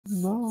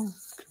No,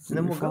 And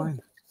then completely we'll fine.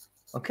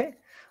 go. Okay.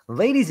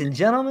 Ladies and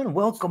gentlemen,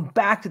 welcome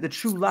back to the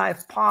True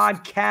Life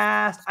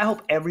Podcast. I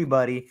hope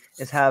everybody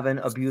is having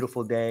a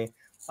beautiful day.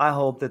 I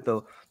hope that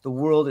the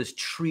world is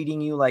treating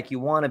you like you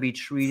want to be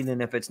treated.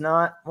 And if it's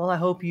not, well, I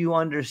hope you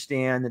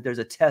understand that there's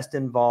a test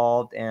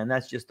involved and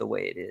that's just the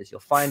way it is. You'll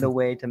find a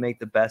way to make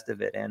the best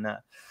of it. And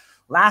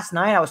last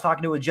night, I was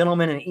talking to a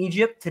gentleman in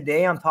Egypt.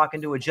 Today, I'm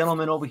talking to a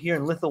gentleman over here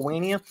in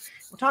Lithuania.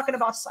 We're talking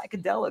about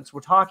psychedelics.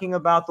 We're talking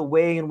about the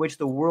way in which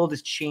the world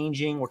is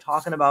changing. We're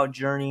talking about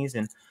journeys,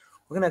 and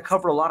we're going to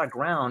cover a lot of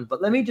ground.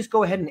 But let me just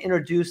go ahead and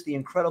introduce the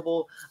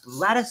incredible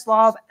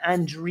Vladislav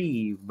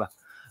Andreev,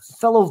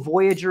 fellow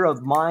voyager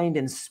of mind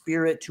and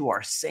spirit to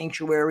our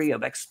sanctuary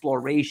of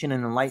exploration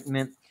and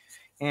enlightenment.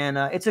 And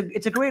it's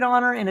a great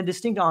honor and a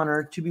distinct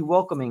honor to be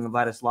welcoming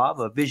Vladislav,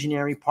 a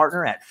visionary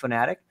partner at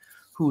Fanatic,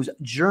 whose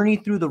journey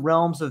through the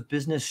realms of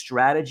business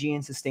strategy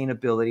and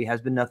sustainability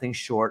has been nothing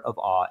short of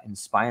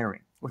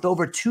awe-inspiring. With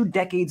over 2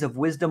 decades of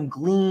wisdom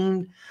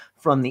gleaned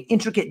from the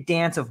intricate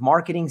dance of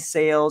marketing,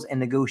 sales, and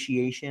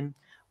negotiation,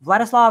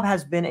 Vladislav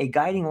has been a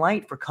guiding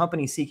light for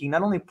companies seeking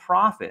not only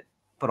profit,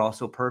 but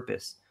also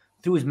purpose.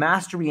 Through his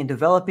mastery in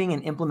developing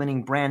and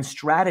implementing brand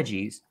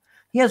strategies,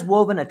 he has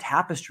woven a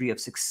tapestry of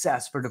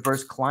success for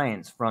diverse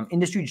clients, from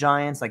industry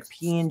giants like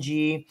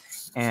P&G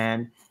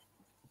and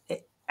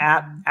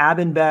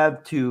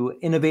Abinbev to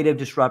innovative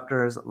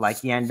disruptors like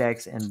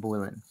Yandex and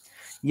Boylan.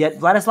 Yet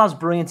Vladislav's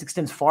brilliance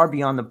extends far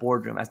beyond the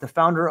boardroom. As the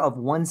founder of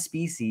One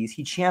Species,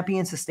 he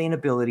champions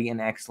sustainability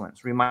and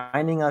excellence,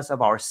 reminding us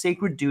of our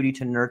sacred duty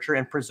to nurture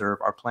and preserve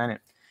our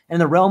planet. And in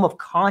the realm of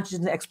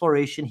consciousness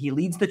exploration, he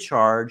leads the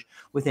charge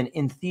with an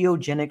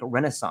entheogenic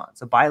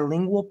renaissance, a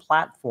bilingual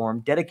platform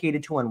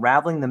dedicated to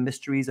unraveling the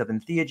mysteries of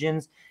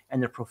entheogens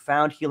and their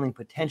profound healing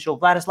potential.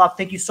 Vladislav,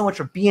 thank you so much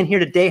for being here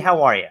today.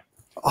 How are you?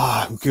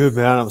 Oh, I'm good,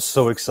 man. I'm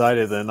so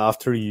excited. And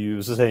after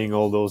you saying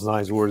all those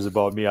nice words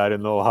about me, I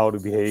don't know how to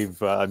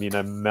behave. I mean,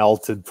 I'm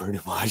melted pretty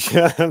much.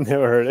 I've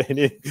never heard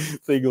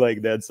anything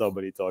like that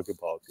somebody talk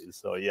about me.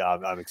 So, yeah,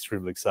 I'm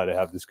extremely excited to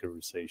have this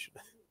conversation.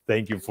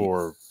 Thank you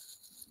for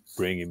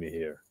bringing me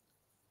here.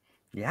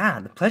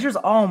 Yeah, the pleasure's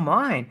all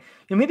mine.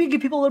 Maybe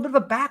give people a little bit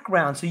of a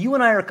background. So you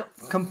and I are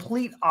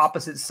complete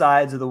opposite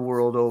sides of the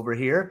world over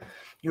here.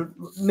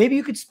 Maybe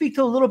you could speak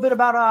to a little bit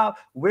about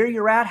where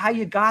you're at, how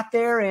you got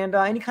there, and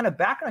any kind of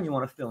background you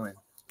want to fill in.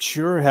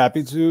 Sure,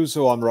 happy to.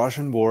 So I'm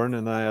Russian born,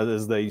 and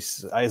as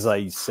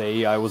I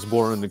say, I was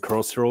born in the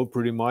crossroad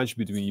pretty much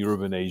between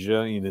Europe and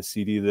Asia in a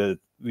city that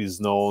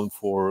is known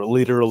for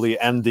literally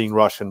ending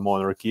Russian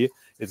monarchy.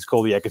 It's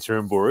called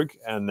Yekaterinburg,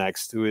 and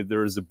next to it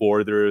there is a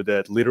border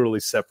that literally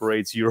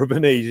separates Europe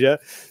and Asia.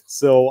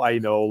 So I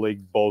know like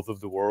both of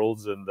the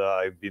worlds, and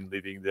I've been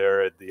living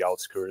there at the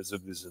outskirts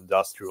of this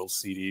industrial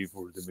city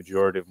for the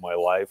majority of my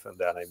life, and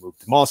then I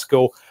moved to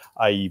Moscow.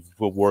 I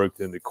worked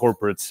in the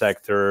corporate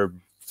sector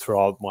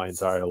throughout my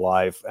entire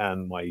life,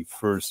 and my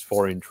first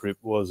foreign trip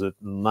was at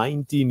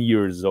 19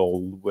 years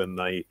old when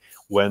I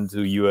went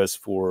to US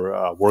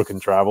for work and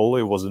travel.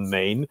 It was in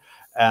Maine,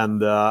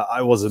 and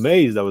I was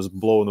amazed. I was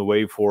blown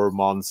away for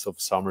months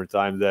of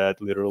summertime that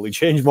literally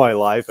changed my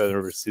life, and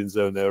ever since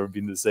I've never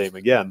been the same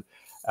again.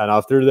 And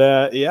after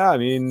that, yeah, I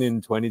mean, in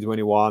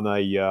 2021,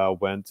 I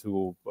went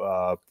to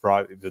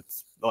private,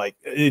 like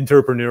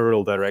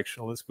entrepreneurial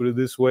direction, let's put it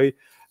this way.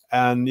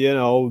 And, you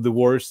know, the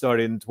war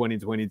started in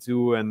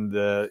 2022 and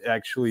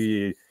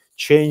actually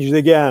changed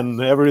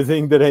again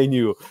everything that I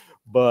knew.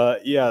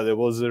 But yeah, there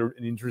was an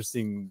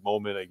interesting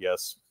moment, I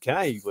guess. Can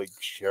I like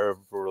share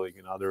for like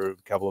another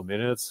couple of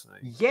minutes?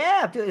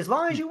 Yeah, dude, as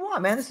long as you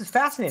want, man. This is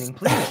fascinating.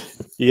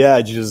 Please.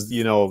 Yeah, just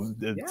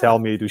tell Yeah.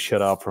 me to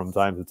shut up from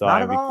time to Not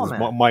time at all,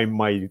 because man.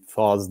 my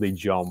thoughts they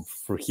jump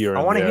for here I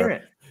and want to hear there.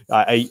 it.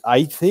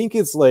 I think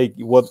it's like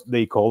what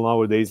they call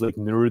nowadays like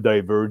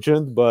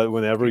neurodivergent, but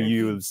whenever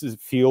you Guaranteed.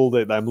 feel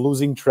that I'm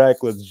losing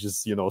track, let's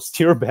just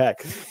steer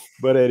back.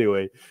 But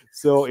anyway,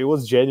 so it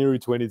was January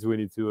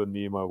 2022, and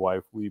me and my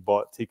wife we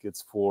bought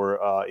tickets for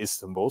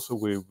Istanbul. So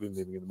we've been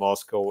living in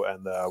Moscow,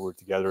 and we're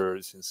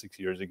together since 6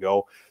 years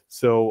ago.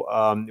 So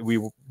we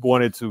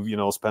wanted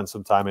to spend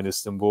some time in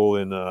Istanbul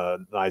in a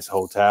nice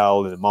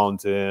hotel in the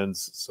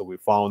mountains. So we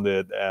found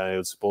it, and it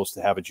was supposed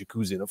to have a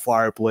jacuzzi and a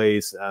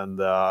fireplace, and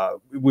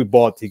we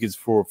bought tickets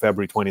for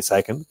February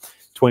 22nd,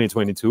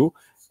 2022.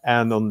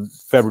 And on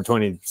February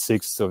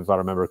 26th, so if I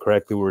remember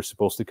correctly, we were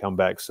supposed to come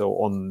back. So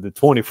on the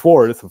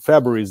 24th of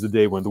February is the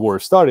day when the war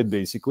started,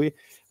 basically.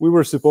 We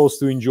were supposed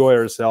to enjoy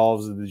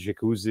ourselves in the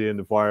jacuzzi and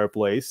the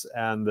fireplace.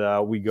 And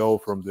we go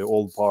from the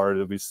old part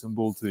of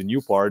Istanbul to the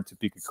new part to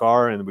pick a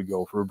car, and we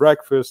go for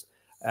breakfast.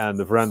 And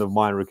a friend of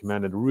mine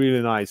recommended a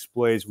really nice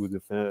place with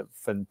the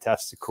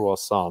fantastic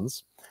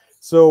croissants.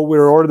 So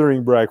we're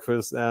ordering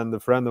breakfast, and a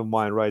friend of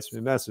mine writes me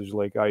a message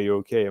like, "Are you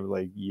okay?" I'm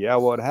like, "Yeah,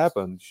 what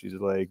happened?" She's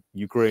like,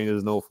 "Ukraine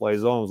is no-fly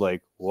zone." I was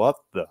like, "What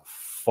the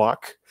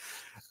fuck?"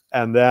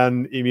 And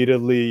then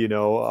immediately,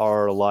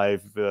 our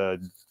life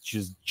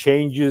just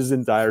changes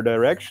entire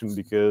direction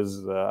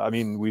because, I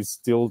mean, we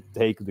still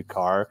take the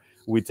car.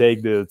 we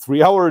take the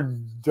 3-hour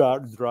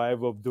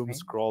drive of doom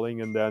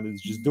scrolling, and then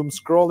it's just doom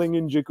scrolling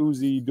in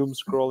jacuzzi, doom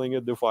scrolling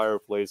at the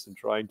fireplace, and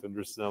trying to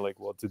understand like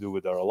what to do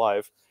with our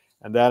life.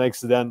 And then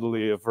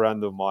accidentally, a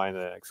friend of mine,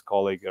 an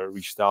ex-colleague,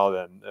 reached out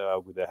and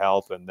with the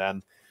help, and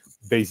then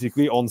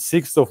basically on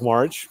 6th of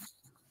March.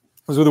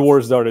 So the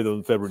war started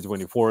on February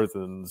 24th,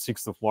 and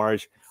 6th of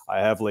March, I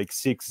have like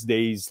 6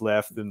 days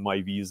left in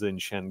my visa in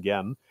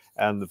Schengen.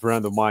 And a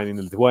friend of mine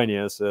in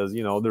Lithuania says,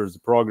 there's a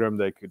program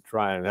that could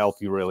try and help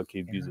you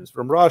relocate business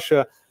from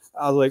Russia.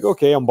 I was like,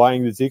 okay, I'm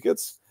buying the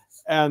tickets.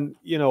 And,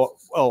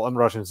 well, I'm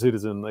Russian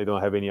citizen. I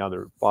don't have any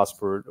other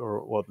passport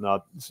or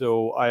whatnot.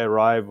 So I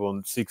arrive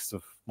on 6th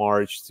of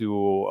March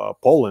to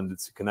Poland.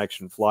 It's a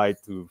connection flight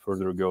to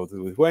further go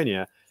to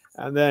Lithuania.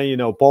 And then,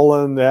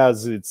 Poland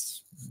has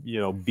its,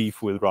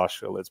 beef with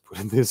Russia, let's put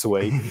it this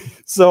way.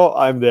 So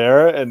I'm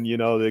there, and,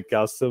 the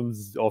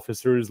customs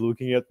officer is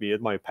looking at me,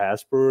 at my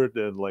passport,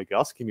 and like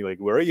asking me, like,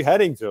 where are you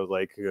heading to? I was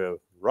like,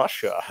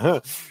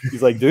 Russia.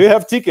 He's like, do you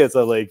have tickets? I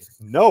was like,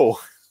 no,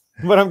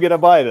 but I'm going to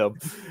buy them.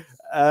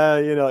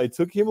 It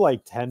took him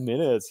like 10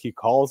 minutes. He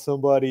called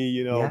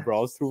somebody,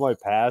 browsed through my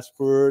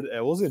passport.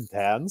 It was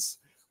intense.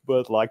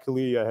 But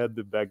luckily, I had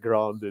the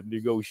background in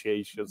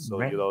negotiations, so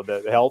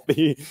that helped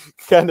me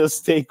kind of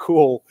stay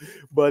cool.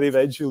 But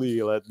eventually,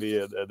 he let me,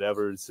 and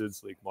ever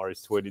since like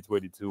March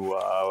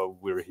 2022,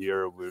 we're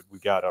here. We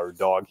got our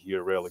dog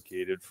here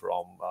relocated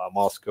from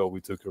Moscow.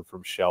 We took her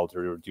from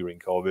shelter during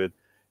COVID,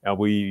 and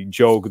we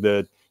joke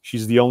that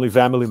she's the only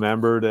family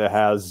member that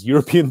has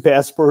European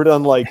passport,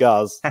 unlike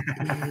us.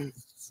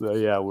 So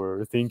yeah,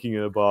 we're thinking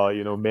about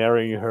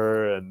marrying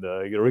her and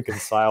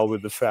reconcile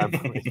with the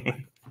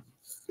family.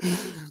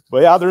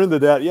 But yeah, other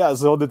than that,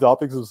 so the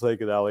topics of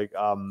psychedelic,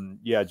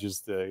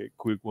 just a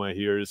quick one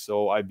here.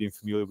 So I've been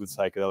familiar with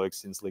psychedelics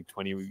since like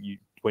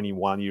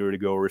 21 years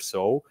ago or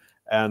so,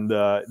 and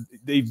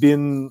they've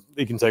been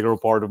an integral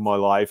part of my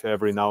life.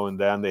 Every now and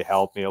then they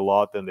help me a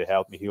lot, and they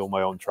help me heal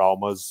my own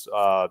traumas,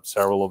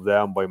 several of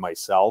them by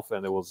myself,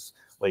 and it was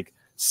like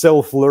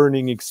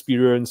self-learning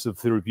experience of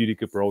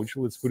therapeutic approach,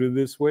 let's put it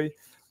this way.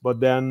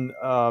 But then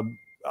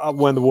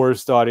when the war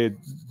started,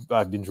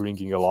 I've been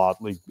drinking a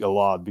lot,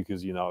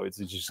 because it's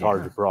just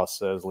hard to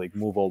process, like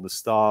move all the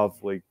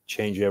stuff, like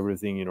change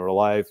everything in our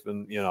life,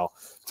 and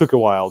took a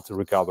while to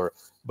recover.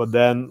 But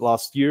then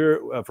last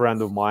year, a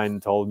friend of mine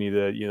told me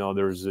that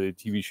there's a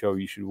TV show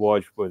you should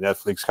watch by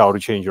Netflix, How to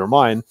Change Your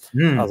Mind.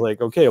 I was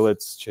like, okay,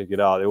 let's check it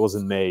out. It was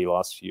in May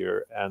last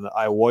year, and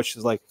I watched.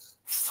 It's like,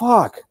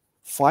 fuck.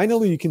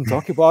 Finally, you can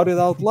talk about it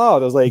out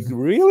loud. I was like,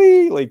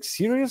 really? Like,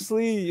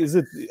 seriously? Is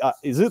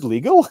it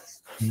legal?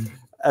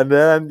 And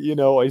then,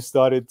 I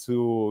started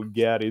to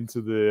get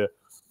into the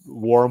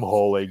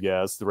wormhole, I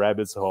guess, the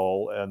rabbit's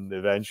hole, and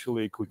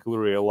eventually quickly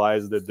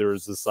realized that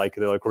there's a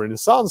psychedelic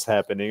renaissance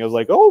happening. I was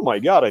like, oh my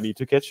God, I need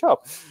to catch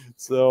up.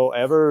 So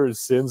ever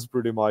since,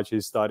 pretty much, I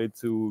started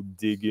to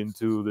dig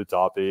into the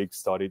topic,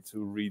 started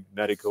to read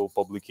medical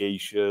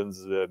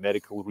publications,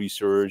 medical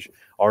research,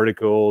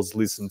 articles,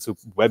 listen to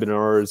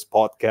webinars,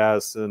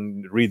 podcasts,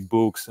 and read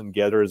books and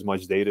gather as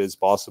much data as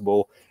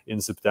possible. In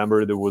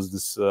September, there was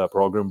this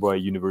program by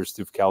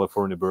University of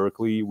California,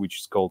 Berkeley, which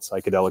is called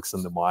Psychedelics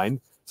in the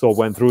Mind. So I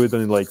went through it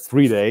in like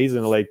 3 days,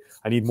 and like,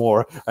 I need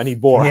more.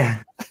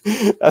 Yeah.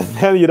 And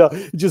then,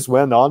 it just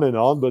went on and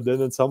on. But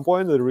then at some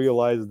point I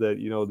realized that,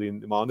 the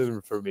amount of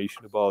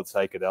information about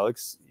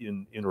psychedelics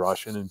in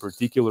Russian in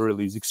particular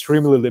is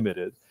extremely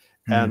limited.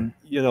 And,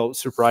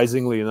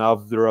 surprisingly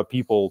enough, there are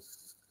people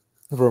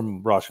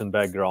from Russian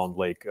background,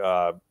 like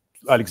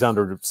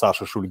Alexander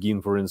Sasha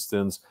Shulgin, for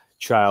instance,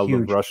 child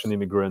of Russian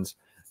immigrants.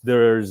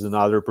 There's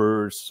another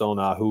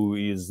persona who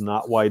is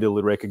not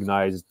widely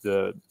recognized.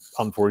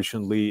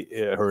 Unfortunately,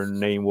 her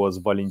name was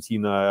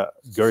Valentina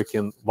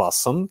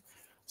Gherkin-Vasson,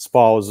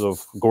 spouse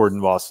of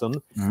Gordon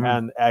Wasson.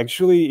 And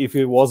actually, if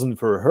it wasn't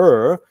for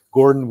her,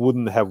 Gordon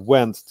wouldn't have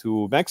went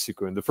to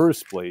Mexico in the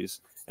first place.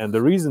 And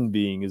the reason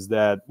being is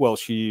that, well,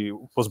 she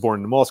was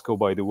born in Moscow,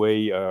 by the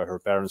way. Her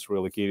parents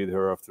relocated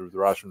her after the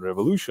Russian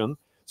Revolution.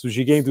 So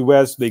she came to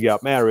West, they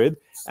got married,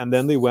 and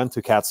then they went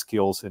to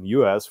Catskills in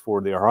US for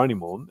their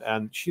honeymoon.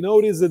 And she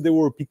noticed that there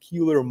were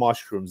peculiar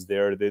mushrooms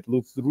there that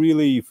looked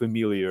really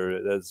familiar,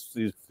 as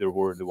if there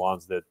were the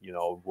ones that,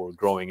 were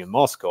growing in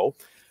Moscow.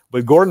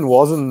 But Gordon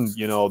wasn't,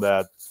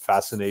 that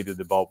fascinated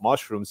about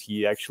mushrooms.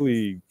 He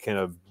actually kind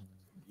of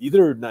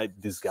either not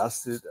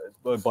disgusted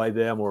by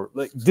them or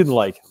like didn't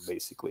like them,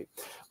 basically.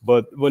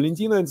 But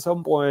Valentina at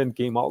some point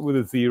came up with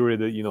a theory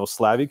that,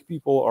 Slavic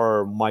people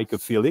are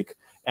mycophilic,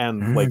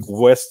 and like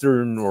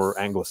Western or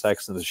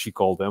Anglo-Saxon, as she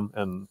called them,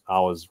 and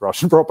as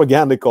Russian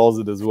propaganda calls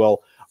it as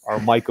well, are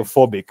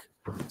mycophobic.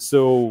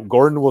 So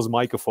Gordon was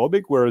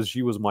mycophobic, whereas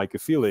she was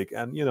mycophilic.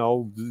 And,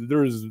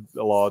 there's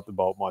a lot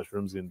about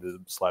mushrooms in the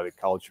Slavic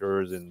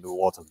cultures in the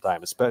autumn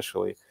time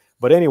especially.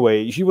 But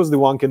anyway, she was the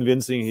one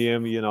convincing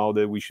him,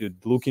 that we should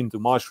look into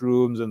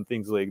mushrooms and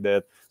things like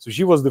that. So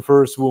she was the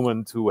first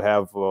woman to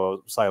have a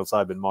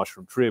psilocybin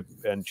mushroom trip,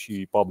 and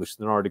she published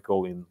an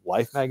article in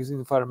Life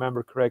magazine, if I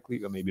remember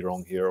correctly. I may be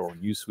wrong here, or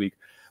Newsweek.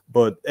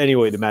 But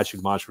anyway, the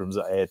magic mushrooms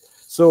I ate.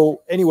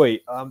 So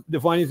anyway, the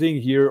funny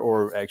thing here,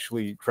 or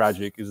actually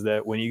tragic, is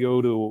that when you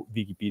go to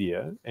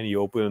Wikipedia and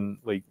you open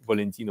like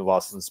Valentino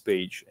Vaslin's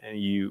page, and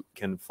you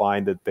can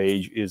find that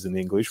page is in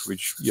English,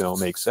 which, you know,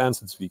 makes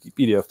sense. It's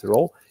Wikipedia after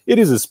all. It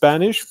is in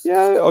Spanish.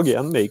 Yeah,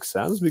 again, makes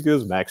sense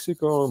because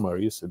Mexico,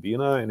 Maria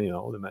Sabina, and, you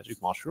know, the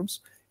magic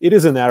mushrooms. It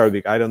is in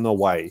Arabic. I don't know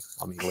why.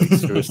 I mean, like,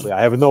 seriously,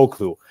 I have no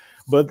clue.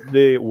 But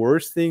the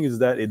worst thing is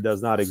that it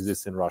does not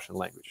exist in Russian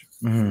language.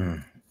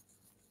 And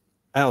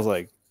I was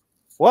like,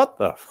 what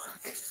the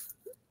fuck?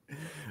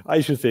 I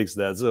should fix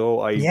that. So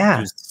I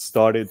just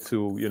started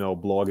to, you know,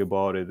 blog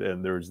about it.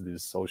 And there's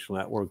this social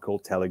network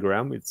called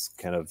Telegram. It's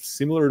kind of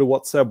similar to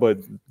WhatsApp, but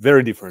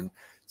very different.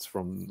 It's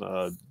from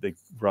the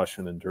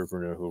Russian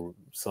entrepreneur who,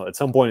 so at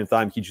some point in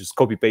time, he just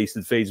copy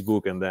pasted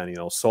Facebook and then, you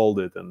know, sold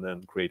it and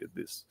then created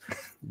this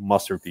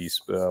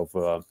masterpiece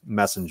of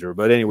Messenger.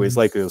 But anyway, it's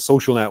like a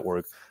social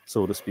network,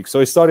 so to speak.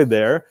 So I started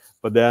there,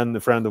 but then a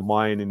friend of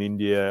mine in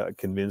India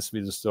convinced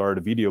me to start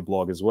a video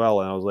blog as well.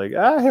 And I was like,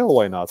 hell,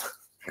 why not?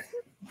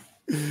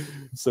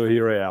 So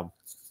here I am.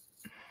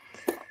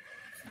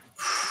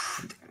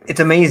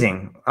 It's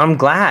amazing. I'm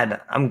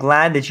glad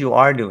that you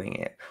are doing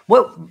it.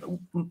 What?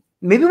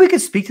 Maybe we could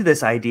speak to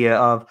this idea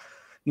of,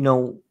 you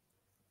know,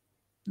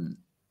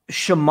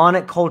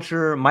 shamanic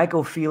culture,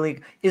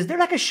 mycophilic. Is there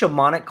like a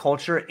shamanic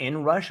culture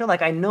in Russia?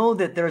 Like, I know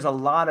that there's a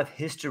lot of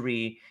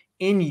history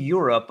in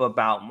Europe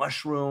about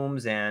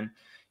mushrooms and,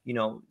 you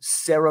know,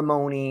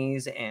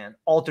 ceremonies and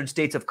altered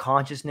states of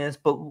consciousness.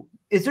 But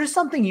is there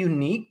something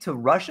unique to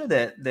Russia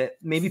that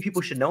maybe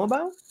people should know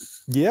about?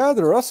 Yeah,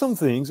 there are some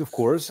things, of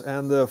course.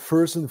 And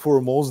first and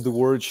foremost, the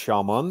word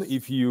shaman,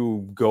 if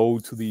you go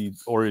to the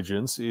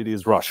origins, it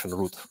is Russian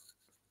root.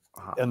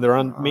 And there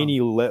aren't many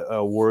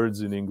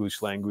words in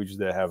English language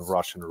that have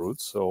Russian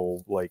roots.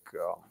 So like,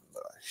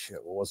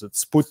 shit, what was it?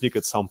 Sputnik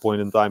at some point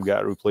in time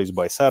got replaced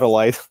by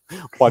satellite,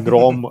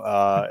 pogrom,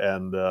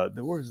 and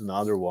there was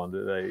another one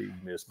that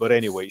I missed. But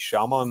anyway,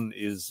 shaman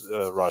is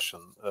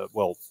Russian.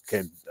 Well,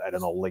 I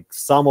don't know, like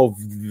some of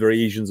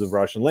variations of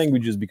Russian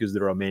languages, because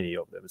there are many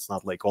of them. It's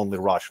not like only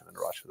Russian in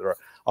Russia. There are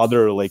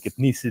other like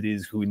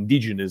ethnicities who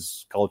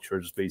indigenous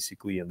cultures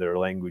basically, and their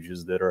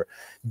languages that are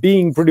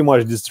being pretty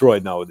much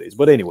destroyed nowadays.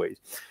 But anyways,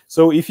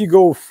 so if you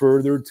go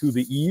further to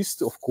the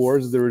east, of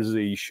course, there is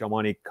a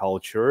shamanic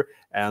culture.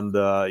 And,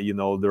 you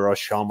know, there are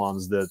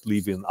shamans that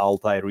live in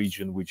Altai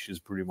region, which is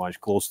pretty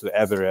much close to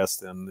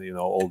Everest and, you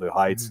know, all the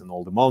heights and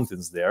all the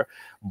mountains there.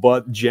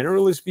 But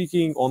generally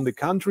speaking, on the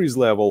country's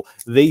level,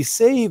 they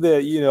say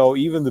that, you know,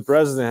 even the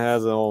president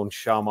has their own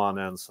shaman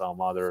and some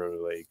other,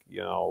 like,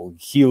 you know,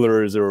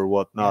 healers or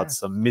whatnot,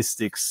 some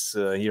mystics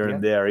here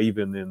and there,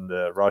 even in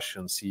the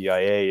Russian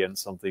CIA and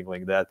something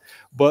like that.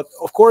 But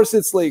of course,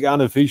 it's like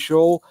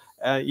unofficial.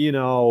 You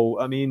know,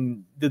 I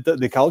mean,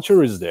 the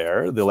culture is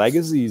there, the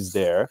legacy is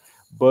there,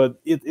 but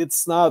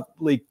it's not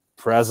like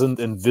present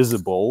and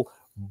visible.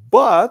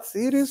 But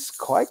it is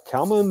quite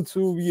common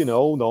to, you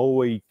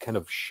know a kind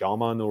of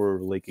shaman or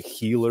like a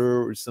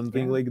healer or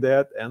something like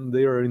that, and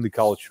they are in the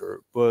culture.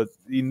 But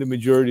in the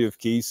majority of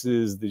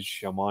cases, the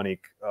shamanic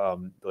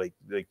like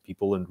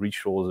people and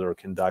rituals are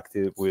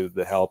conducted with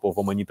the help of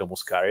Amanita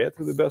muscaria,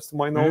 to the best of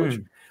my knowledge,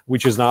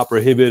 which is not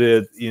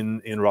prohibited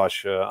in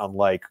Russia,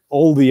 unlike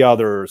all the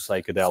other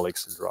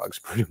psychedelics and drugs,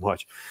 pretty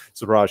much.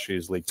 So Russia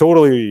is like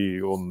totally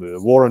on the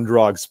war on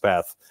drugs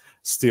path.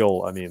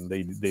 Still, I mean,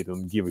 they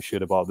don't give a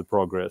shit about the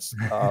progress.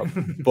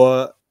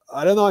 But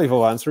I don't know if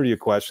I'll answer your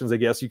questions. I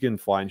guess you can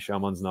find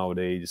shamans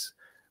nowadays,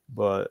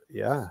 but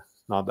yeah,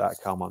 not that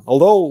common.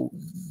 Although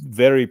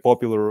very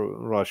popular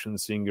Russian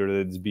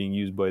singer that's being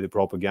used by the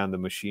propaganda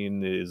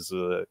machine is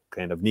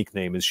kind of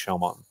nickname is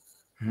Shaman.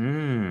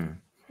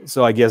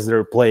 So I guess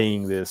they're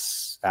playing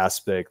this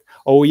aspect.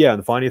 Oh yeah,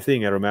 and funny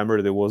thing, I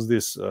remember there was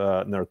this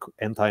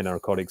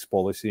anti-narcotics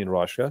policy in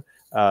Russia.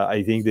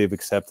 I think they've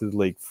accepted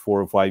like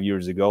 4 or 5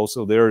 years ago.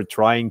 So they're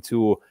trying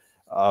to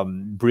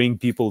bring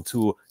people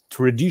to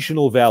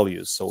traditional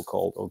values,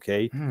 so-called.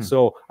 Okay,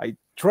 so I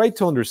tried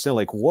to understand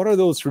like what are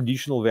those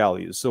traditional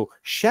values. So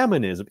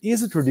shamanism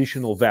is a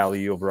traditional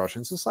value of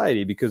Russian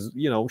society because,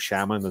 you know,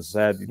 shaman, as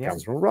I said, it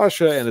comes from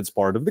Russia and it's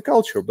part of the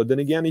culture. But then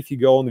again, if you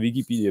go on the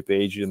Wikipedia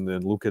page and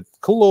then look at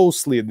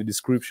closely at the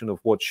description of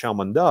what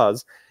shaman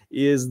does,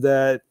 is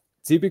that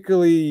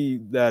typically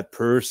that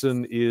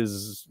person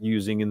is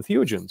using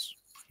entheogens.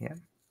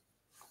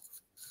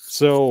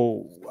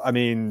 So I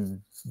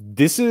mean,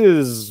 this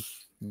is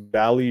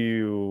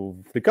value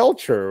the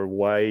culture.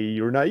 Why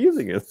you're not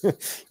using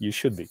it? You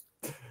should be.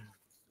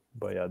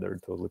 But yeah, they're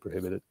totally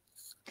prohibited.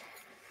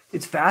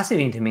 It's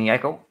fascinating to me. I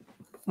go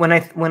when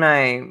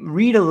I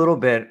read a little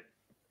bit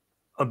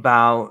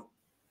about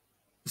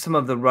some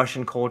of the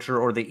Russian culture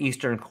or the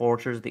Eastern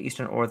cultures, the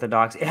Eastern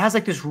Orthodox, it has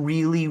like this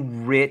really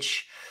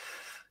rich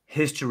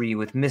history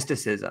with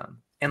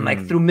mysticism. And like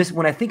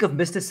when I think of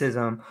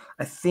mysticism,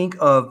 I think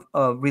of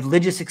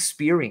religious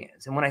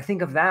experience. And when I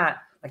think of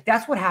that, like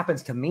that's what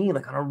happens to me,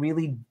 like on a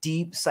really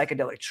deep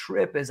psychedelic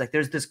trip, is like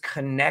there's this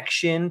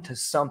connection to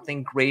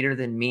something greater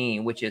than me,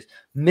 which is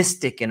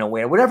mystic in a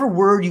way, or whatever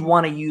word you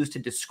want to use to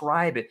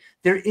describe it.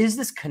 There is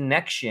this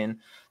connection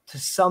to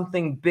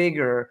something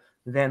bigger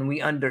than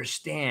we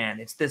understand.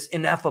 It's this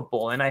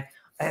ineffable. And I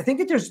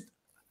think that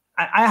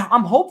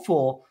I'm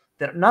hopeful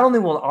that not only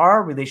will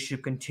our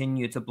relationship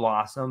continue to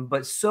blossom,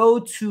 but so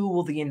too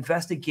will the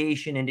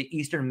investigation into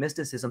Eastern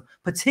mysticism,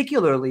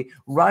 particularly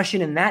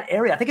Russian in that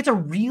area. I think it's a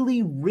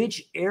really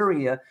rich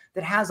area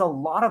that has a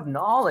lot of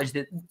knowledge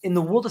that in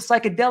the world of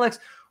psychedelics,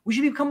 we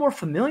should become more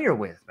familiar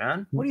with,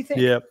 man. What do you think?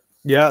 Yeah.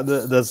 Yeah,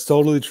 that's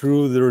totally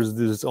true.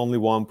 There's only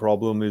one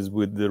problem is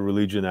with the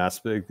religion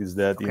aspect, is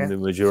that in the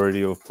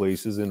majority of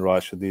places in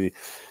Russia, the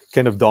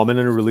kind of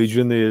dominant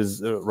religion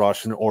is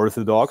Russian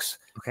Orthodox.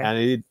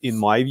 And in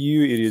my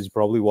view, it is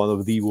probably one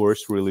of the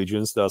worst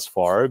religions thus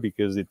far,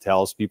 because it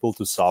tells people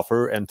to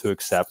suffer and to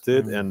accept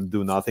it and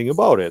do nothing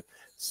about it.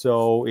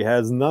 So it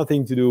has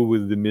nothing to do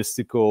with the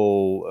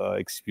mystical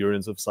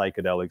experience of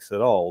psychedelics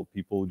at all.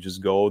 People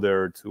just go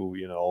there to,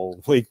 you know,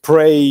 like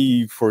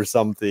pray for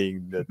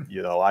something that,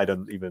 you know, I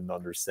don't even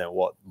understand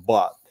what.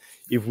 But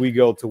if we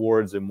go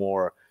towards a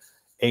more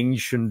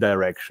ancient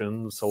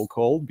direction,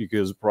 so-called,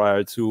 because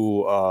prior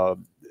to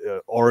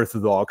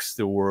Orthodox,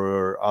 there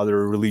were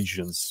other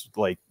religions,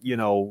 like, you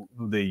know,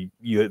 the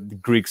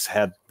Greeks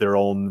had their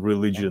own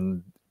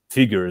religion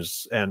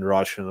figures, and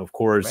Russian, of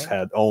course,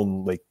 had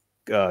own like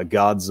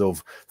gods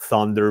of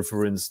thunder,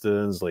 for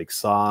instance, like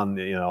sun,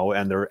 you know,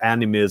 and their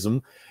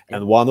animism.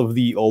 And one of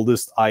the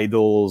oldest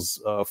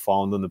idols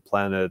found on the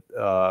planet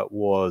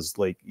was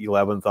like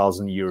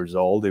 11,000 years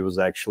old. It was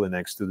actually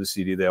next to the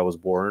city that I was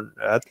born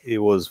at. It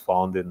was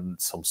found in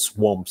some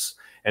swamps,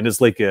 and it's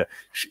like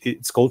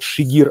it's called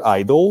Shigir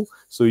idol.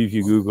 So if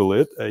you Google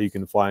it, you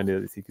can find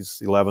it. I think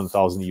it's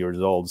 11,000 years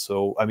old.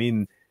 So I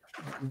mean,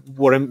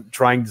 what I'm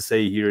trying to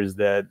say here is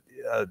that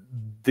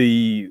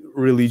the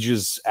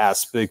religious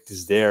aspect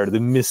is there,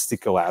 the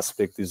mystical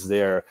aspect is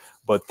there,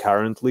 but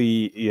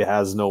currently it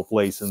has no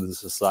place in the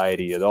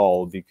society at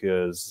all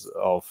because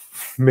of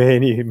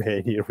many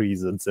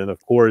reasons. And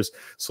of course,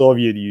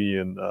 Soviet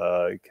Union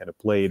kind of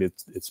played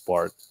its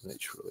part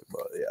naturally.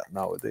 But yeah,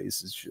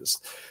 nowadays it's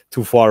just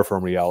too far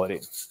from reality,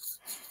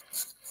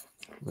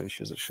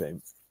 which is a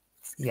shame.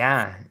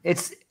 Yeah,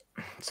 it's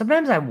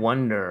sometimes I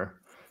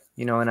wonder,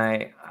 you know, and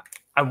I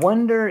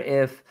wonder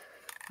if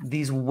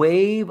these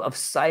wave of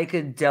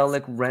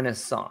psychedelic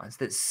renaissance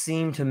that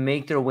seem to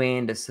make their way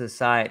into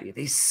society,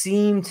 they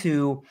seem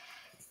to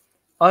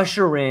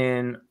usher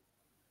in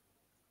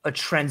a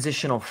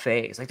transitional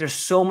phase. Like there's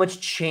so much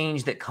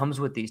change that comes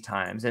with these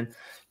times. And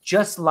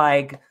just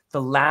like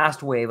the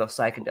last wave of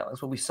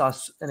psychedelics, where we saw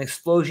an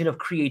explosion of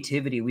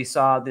creativity, we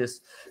saw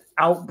this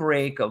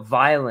outbreak of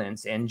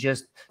violence, and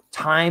just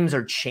times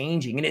are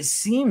changing. And it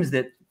seems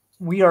that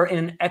we are in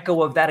an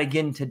echo of that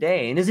again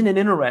today. And isn't it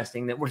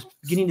interesting that we're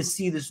beginning to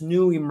see this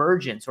new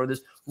emergence, or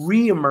this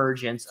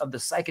re-emergence of the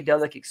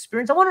psychedelic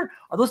experience? I wonder,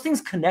 are those things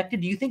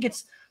connected? Do you think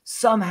it's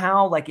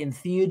somehow like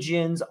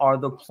entheogens are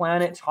the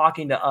planet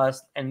talking to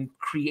us and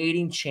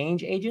creating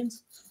change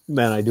agents?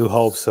 Man, I do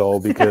hope so,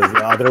 because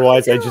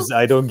otherwise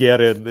I don't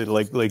get it.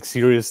 Like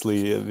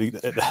seriously,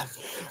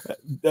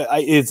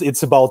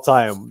 it's about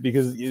time,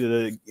 because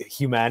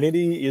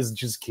humanity is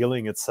just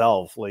killing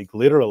itself, like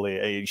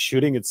literally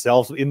shooting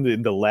itself in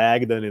the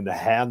leg, then in the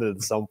hand, and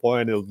at some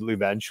point it'll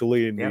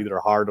eventually in either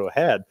heart or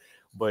head,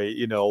 by,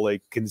 you know,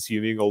 like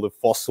consuming all the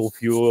fossil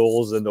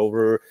fuels and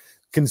over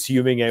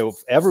consuming of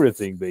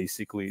everything,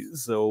 basically.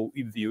 So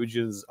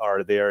entheogens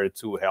are there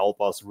to help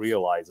us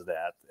realize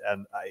that.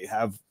 And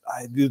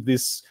I did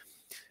this,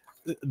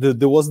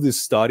 there was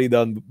this study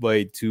done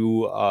by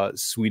two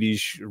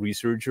Swedish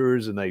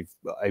researchers, and I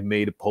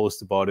made a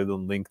post about it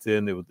on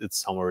LinkedIn.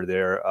 It's somewhere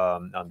there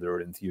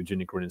under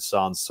entheogenic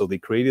renaissance. So they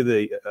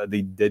created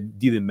they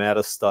did a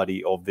meta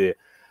study of the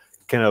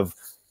kind of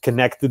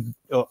connected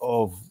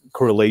of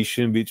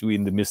correlation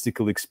between the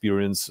mystical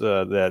experience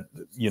that,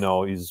 you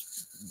know,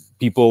 is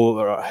people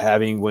are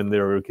having when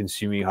they're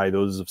consuming high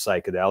doses of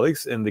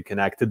psychedelics, and the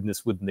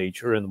connectedness with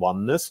nature and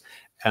oneness,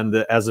 and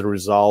as a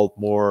result,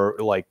 more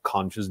like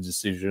conscious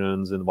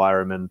decisions,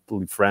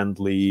 environmentally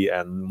friendly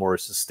and more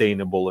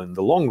sustainable in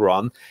the long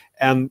run.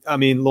 And I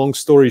mean, long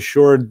story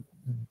short,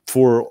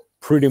 for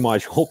pretty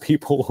much all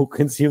people who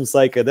consume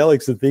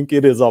psychedelics, I think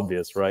it is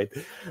obvious, right?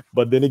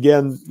 But then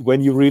again,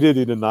 when you read it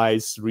in a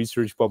nice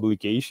research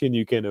publication,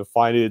 you can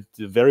find it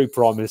very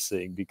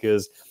promising,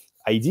 because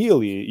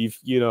ideally, if,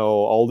 you know,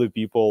 all the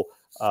people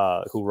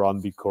who run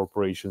big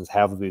corporations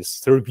have this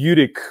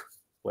therapeutic,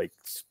 like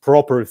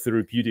proper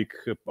therapeutic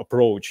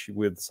approach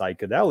with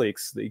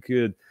psychedelics, they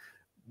could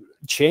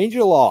change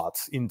a lot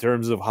in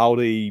terms of how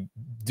they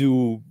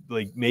do,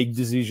 like, make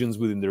decisions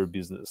within their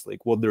business,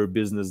 like what their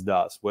business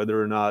does,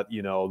 whether or not,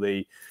 you know,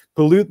 they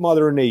pollute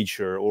mother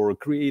nature or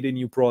create a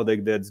new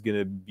product that's going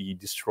to be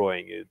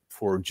destroying it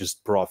for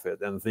just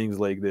profit and things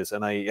like this.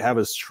 And I have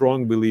a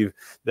strong belief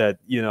that,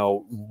 you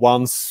know,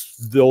 once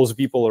those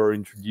people are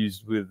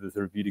introduced with the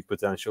therapeutic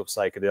potential of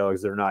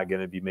psychedelics, they're not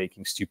going to be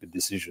making stupid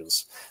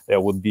decisions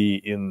that would be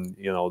in,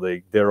 you know,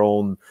 their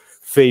own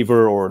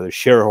favor or the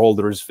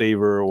shareholders'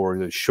 favor or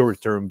the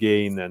short-term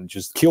gain, and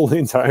just kill the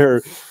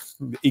entire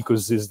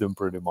ecosystem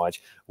pretty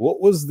much. What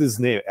was this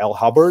name? Al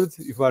Hubbard,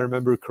 if I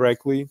remember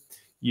correctly.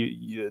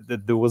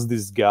 There was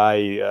this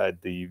guy,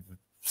 the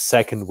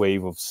second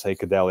wave of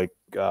psychedelic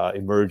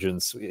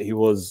emergence. He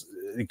was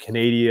a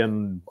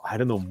Canadian, I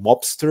don't know,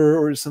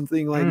 mobster or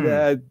something like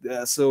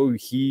that. So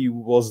he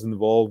was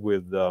involved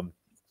with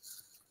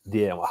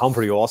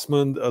Humphrey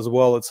Osmond as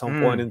well at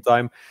some point in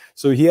time.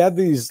 So he had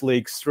these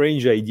like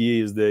strange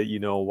ideas that, you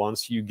know,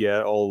 once you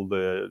get all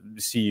the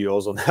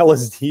CEOs on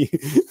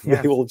LSD,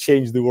 they will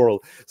change the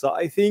world. So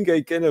I think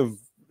I kind of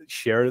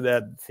share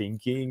that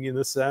thinking in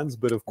a sense,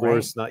 but of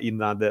course not in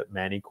that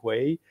manic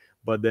way.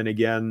 But then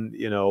again,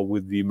 you know,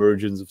 with the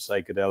emergence of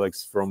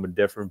psychedelics from a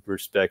different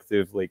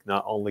perspective, like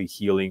not only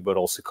healing but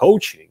also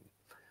coaching,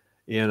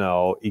 you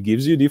know, it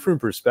gives you a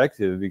different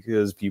perspective,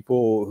 because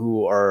people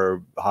who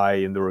are high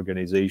in the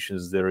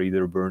organizations, they're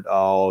either burnt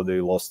out,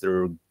 they lost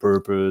their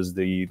purpose,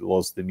 they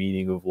lost the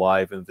meaning of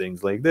life and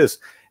things like this.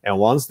 And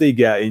once they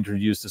get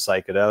introduced to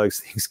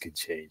psychedelics, things can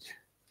change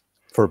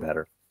for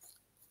better.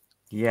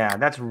 Yeah,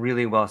 that's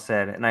really well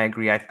said. And I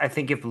agree. I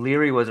think if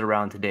Leary was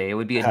around today, it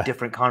would be a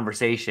different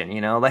conversation,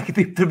 you know, like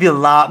there'd be a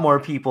lot more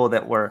people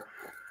that were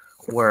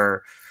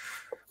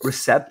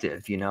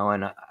receptive, you know.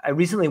 And I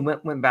recently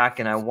went back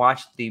and I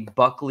watched the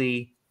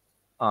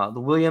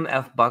William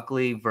F.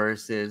 Buckley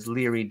versus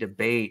Leary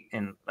debate.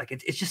 And like,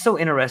 it's just so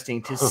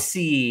interesting to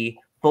see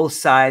both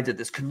sides of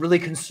this really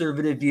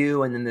conservative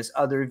view and then this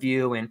other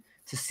view, and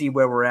to see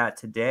where we're at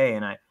today.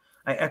 And I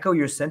echo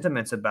your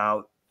sentiments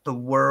about the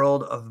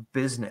world of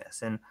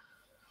business. And,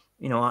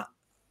 you know,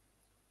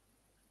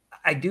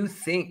 I do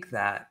think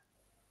that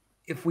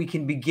if we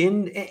can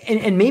begin,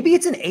 and maybe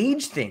it's an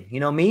age thing, you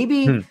know,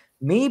 maybe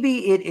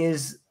it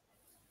is,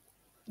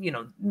 you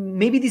know,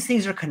 maybe these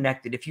things are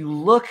connected. If you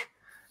look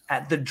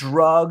at the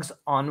drugs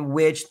on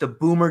which the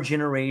boomer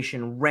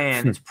generation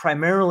ran, it's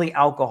primarily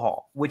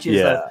alcohol, which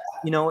is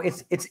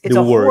it's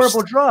a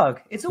horrible drug.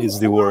 It's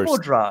a horrible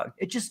drug.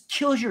 It just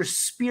kills your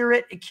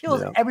spirit. It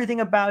kills everything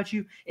about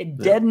you. It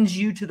deadens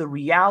you to the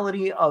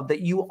reality of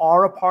that you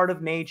are a part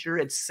of nature.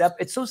 It's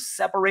so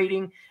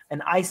separating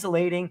and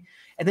isolating.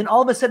 And then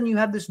all of a sudden you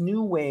have this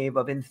new wave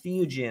of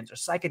entheogens or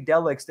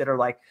psychedelics that are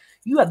like,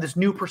 you have this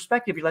new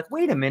perspective. You're like,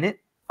 wait a minute,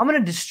 I'm going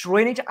to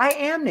destroy nature. I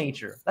am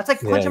nature. That's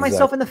like punching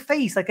myself in the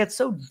face. Like, that's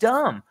so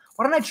dumb.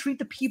 Why don't I treat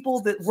the people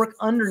that work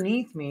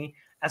underneath me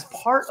as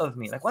part of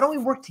me? Like, why don't we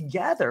work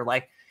together?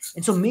 Like,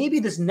 and so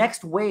maybe this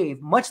next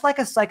wave, much like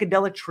a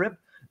psychedelic trip,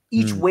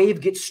 each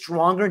wave gets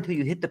stronger until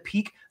you hit the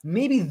peak.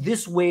 Maybe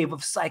this wave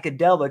of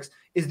psychedelics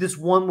is this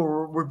one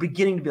where we're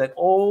beginning to be like,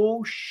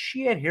 oh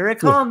shit, here it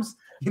comes.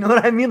 You know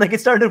what I mean? Like,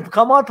 it's starting to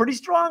come on pretty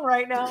strong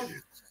right now.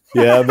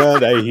 Yeah,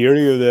 man, I hear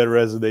you. That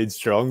resonates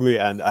strongly,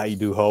 and I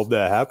do hope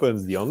that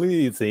happens. The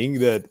only thing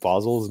that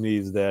puzzles me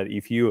is that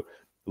if you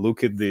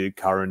look at the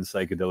current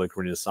psychedelic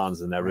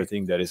renaissance and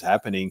everything that is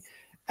happening,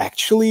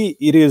 actually,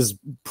 it is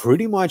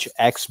pretty much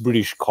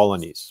ex-British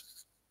colonies,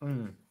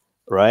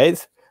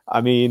 right?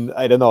 I mean,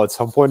 I don't know. At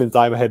some point in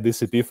time, I had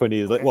this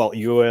epiphany. Like, well,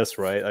 US,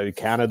 right? I mean,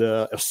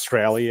 Canada,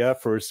 Australia,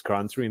 first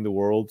country in the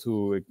world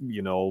to,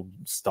 you know,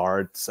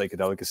 start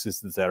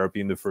psychedelic-assisted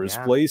therapy in the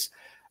first place.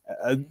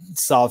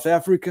 South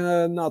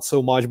Africa, not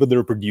so much, but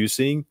they're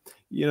producing.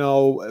 You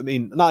know, I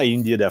mean, not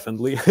India,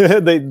 definitely.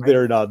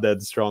 They're not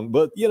that strong.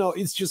 But, you know,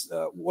 it's just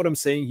what I'm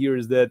saying here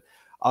is that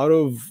out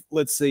of,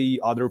 let's say,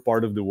 other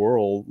part of the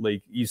world,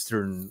 like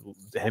Eastern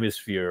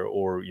Hemisphere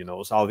or, you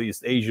know,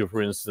 Southeast Asia,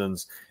 for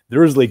instance,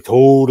 there's like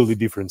totally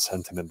different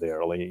sentiment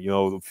there. Like, you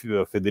know,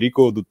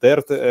 Federico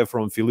Duterte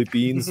from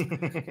Philippines,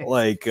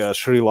 like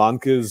Sri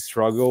Lanka's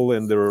struggle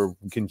and their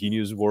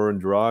continuous war on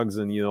drugs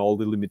and, you know, all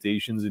the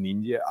limitations in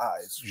India.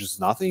 It's just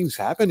nothing's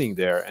happening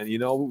there. And, you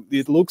know,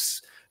 it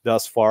looks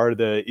thus far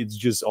that it's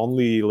just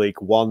only like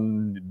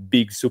one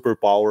big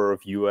superpower of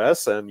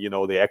US and, you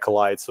know, the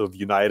acolytes of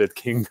United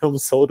Kingdom,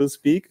 so to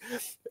speak,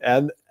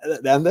 and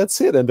that's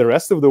it. And the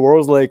rest of the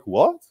world's like,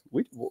 what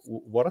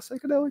are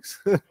psychedelics?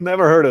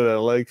 Never heard of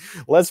them. Like,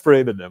 let's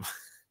prohibit them.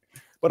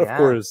 But of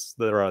course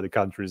there are the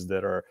countries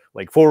that are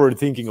like forward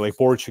thinking, like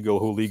Portugal,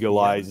 who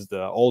legalized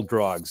all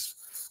drugs.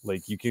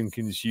 Like, you can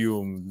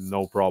consume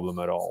no problem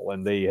at all,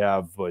 and they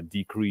have a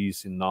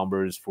decrease in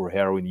numbers for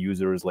heroin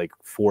users like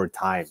 4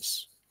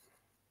 times.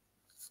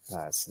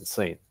 That's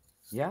insane.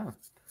 Yeah.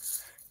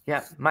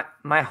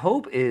 My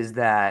hope is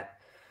that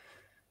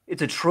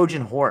it's a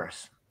Trojan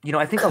horse. You know,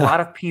 I think a lot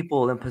of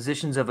people in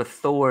positions of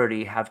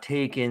authority have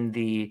taken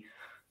the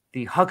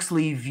the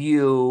Huxley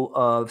view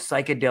of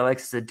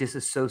psychedelics as a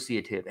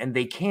disassociative, and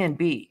they can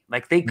be.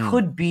 Like they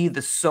could be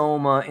the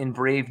Soma in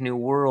Brave New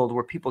World,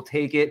 where people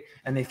take it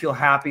and they feel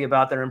happy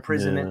about their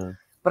imprisonment. Yeah.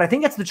 But I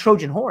think that's the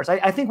Trojan horse.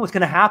 I think what's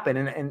going to happen,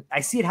 and I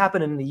see it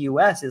happen in the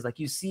US, is like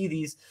you see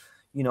these,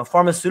 you know,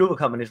 pharmaceutical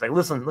companies like,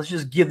 listen, let's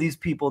just give these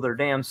people their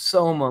damn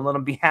Soma and let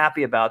them be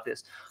happy about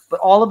this. But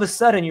all of a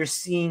sudden you're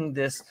seeing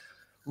this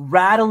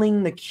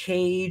rattling the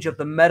cage of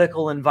the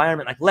medical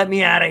environment, like, let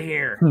me out of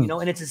here, you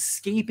know, and it's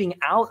escaping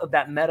out of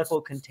that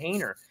medical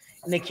container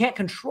and they can't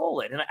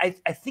control it. And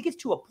I think it's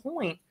to a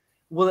point,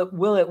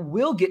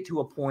 will get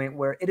to a point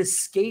where it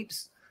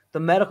escapes the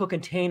medical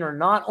container,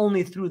 not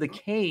only through the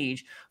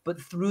cage,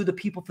 but through the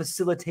people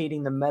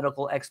facilitating the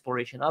medical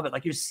exploration of it.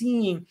 Like you're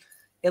seeing,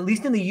 at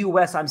least in the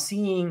US, I'm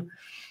seeing,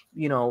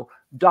 you know,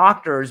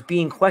 doctors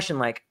being questioned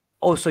like,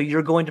 oh, so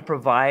you're going to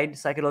provide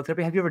psychedelic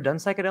therapy? Have you ever done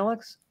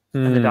psychedelics?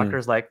 And the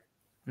doctor's like,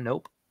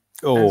 nope.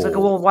 Oh, and it's like,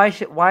 well,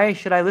 why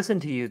should I listen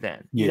to you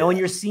then? Yeah. You know, and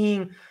you're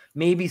seeing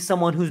maybe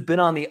someone who's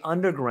been on the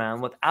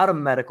underground without a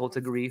medical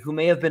degree, who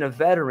may have been a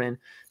veteran,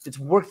 that's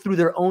worked through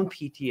their own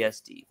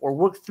PTSD or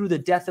worked through the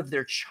death of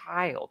their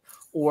child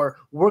or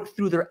worked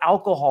through their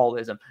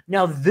alcoholism.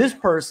 Now, this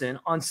person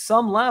on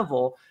some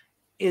level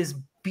is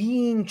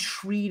being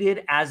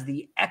treated as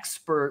the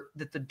expert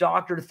that the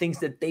doctor thinks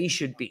that they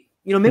should be.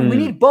 You know, maybe we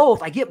need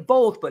both. I get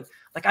both, but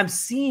like I'm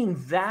seeing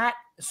that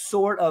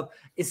sort of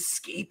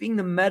escaping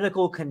the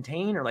medical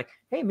container. Like,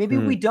 hey, maybe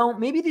we don't,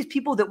 maybe these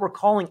people that we're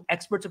calling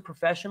experts and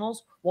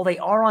professionals, well, they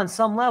are on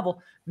some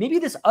level. Maybe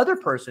this other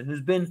person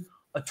who's been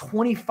a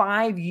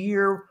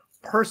 25-year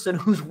person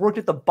who's worked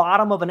at the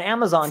bottom of an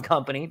Amazon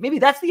company, maybe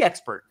that's the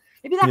expert.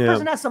 Maybe that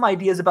person has some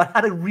ideas about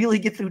how to really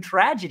get through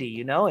tragedy,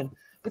 you know?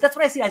 But that's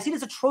what I see. I see it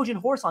as a Trojan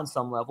horse on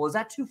some level. Is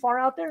that too far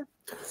out there?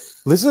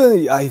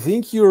 Listen, I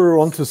think you're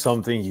onto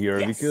something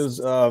here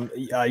because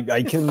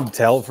I can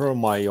tell from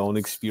my own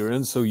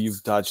experience. So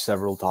you've touched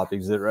several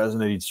topics that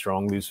resonated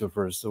strongly. So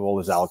first of all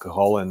is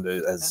alcohol. And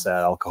as said,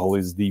 alcohol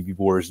is the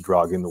worst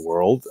drug in the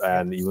world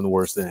and even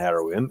worse than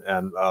heroin.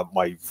 And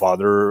my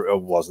father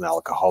was an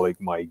alcoholic.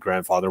 My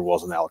grandfather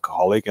was an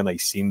alcoholic. And I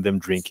seen them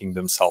drinking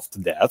themselves to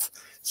death.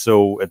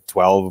 So at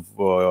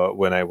 12,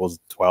 when I was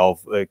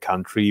 12, the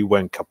country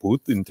went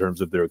kaput in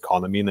terms of their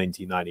economy. In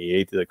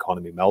 1998, the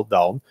economy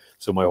meltdown.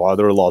 So my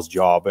father lost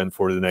job, and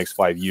for the next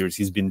 5 years,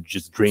 he's been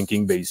just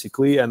drinking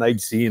basically. And I've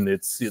seen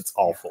it's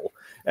awful.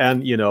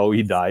 And you know,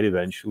 he died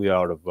eventually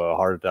out of a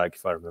heart attack,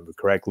 if I remember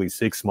correctly,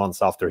 6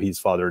 months after his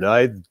father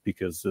died,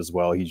 because as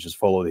well he just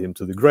followed him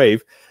to the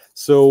grave.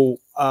 So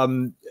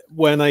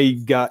when I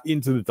got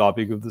into the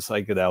topic of the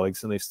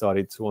psychedelics and I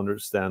started to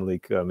understand,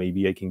 like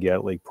maybe I can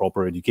get like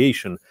proper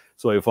education.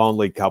 So I found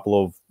like a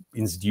couple of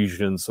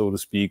institutions, so to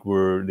speak,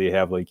 where they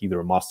have like either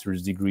a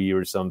master's degree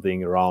or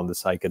something around the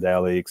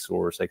psychedelics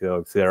or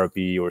psychedelic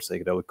therapy or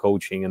psychedelic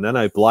coaching. And then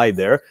I applied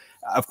there.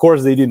 Of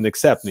course, they didn't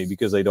accept me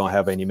because I don't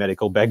have any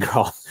medical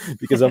background,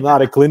 because I'm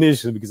not a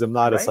clinician, because I'm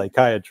not a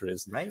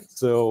psychiatrist.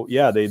 So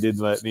yeah, they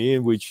didn't let me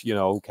in, which, you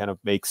know, kind of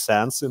makes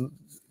sense.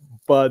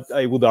 But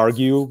I would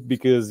argue,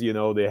 because, you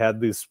know, they had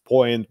this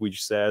point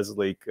which says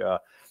like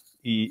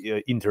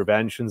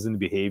interventions in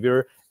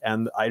behavior.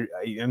 And I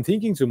am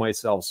thinking to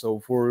myself,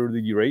 so for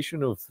the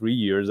duration of 3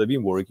 years, I've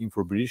been working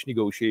for British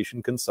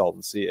negotiation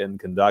consultancy and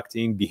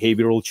conducting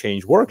behavioral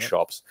change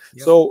workshops.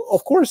 So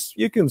of course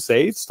you can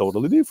say it's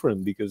totally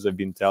different, because I've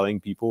been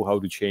telling people how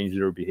to change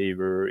their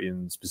behavior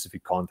in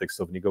specific context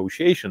of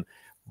negotiation.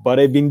 But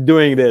I've been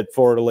doing that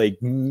for like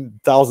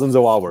thousands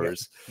of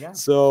hours.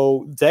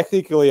 So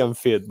technically I'm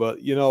fit.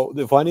 But, you know,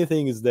 the funny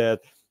thing is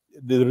that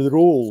the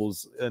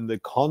rules and the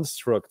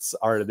constructs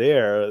are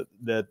there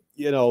that,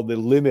 you know, the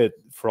limit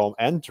from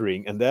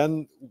entering. And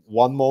then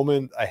one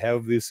moment I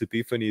have this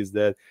epiphany is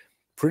that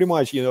pretty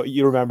much, you know,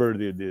 you remember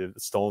the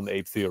stone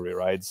ape theory,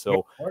 right?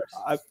 So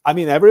I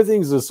mean,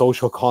 everything's a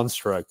social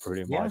construct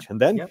pretty much. And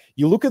then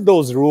you look at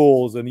those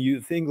rules and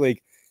you think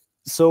like,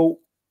 so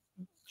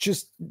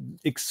just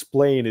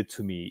explain it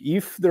to me.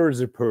 If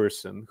there's a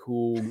person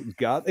who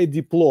got a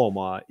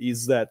diploma,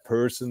 is that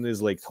person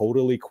is like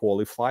totally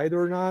qualified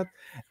or not?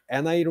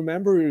 And I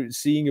remember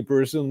seeing a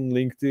person on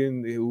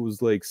LinkedIn who was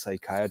like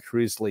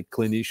psychiatrist, like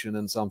clinician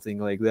and something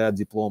like that,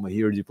 diploma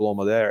here,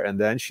 diploma there. And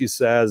then she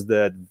says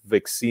that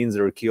vaccines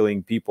are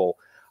killing people.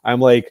 I'm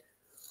like,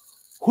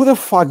 who the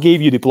fuck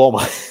gave you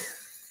diploma?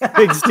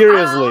 Like,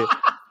 seriously.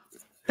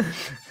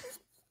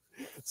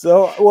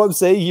 So what I'm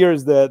saying here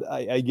is that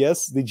I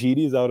guess the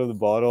genie is out of the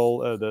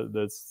bottle.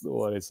 That's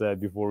what I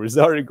said before we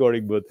started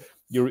recording. But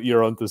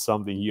you're onto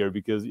something here,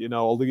 because, you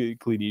know, all the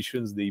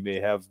clinicians, they may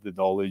have the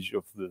knowledge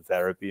of the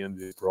therapy and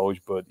the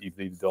approach, but if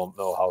they don't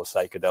know how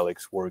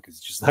psychedelics work, it's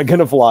just not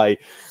gonna fly.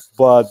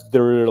 But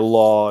there are a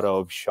lot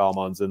of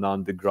shamans and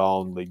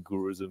underground like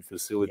gurus and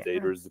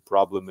facilitators. The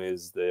problem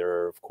is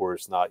they're, of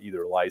course, not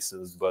either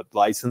licensed, but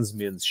licensed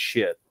means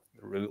shit.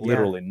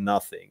 Literally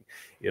nothing.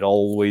 It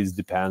always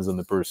depends on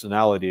the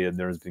personality, and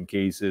there's been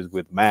cases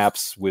with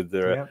maps with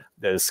the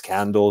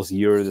scandals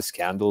here, the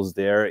scandals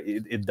there.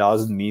 It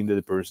doesn't mean that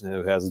the person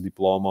who has a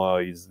diploma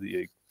is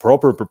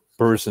proper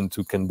person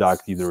to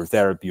conduct either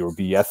therapy or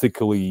be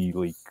ethically,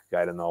 like,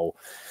 I don't know,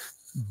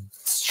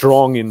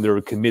 strong in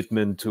their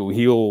commitment to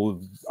heal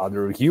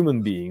other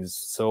human beings.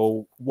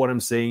 So what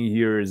I'm saying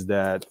here is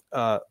that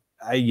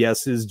I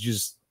guess is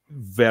just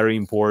very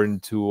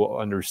important to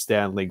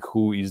understand, like,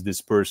 who is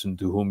this person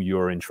to whom you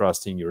are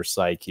entrusting your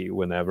psyche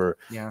whenever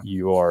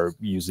you are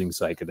using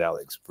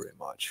psychedelics, pretty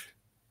much.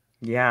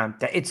 Yeah,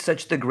 it's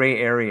such the gray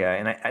area.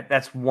 And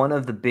that's one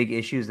of the big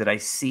issues that I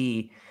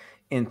see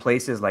in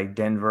places like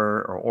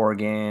Denver or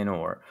Oregon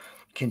or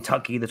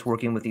Kentucky that's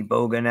working with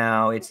Iboga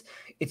now. It's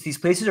these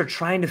places are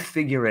trying to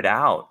figure it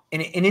out.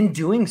 And in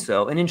doing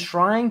so, and in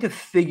trying to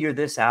figure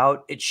this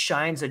out, it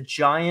shines a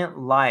giant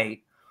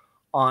light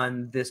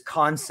on this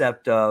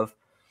concept of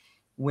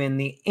when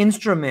the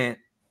instrument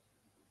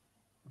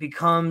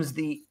becomes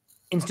the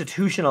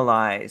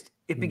institutionalized,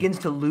 it begins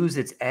to lose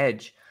its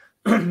edge.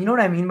 You know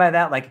what I mean by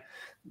that? Like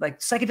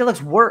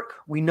psychedelics work.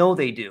 We know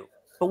they do.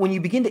 But when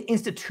you begin to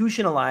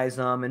institutionalize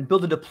them and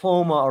build a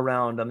diploma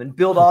around them and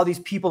build all these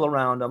people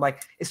around them,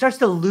 like, it starts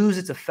to lose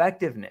its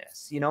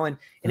effectiveness, you know?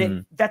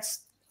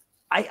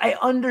 I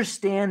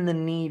understand the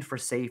need for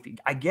safety.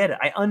 I get it.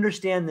 I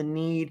understand the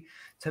need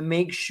to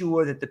make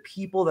sure that the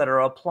people that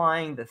are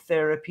applying the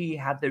therapy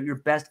have your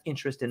best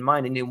interest in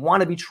mind, and they want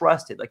to be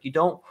trusted. Like, you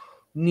don't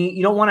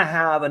want to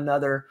have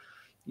another,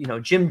 you know,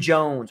 Jim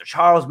Jones or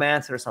Charles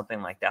Manson or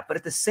something like that. But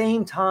at the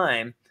same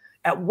time,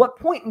 at what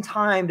point in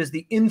time does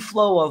the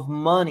inflow of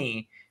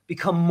money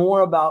become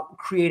more about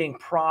creating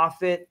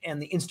profit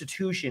and the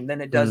institution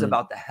than it does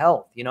about the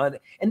health? You know,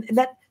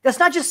 and that's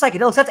not just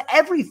psychedelics. That's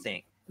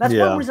everything. That's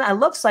one reason I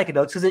love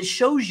psychedelics, because it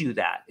shows you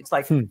that. It's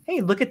like, hey,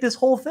 look at this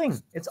whole thing.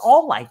 It's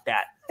all like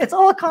that. It's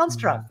all a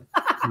construct.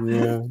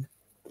 Yeah.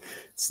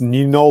 It's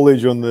new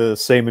knowledge on the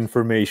same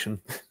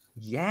information.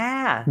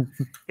 Yeah.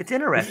 It's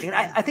interesting.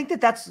 I think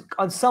that's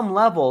on some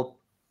level,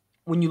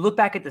 when you look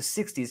back at the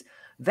 60s,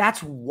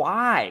 that's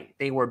why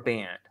they were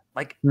banned.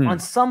 Like, on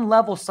some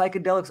level,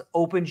 psychedelics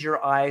opened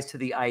your eyes to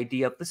the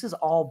idea of this is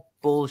all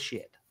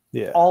bullshit.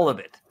 Yeah. All of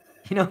it.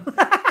 You know?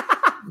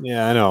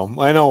 Yeah, I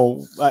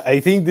know. I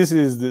think this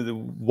is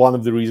one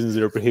of the reasons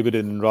they're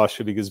prohibited in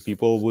Russia, because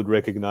people would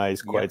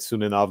recognize quite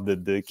soon enough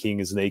that the king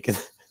is naked.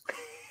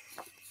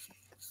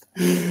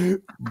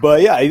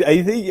 But yeah,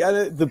 I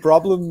think the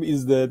problem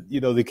is that,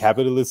 you know, the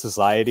capitalist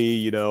society,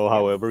 you know,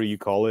 however you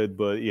call it,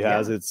 but it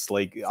has its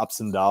like ups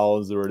and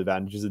downs, or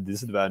advantages and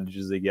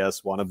disadvantages. I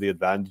guess one of the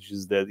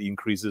advantages that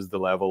increases the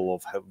level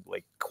of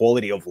like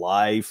quality of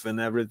life and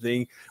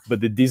everything, but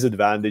the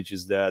disadvantage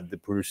is that the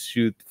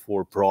pursuit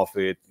for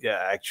profit,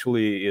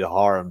 actually it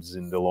harms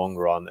in the long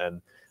run.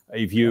 And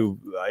if you,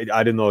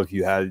 I don't know if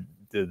you had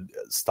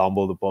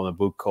stumbled upon a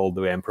book called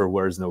The Emperor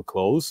Wears No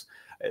Clothes.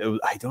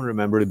 I don't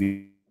remember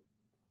the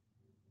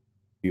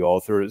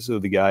author. So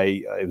the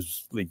guy, it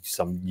was like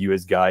some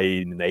US guy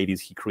in the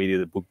 80s. He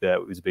created a book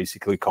that was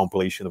basically a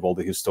compilation of all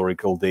the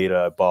historical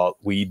data about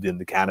weed and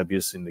the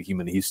cannabis in the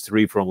human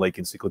history, from like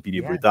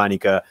Encyclopedia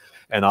Britannica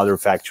and other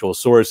factual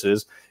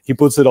sources. He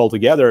puts it all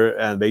together,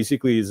 and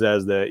basically he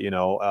says that, you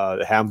know,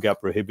 hemp got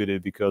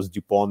prohibited because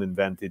DuPont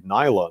invented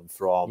nylon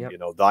from, you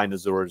know,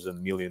 dinosaurs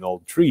and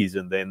million-old trees,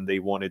 and then they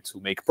wanted to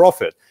make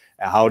profit.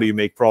 And how do you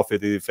make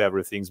profit if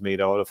everything's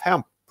made out of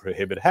hemp?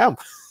 Prohibit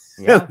hemp.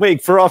 And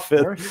make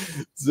profit.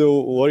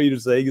 So what you're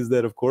saying is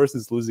that, of course,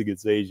 it's losing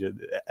its age,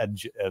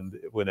 and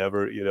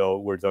whenever, you know,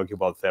 we're talking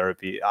about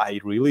therapy, I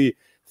really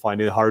find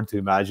it hard to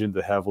imagine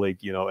to have,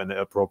 like, you know,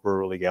 a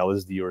proper like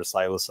LSD or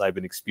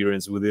psilocybin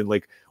experience within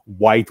like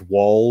white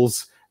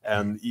walls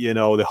and, you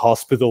know, the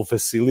hospital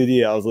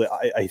facility. I was like,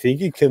 I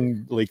think it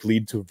can like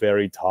lead to a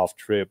very tough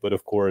trip, but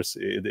of course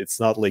it's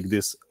not like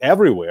this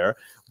everywhere,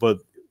 but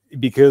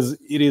because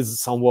it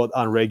is somewhat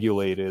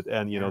unregulated,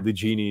 and, you know, the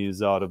genie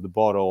is out of the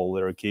bottle.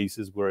 There are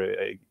cases where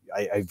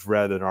I've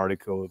read an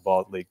article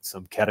about like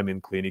some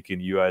ketamine clinic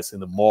in US in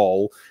the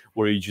mall,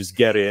 where you just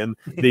get in,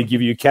 they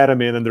give you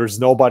ketamine, and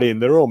there's nobody in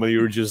the room, and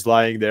you're just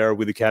lying there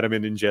with the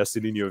ketamine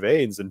ingested in your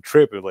veins and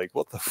tripping like,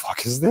 what the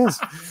fuck is this?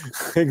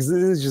 This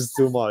is just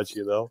too much,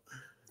 you know.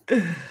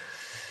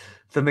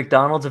 The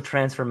McDonald's of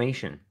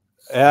transformation.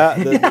 Yeah,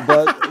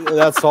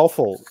 that's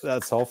awful.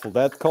 That's awful.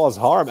 That causes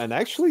harm. And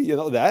actually, you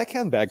know, that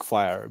can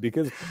backfire,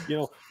 because, you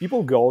know,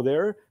 people go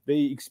there,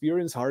 they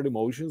experience hard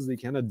emotions, they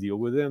cannot deal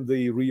with them,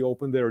 they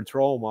reopen their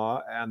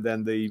trauma, and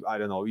then they, I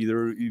don't know,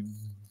 either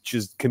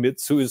just commit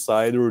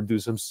suicide or do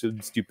some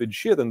stupid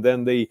shit. And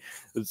then they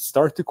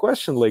start to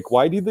question, like,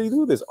 why did they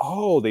do this?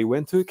 Oh, they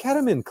went to a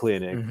ketamine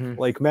clinic,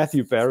 like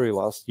Matthew Perry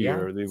last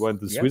year. They went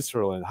to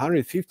Switzerland,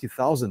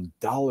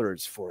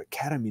 $150,000 for a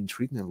ketamine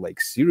treatment. Like,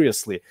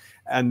 seriously.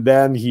 And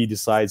then he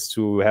decides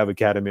to have a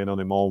ketamine on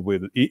him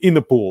own in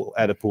the pool,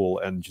 at a pool,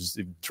 and just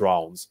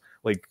drowns.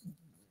 Like,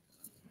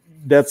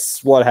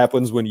 that's what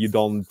happens when you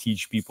don't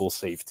teach people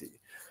safety.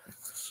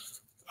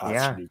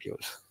 That's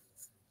ridiculous.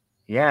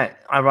 Yeah,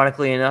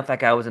 ironically enough, that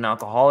guy was an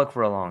alcoholic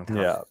for a long time.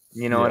 Yeah.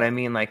 You know what I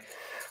mean? Like,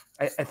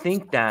 I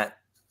think that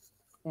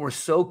we're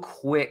so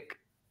quick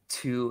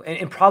to,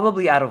 and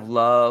probably out of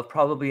love,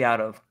 probably out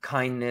of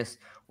kindness,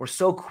 we're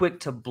so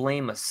quick to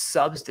blame a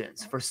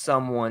substance for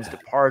someone's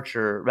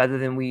departure rather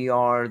than we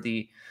are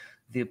the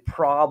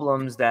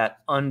problems that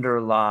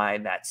underlie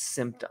that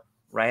symptom,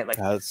 right? Like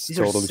That's these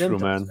are totally true,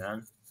 symptoms, man.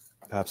 man.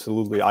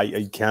 Absolutely.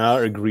 I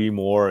cannot agree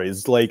more.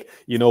 It's like,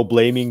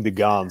 blaming the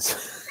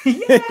guns.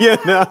 Yeah, You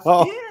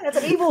know? yeah, it's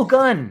an evil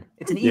gun.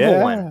 It's an evil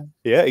one.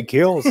 Yeah, it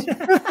kills.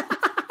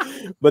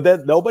 But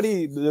that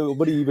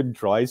nobody even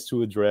tries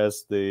to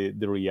address the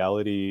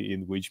reality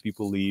in which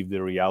people live,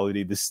 the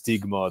reality, the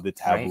stigma, the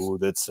taboo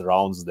that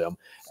surrounds them.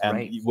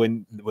 And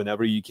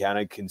whenever you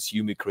cannot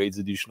consume, it creates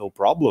additional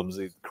problems,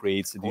 it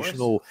creates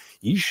additional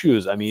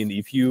issues. I mean,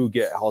 if you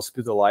get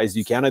hospitalized,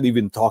 you cannot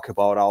even talk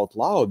about out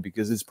loud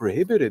because it's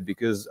prohibited,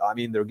 because I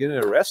mean, they're going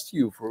to arrest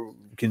you for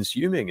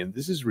consuming, and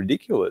this is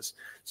ridiculous.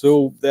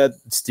 So that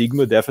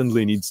stigma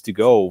definitely needs to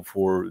go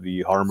for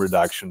the harm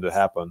reduction to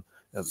happen.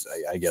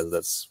 I guess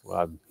that's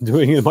what I'm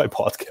doing in my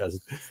podcast.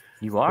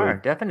 You are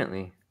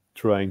definitely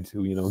trying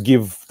to,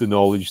 give the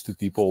knowledge to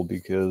people,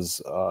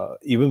 because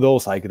even though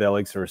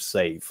psychedelics are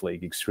safe,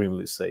 like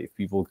extremely safe,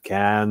 people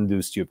can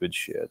do stupid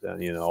shit.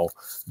 And,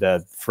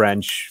 that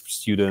French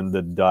student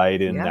that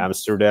died in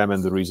Amsterdam,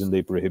 and the reason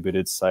they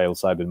prohibited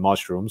psilocybin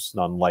mushrooms,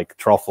 not like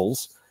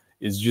truffles,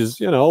 is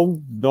just,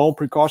 no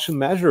precaution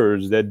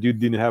measures. That dude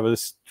didn't have a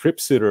trip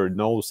sitter,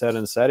 no set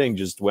and setting,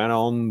 just went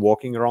on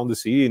walking around the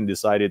city and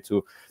decided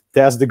to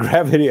test the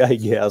gravity, I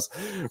guess.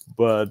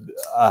 But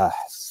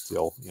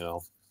still,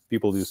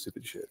 people do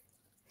stupid shit.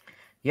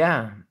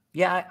 Yeah.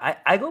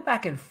 I go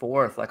back and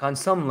forth, like on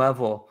some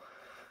level,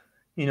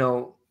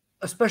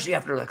 especially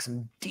after like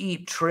some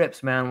deep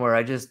trips, man, where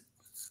I just,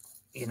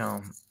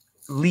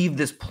 leave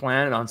this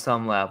planet on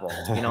some level,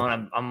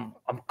 and I'm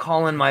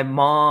calling my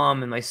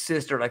mom and my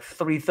sister like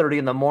 3:30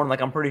 in the morning,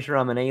 like I'm pretty sure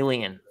I'm an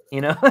alien,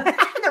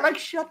 They're like,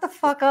 shut the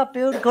fuck up,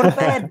 dude, go to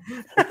bed.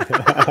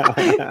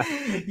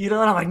 And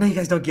I'm like, no, you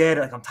guys don't get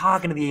it. Like, I'm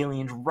talking to the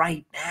aliens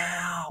right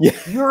now. Yeah.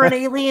 You're an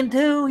alien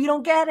too. You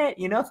don't get it.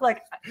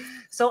 Like,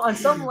 so on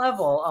some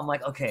level, I'm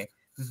like, okay,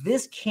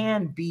 this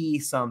can be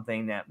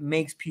something that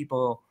makes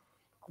people,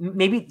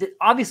 maybe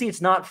obviously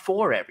it's not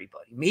for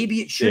everybody.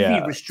 Maybe it should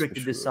be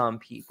restricted to some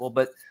people,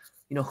 but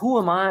who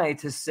am I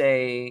to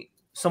say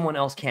someone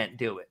else can't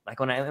do it? Like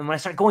when I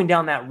start going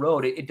down that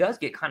road, it does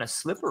get kind of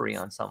slippery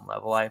on some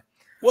level.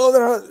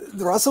 Well,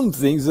 there are some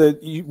things that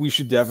we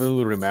should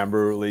definitely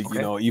remember. Like,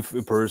 if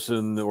a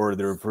person or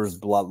their first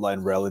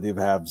bloodline relative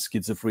have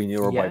schizophrenia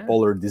or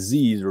bipolar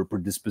disease or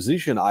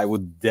predisposition, I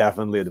would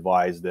definitely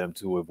advise them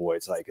to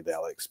avoid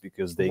psychedelics,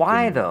 because they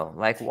though?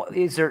 Like,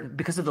 is there,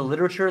 because of the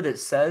literature that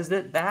says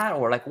that,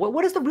 or like,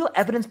 what is the real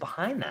evidence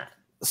behind that?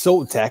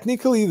 So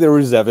technically there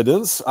is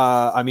evidence.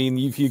 I mean,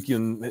 if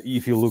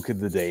you look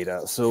at the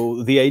data,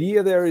 so the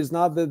idea there is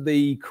not that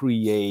they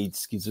create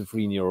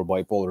schizophrenia or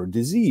bipolar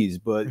disease,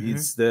 but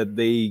it's that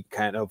they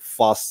kind of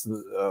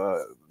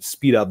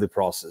speed up the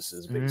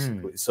processes,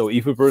 basically. So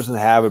if a person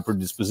have a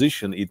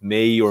predisposition, it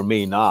may or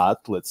may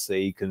not, let's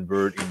say,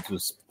 convert into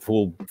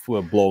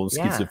full-blown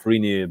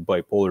schizophrenia,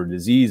 bipolar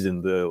disease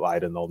in the, I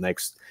don't know,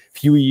 next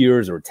few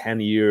years or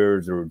 10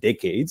 years or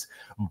decades.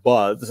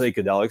 But the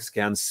psychedelics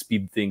can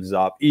speed things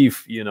up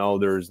if,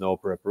 there's no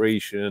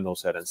preparation, no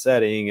set and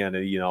setting, and,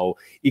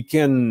 it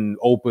can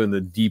open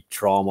a deep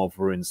trauma,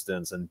 for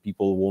instance, and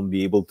people won't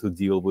be able to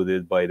deal with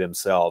it by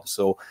themselves.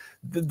 So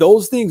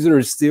those things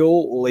are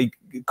still like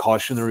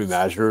cautionary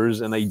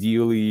measures, and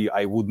ideally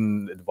I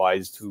wouldn't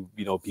advise to,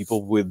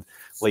 people with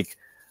like,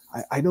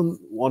 I don't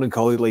want to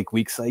call it like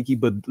weak psyche,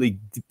 but like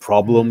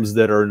problems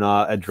that are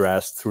not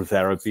addressed through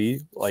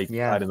therapy, like,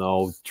 I don't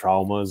know,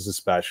 traumas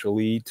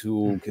especially,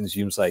 to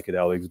consume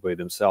psychedelics by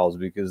themselves,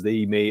 because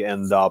they may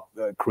end up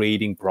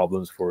creating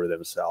problems for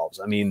themselves.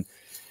 I mean,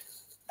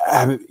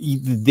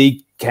 they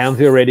can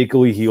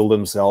theoretically heal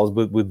themselves,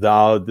 but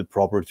without the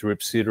proper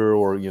trip sitter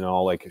or,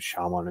 like a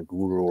shaman, a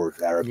guru, or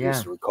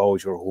therapist or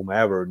coach or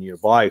whomever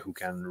nearby who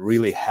can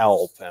really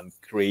help and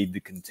create the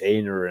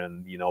container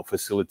and,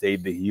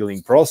 facilitate the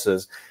healing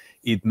process,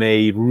 it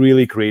may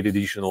really create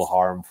additional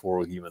harm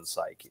for human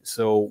psyche.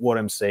 So what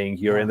I'm saying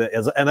here,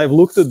 and I've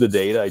looked at the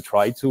data, I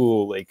try to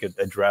like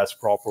address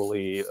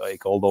properly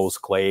like all those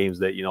claims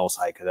that,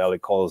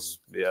 psychedelic cause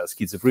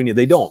schizophrenia.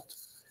 They don't.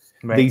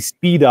 They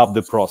speed up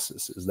the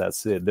processes.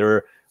 That's it.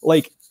 They're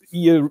like,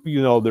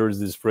 there's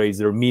this phrase,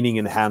 they're meaning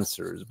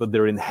enhancers, but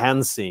they're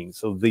enhancing.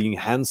 So the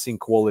enhancing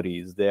quality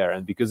is there.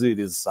 And because it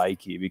is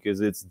psyche,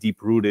 because it's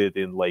deep rooted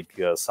in like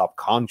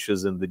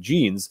subconscious and the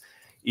genes,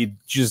 it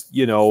just,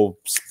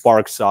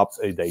 sparks up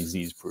a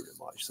disease pretty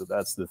much. So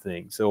that's the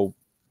thing. So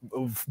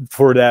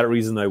for that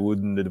reason, I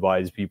wouldn't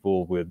advise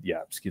people with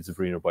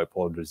schizophrenia or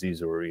bipolar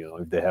disease, or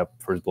if they have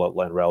first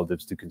bloodline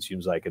relatives, to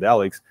consume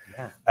psychedelics,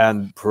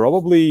 and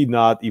probably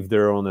not if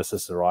they're on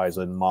SSRIs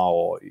and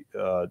MAO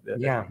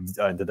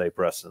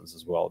antidepressants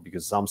as well,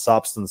 because some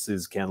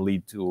substances can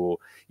lead to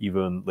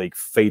even like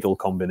fatal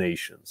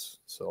combinations.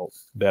 So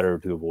better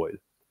to avoid.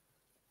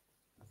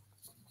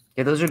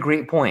 Yeah, those are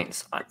great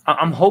points.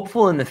 I'm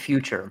hopeful in the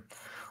future.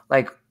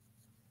 Like,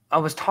 I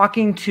was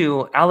talking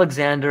to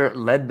Alexander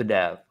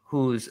Lebedev,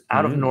 who's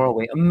out of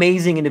Norway,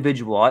 amazing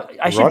individual.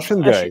 I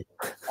Russian guy.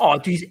 Oh,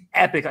 dude, he's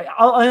epic.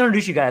 I'll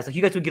introduce you guys. Like,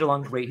 you guys would get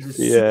along great. He's a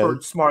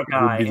super smart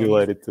guy. Would be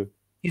delighted to.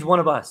 He's one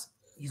of us.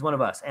 He's one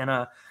of us. And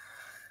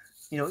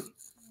you know,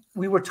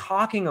 we were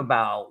talking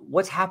about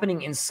what's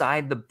happening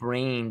inside the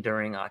brain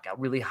during like a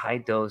really high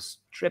dose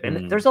trip.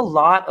 And there's a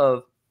lot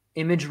of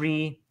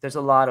imagery, there's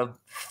a lot of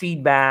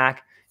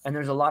feedback, and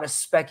there's a lot of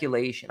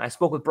speculation. I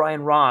spoke with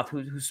Brian Roth,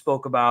 who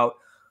spoke about,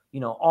 you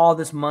know, all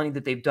this money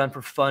that they've done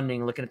for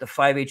funding, looking at the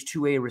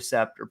 5H2A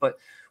receptor. But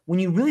when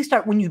you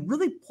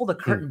really pull the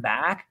curtain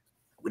back,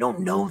 we don't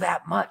know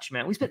that much,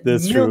 man. We spent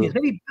millions,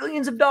 maybe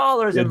billions of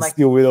dollars, and like,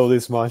 still we know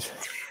this much.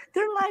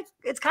 They're like,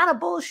 it's kind of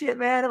bullshit,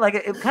 man. Like,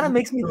 it kind of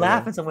makes me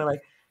laugh in some way.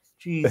 Like,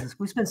 Jesus,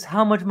 we spent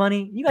how much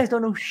money? You guys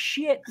don't know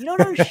shit. You don't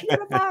know shit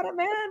about it,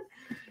 man.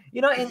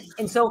 You know,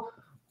 and so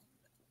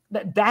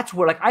that's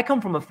where, like, I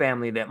come from a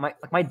family that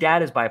my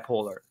dad is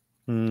bipolar.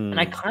 And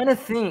I kind of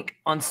think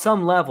on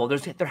some level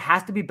there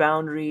has to be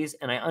boundaries,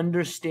 and I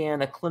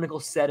understand a clinical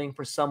setting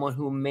for someone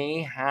who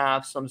may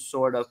have some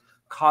sort of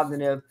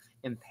cognitive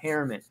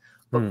impairment,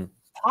 but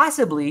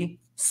possibly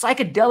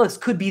psychedelics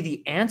could be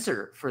the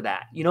answer for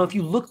that. You know, if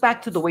you look back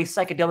to the way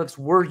psychedelics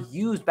were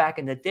used back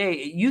in the day,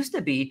 it used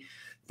to be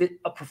that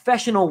a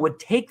professional would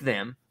take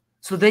them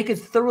so they could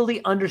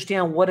thoroughly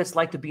understand what it's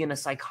like to be in a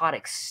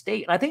psychotic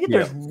state. And I think that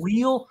there's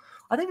real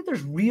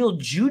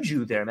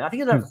juju there, man. I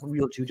think there's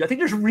real juju. I think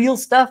there's real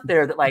stuff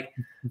there that like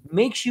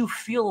makes you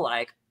feel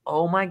like,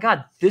 oh my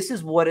God, this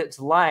is what it's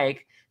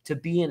like to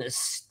be in a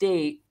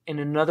state in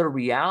another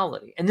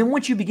reality. And then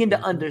once you begin to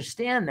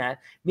understand that,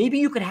 maybe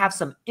you could have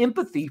some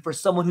empathy for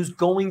someone who's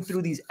going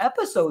through these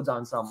episodes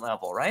on some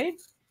level, right?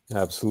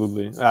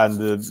 Absolutely.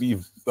 And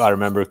if I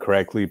remember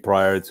correctly,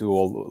 prior to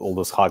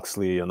Aldous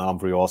Huxley and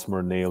Humphrey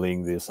Osmer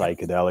nailing the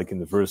psychedelic in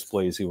the first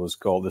place,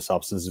 the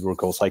substances were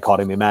called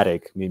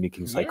psychotomimetic,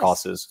 mimicking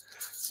psychosis.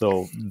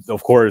 So,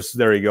 of course,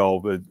 there you go.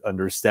 But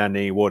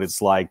understanding what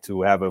it's like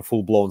to have a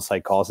full-blown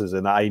psychosis.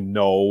 And I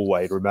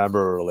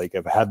remember, like,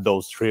 I've had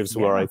those trips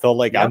where I felt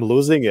like I'm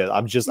losing it.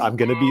 I'm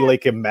going to be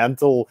like a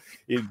mental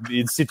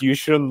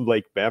institution,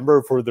 like,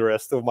 member for the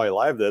rest of my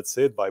life. That's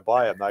it.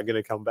 Bye-bye. I'm not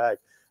going to come back.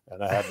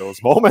 And I had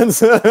those moments.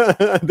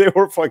 They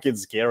were fucking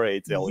scary, I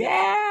tell you.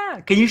 Yeah.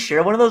 Can you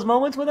share one of those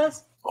moments with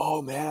us?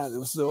 Oh, man. It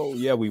was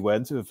we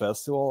went to a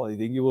festival. I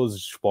think it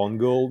was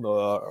Spongel.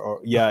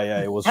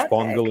 It was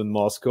Spongel in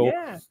Moscow.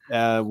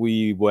 Yeah.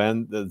 We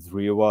went, the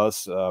three of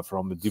us,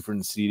 from a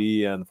different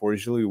city. And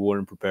fortunately, we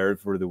weren't prepared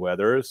for the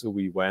weather. So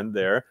we went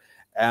there.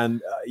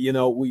 And, I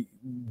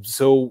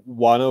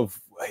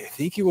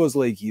think it was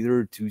like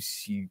either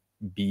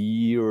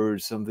 2CB or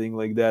something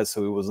like that.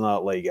 So it was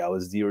not like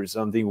LSD or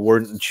something. We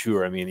weren't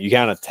sure. I mean, you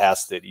cannot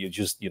test it. You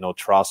just,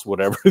 trust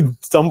whatever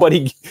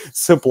somebody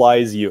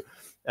supplies you.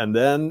 And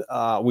then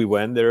we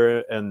went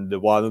there, and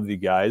one of the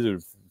guys, or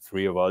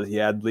three of us, he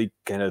had like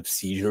kind of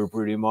seizure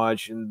pretty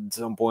much in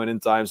some point in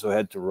time. So I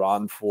had to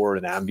run for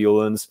an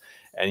ambulance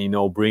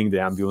and, bring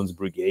the ambulance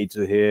brigade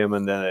to him.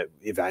 And then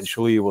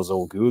eventually it was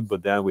all good.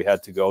 But then we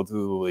had to go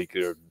to like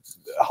a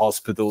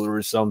hospital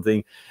or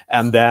something.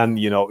 And then,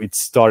 it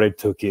started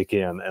to kick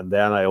in. And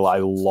then I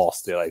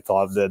lost it. I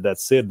thought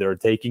that's it. They're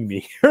taking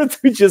me here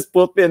to just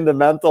put me in the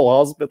mental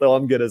hospital.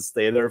 I'm going to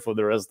stay there for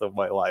the rest of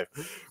my life.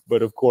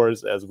 But of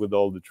course, as with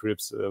all the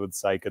trips with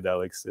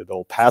psychedelics, it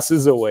all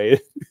passes away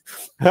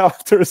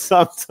after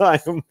some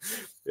time.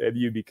 And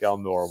you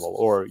become normal,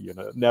 or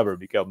never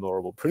become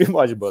normal, pretty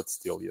much, but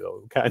still,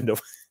 kind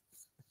of.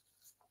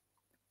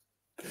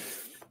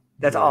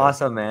 That's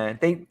awesome, man.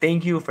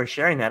 Thank you for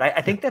sharing that.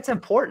 I think that's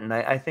important.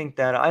 I think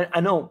that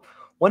I know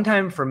one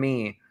time for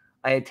me,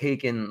 I had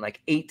taken like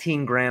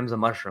 18 grams of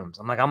mushrooms.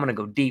 I'm like, I'm gonna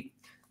go deep.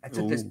 I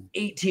took this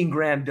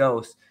 18-gram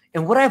dose,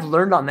 and what I've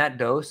learned on that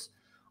dose,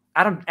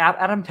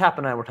 Adam Tapp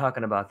and I were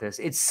talking about this.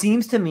 It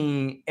seems to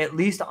me, at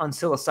least on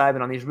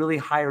psilocybin, on these really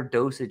higher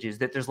dosages,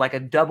 that there's like a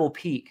double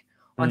peak.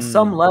 On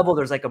some level,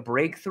 there's like a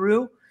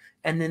breakthrough,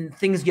 and then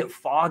things get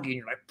foggy. And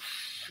you're like,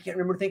 I can't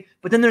remember things.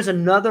 But then there's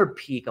another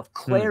peak of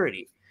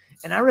clarity.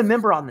 And I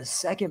remember on the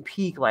second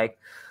peak, like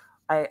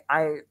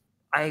I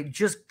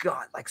just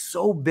got like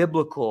so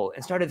biblical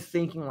and started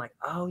thinking like,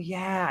 oh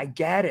yeah, I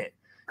get it.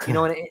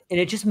 And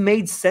it just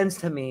made sense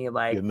to me.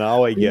 Like,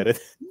 now I get it.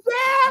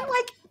 Yeah,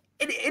 like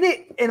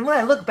and when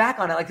I look back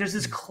on it, like there's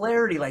this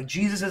clarity, like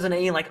Jesus is an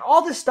alien, like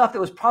all this stuff that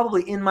was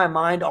probably in my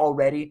mind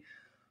already,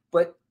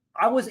 but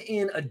I was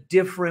in a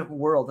different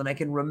world, and I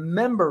can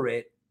remember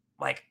it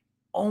like,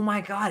 oh my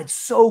God, it's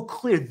so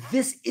clear.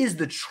 This is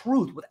the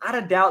truth. Without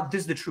a doubt,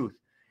 this is the truth.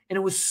 And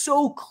it was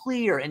so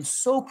clear and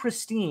so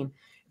pristine.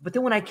 But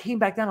then when I came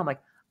back down, I'm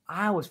like,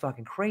 I was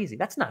fucking crazy.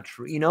 That's not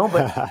true,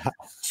 but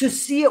to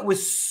see it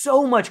with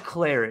so much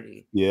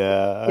clarity.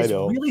 Yeah, I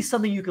know. It's really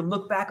something you can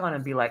look back on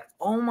and be like,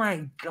 oh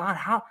my God,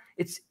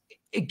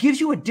 it gives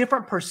you a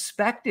different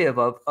perspective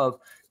of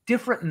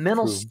different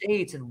mental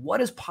states and what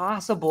is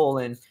possible,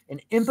 and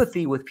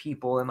empathy with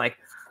people. And like,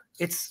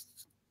 it's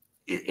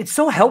it's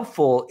so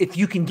helpful if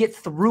you can get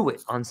through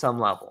it on some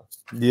level.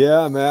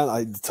 Yeah, man,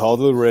 I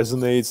totally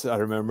resonates. I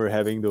remember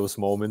having those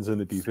moments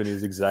and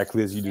epiphanies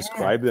exactly as you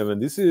described them.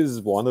 And this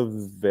is one of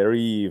the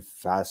very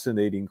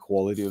fascinating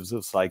qualities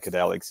of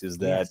psychedelics is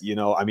that, Yes. you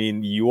know, I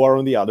mean, you are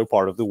on the other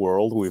part of the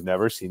world. We've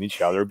never seen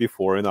each other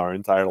before in our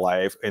entire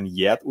life. And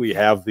yet we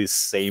have this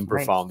same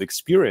Right. profound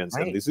experience.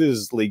 And Right. this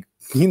is like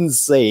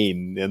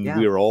insane. And Yeah.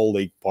 we're all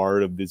like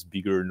part of this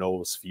bigger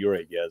noosphere,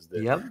 I guess,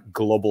 the Yep.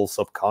 global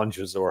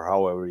subconscious or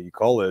however you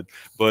call it.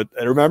 But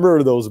I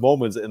remember those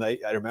moments, and I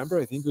remember,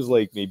 I think it was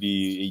like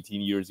maybe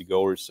 18 years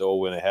ago or so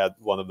when I had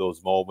one of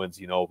those moments,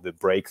 you know, the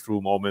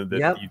breakthrough moment that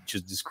Yep. you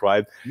just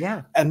described.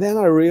 Yeah. And then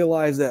I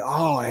realized that,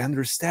 oh, I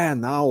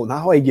understand now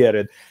I get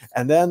it.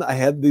 And then I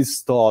had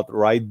this thought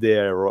right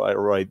there,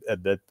 right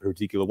at that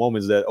particular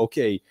moment, is that,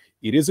 okay,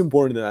 it is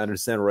important that I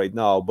understand right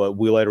now, but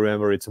will I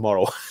remember it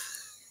tomorrow?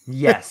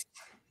 Yes.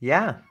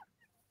 Yeah.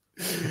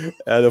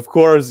 And of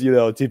course, you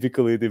know,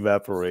 typically it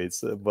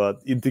evaporates,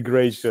 but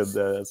integration,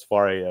 as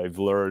far as I've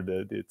learned,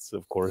 that it's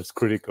of course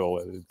critical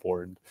and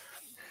important.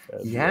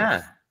 And,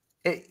 Yeah.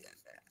 It-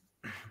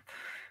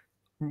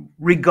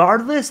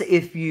 regardless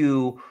if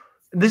you,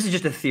 this is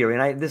just a theory,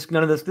 and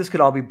none of this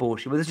could all be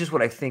bullshit, but this is just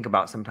what I think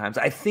about sometimes.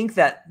 I think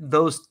that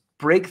those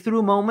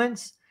breakthrough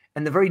moments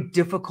and the very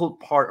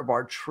difficult part of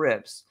our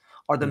trips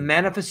are the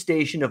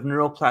manifestation of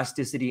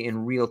neuroplasticity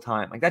in real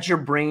time. Like that's your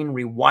brain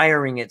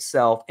rewiring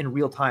itself in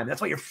real time.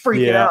 That's why you're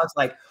freaking out. It's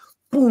like,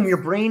 boom,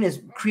 your brain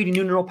is creating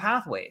new neural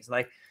pathways.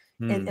 Like,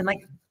 and like,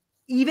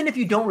 even if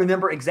you don't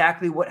remember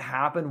exactly what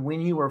happened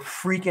when you were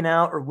freaking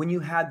out or when you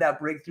had that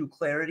breakthrough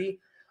clarity,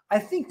 I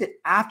think that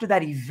after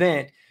that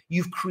event,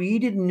 you've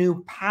created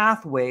new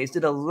pathways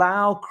that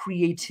allow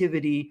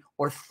creativity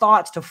or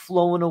thoughts to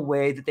flow in a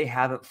way that they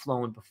haven't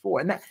flown before.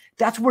 And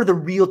that's where the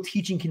real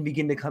teaching can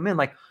begin to come in.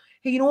 Like,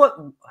 hey, you know what?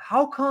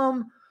 How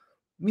come,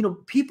 you know,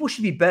 people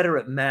should be better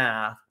at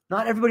math?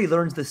 Not everybody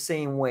learns the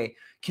same way.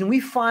 Can we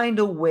find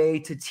a way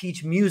to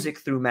teach music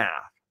through math?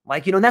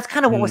 Like, you know, and that's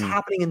kind of what was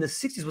happening in the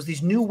 60s was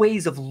these new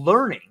ways of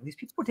learning. These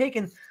people were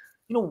taking,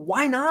 you know,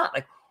 why not?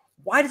 Like,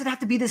 why does it have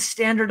to be this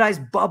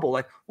standardized bubble?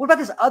 Like, what about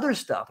this other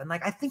stuff? And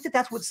like, I think that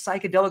that's what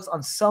psychedelics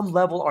on some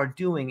level are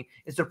doing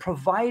is they're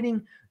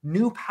providing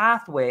new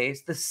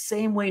pathways the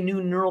same way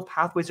new neural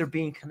pathways are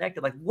being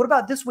connected. Like, what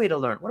about this way to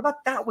learn? What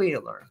about that way to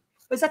learn?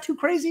 Is that too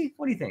crazy?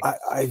 What do you think?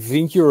 I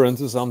think you're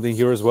into something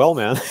here as well,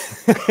 man.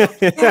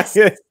 Yes,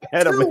 It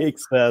kind of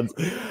makes sense.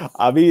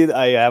 I mean,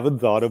 I haven't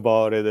thought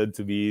about it, and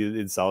to me,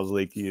 it sounds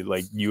like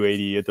new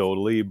idea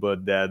totally.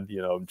 But then,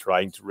 you know, I'm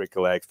trying to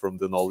recollect from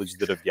the knowledge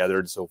that I've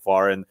gathered so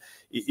far, and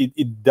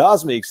it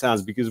does make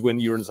sense because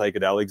when you're in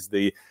psychedelics,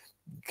 the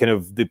kind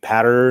of the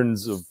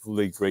patterns of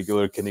like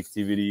regular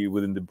connectivity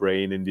within the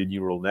brain and the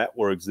neural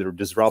networks that are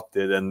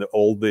disrupted and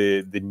all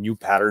the new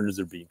patterns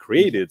are being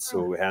created,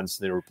 so hence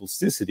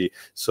neuroplasticity.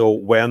 So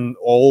when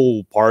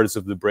all parts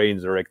of the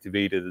brains are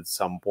activated at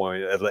some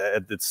point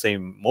at the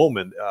same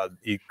moment,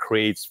 it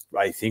creates,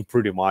 I think,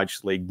 pretty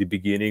much like the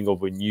beginning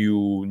of a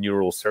new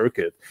neural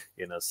circuit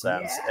in a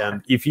sense.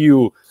 And if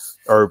you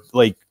are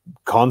like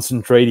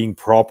concentrating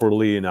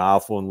properly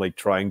enough on like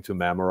trying to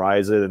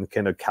memorize it and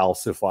kind of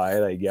calcify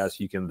it, I guess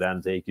you can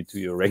then take it to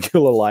your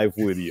regular life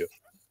with you.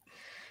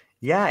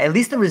 Yeah, at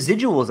least the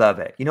residuals of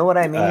it. You know what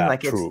I mean?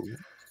 Like True.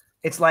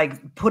 it's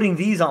like putting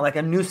these on like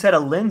a new set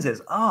of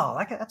lenses. Oh,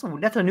 like that's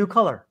a new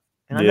color.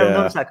 And I've never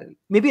noticed that.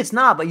 Maybe it's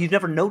not, but you've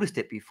never noticed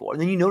it before.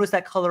 And then you notice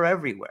that color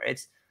everywhere.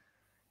 It's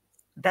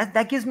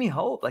that gives me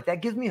hope. Like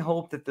that gives me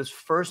hope that this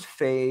first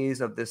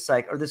phase of this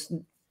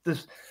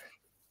this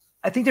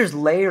I think there's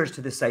layers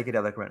to the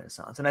psychedelic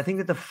renaissance. And I think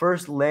that the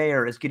first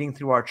layer is getting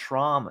through our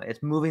trauma.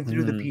 It's moving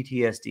through the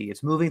PTSD.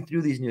 It's moving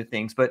through these new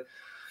things. But,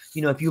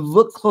 you know, if you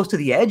look close to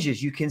the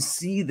edges, you can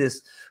see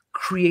this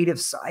creative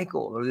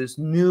cycle or this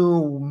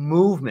new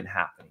movement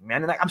happening,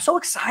 man. And like, I'm so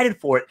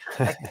excited for it.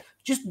 Like,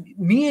 just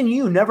me and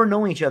you never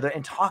knowing each other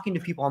and talking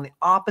to people on the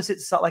opposite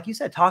side, like you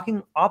said,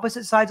 talking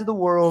opposite sides of the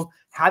world,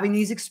 having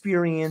these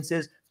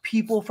experiences.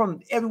 People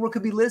from everywhere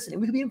could be listening.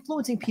 We could be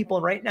influencing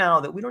people right now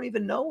that we don't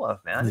even know of,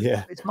 man.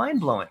 It's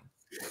mind-blowing.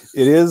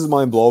 It is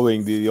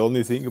mind-blowing. The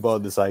only thing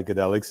about the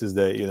psychedelics is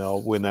that, you know,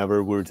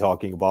 whenever when we're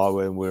talking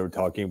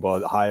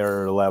about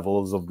higher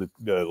levels of the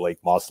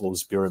like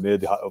Maslow's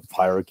pyramid of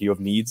hierarchy of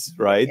needs,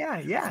 right?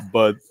 Yeah.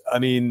 But I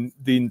mean,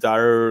 the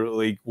entire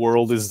like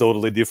world is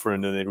totally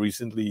different, and it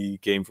recently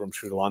came from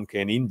Sri Lanka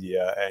and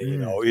India, and you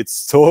know,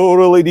 it's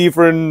totally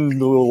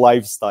different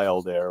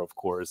lifestyle there, of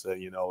course.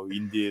 And you know,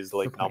 India is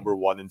like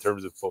 #1 in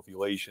terms of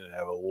population and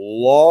have a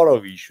lot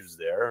of issues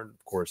there, and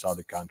of course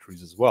other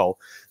countries as well.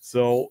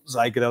 So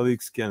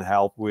psychedelics can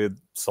help with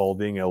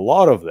solving a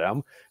lot of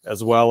them,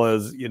 as well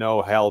as, you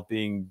know,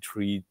 helping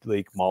treat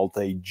like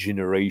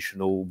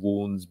multi-generational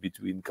wounds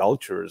between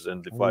cultures.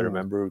 And if I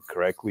remember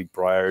correctly,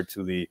 prior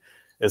to the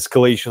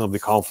escalation of the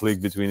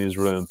conflict between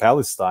Israel and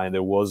Palestine,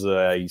 there was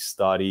a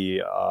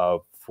study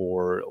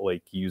for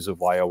like use of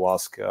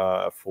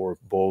ayahuasca for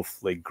both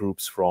like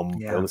groups from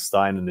Yeah.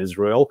 Palestine and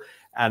Israel,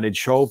 and it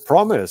showed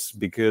promise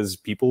because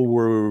people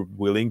were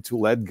willing to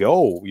let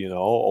go, you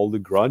know, all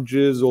the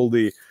grudges, all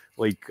the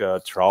like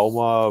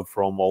trauma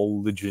from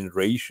all the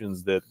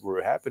generations that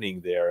were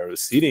happening there,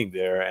 sitting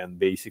there and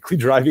basically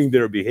driving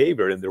their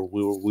behavior, and they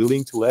were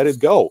willing to let it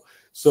go.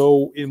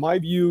 So in my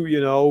view, you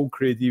know,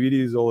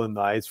 creativity is all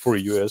nice for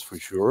US for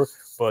sure,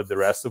 but the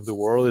rest of the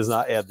world is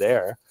not yet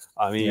there.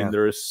 I mean, Yeah.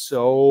 there's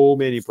so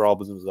many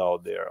problems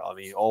out there. I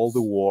mean, all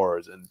the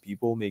wars, and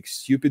people make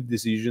stupid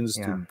decisions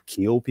Yeah. to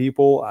kill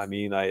people. I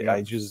mean, Yeah.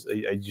 I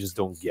just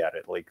don't get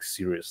it. Like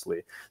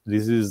seriously,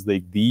 this is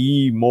like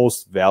the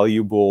most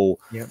valuable,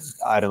 Yeah.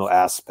 I don't know,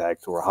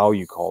 aspect or how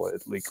you call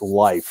it, like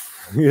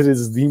life. It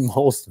is the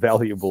most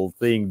valuable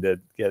thing that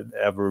can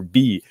ever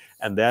be.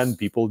 And then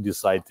people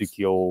decide to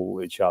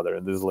kill each other,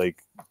 and it's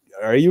like,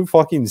 are you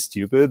fucking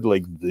stupid?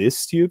 Like this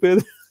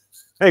stupid?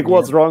 Like, Yeah.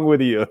 what's wrong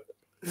with you?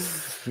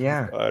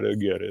 Yeah. I don't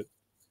get it.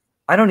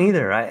 I don't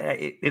either.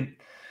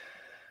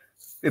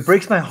 It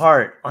breaks my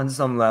heart on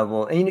some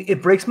level, and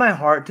it breaks my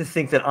heart to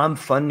think that I'm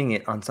funding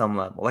it on some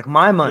level. Like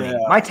my money,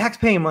 Yeah. my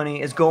tax-paying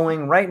money is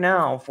going right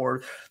now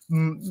for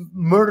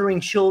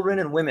murdering children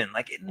and women.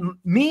 Like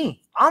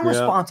me, I'm Yeah.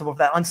 responsible for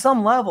that on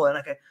some level. And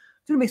like,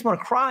 dude, it makes me want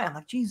to cry. I'm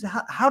like, geez,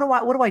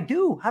 what do I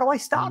do? How do I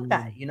stop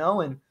that? You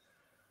know? And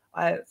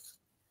I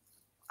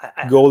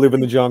go live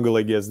in the jungle,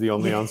 I guess, the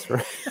only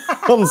answer.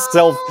 On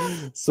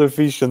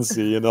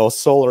self-sufficiency, you know,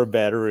 solar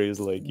batteries,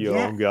 like your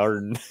own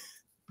garden.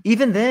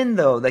 Even then,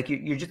 though, like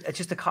it's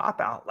just a cop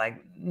out.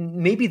 Like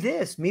maybe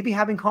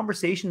having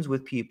conversations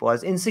with people,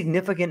 as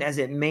insignificant as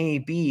it may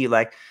be,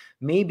 like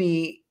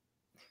maybe,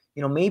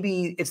 you know,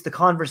 maybe it's the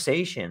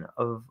conversation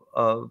of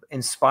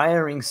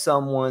inspiring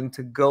someone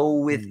to go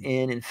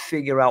within and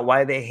figure out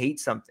why they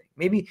hate something.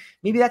 Maybe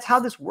that's how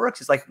this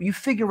works. It's like you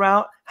figure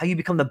out how you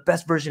become the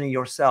best version of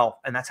yourself,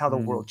 and that's how the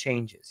world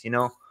changes. You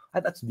know,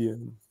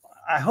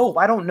 I hope.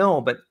 I don't know,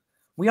 but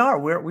we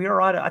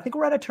are at. I think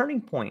we're at a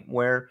turning point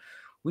where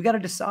we got to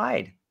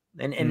decide,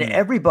 and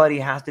everybody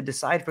has to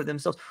decide for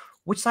themselves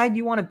which side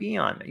you want to be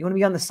on. You want to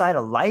be on the side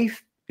of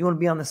life. You want to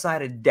be on the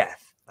side of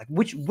death. Like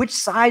which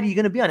side are you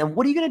going to be on, and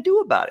what are you going to do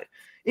about it?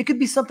 It could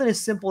be something as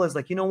simple as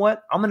like, you know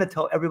what? I'm going to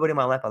tell everybody in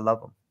my life I love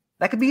them.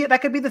 That could be it.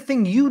 That could be the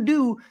thing you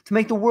do to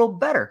make the world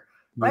better,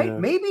 right? Yeah.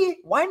 Maybe.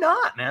 Why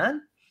not,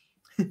 man?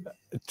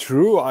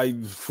 True, I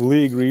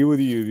fully agree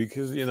with you,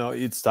 because you know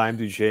it's time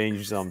to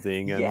change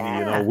something, and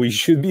you know we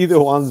should be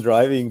the ones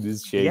driving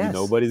this change. Yes.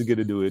 Nobody's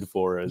gonna do it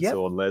for us. Yep.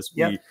 So unless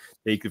we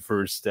take the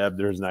first step,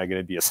 there's not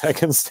gonna be a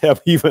second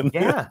step even.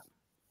 Yeah.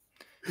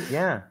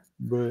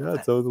 But yeah,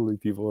 totally,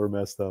 people are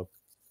messed up.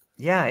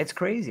 Yeah, it's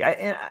crazy.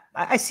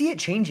 I see it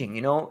changing.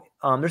 You know,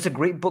 there's a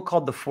great book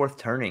called The Fourth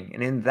Turning,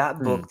 and in that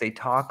book they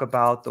talk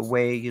about the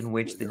way in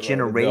which the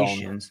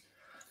generations.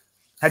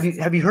 Have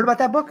you heard about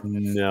that book?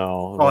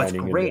 No. Oh, it's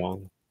great.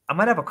 I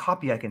might have a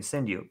copy I can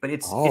send you, but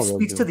it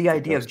speaks to the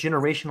idea of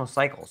generational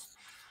cycles.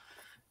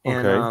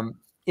 And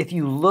if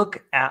you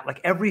look at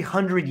like every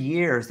 100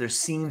 years, there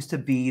seems to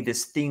be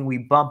this thing we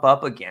bump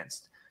up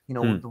against, you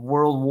know, the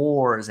world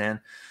wars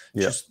and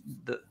just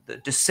the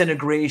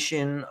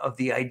disintegration of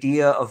the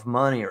idea of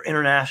money, or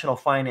international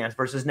finance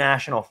versus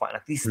national finance.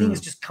 Like these things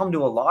just come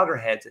to a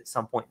loggerheads at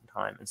some point in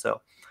time. And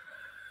so,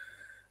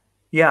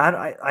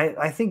 yeah,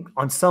 I think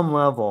on some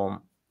level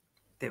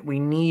that we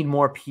need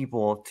more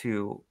people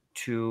to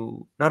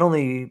not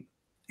only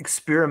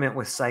experiment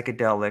with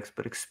psychedelics,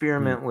 but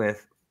experiment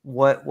with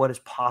what is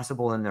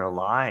possible in their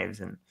lives.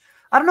 And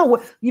I don't know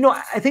what, you know,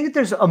 I think that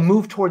there's a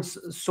move towards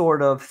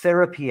sort of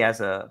therapy as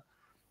a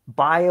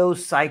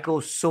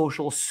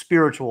biopsychosocial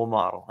spiritual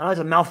model. I know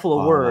it's a mouthful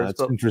of words, that's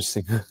but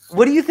interesting.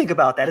 What do you think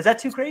about that? Is that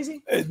too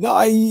crazy?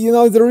 No, you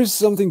know, there is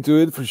something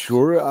to it for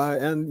sure.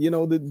 And, you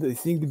know, I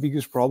think the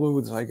biggest problem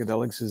with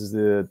psychedelics is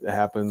that it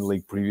happened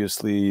like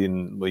previously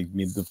in like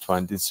mid of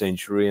 20th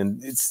century,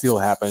 and it's still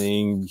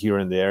happening here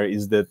and there,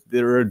 is that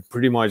there are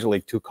pretty much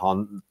like two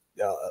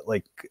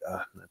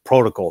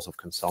protocols of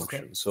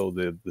consumption. Okay. So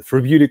the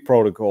therapeutic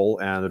protocol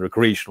and the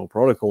recreational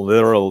protocol,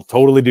 they're all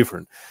totally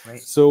different.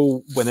 Right.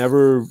 So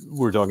whenever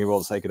we're talking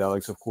about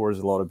psychedelics, of course,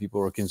 a lot of people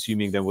are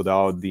consuming them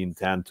without the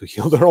intent to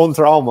heal their own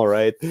trauma,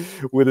 right?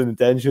 With an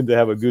intention to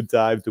have a good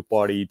time, to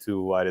party,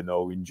 to, I don't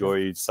know,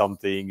 enjoy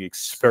something,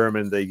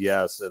 experiment, I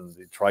guess, and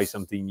try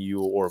something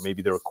new, or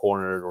maybe they're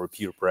cornered or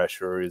peer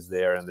pressure is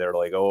there and they're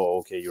like, oh,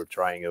 okay, you're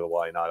trying it,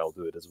 why not? I'll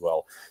do it as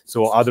well.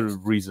 So other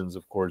reasons,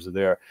 of course, are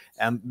there.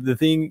 And the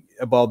thing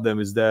about them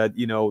is that,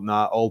 you know,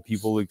 not all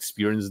people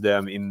experience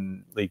them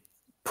in like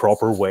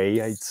proper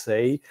way, I'd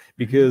say,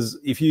 because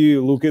if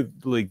you look at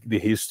like the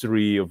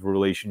history of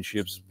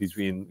relationships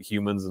between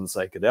humans and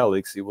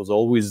psychedelics, it was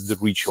always the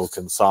ritual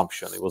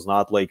consumption. It was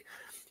not like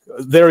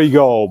there you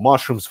go,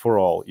 mushrooms for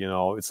all.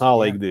 It's not Yeah.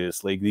 like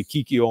this. Like they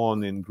kick you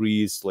on in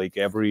Greece, like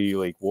every,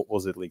 like, what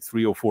was it, like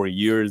 3 or 4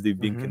 years they've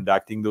been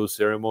conducting those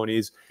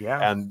ceremonies. Yeah.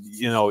 And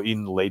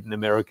in Latin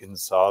America and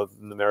South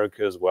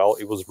America as well,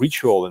 it was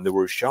ritual, and there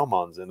were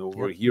shamans, and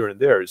over here and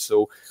there.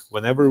 So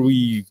whenever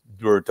we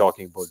were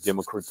talking about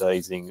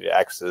democratizing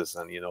access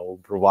and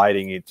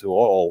providing it to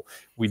all,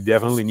 we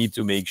definitely need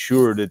to make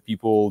sure that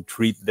people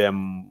treat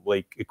them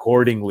like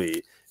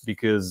accordingly.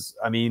 Because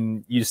I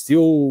mean, you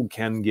still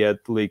can get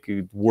like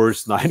a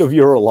worst night of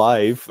your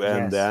life,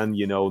 and then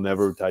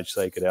never touch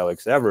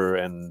psychedelics ever,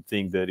 and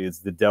think that it's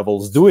the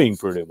devil's doing,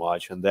 pretty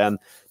much, and then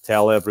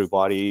tell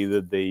everybody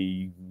that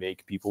they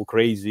make people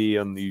crazy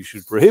and you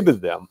should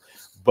prohibit them.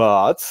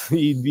 But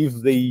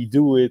if they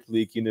do it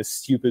like in a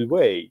stupid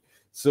way.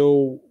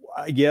 So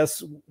I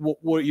guess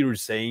what you're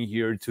saying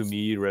here to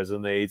me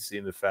resonates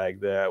in the fact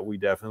that we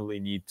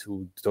definitely need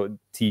to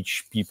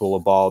teach people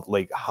about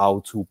like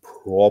how to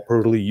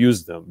properly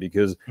use them,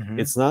 because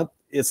it's not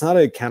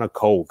a can of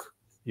Coke.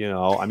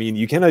 I mean,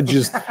 you cannot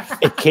just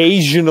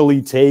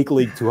occasionally take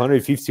like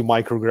 250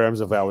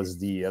 micrograms of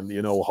LSD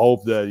and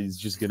hope that it's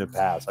just gonna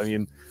pass. I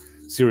mean,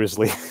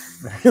 seriously,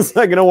 it's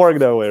not gonna work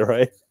that way,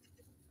 right?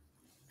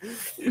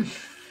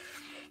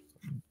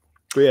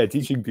 But yeah,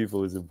 teaching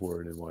people is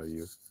important in my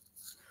view.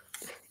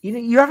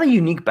 You have a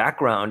unique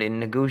background in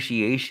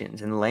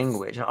negotiations and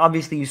language. And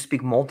obviously, you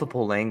speak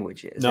multiple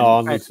languages.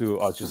 No, me too.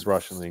 Just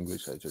Russian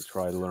English. I just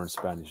tried to learn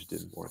Spanish. It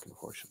didn't work,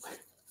 unfortunately.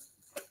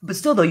 But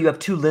still, though, you have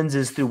two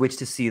lenses through which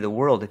to see the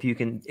world.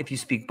 If you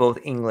speak both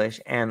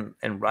English and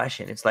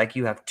Russian, it's like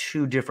you have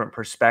two different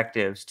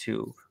perspectives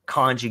to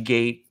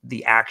conjugate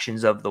the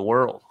actions of the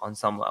world on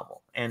some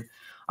level. And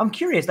I'm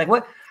curious, like,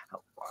 what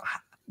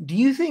do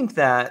you think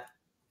that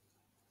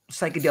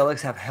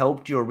psychedelics have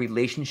helped your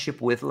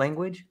relationship with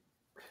language?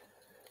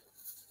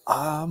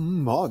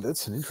 Oh,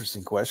 that's an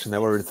interesting question.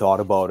 Never really thought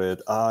about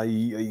it.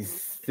 I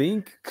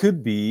think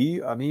could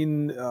be. I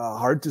mean,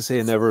 hard to say.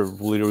 I never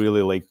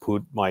really like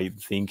put my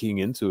thinking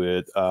into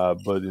it.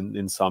 But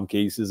in some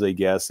cases, I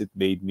guess it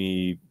made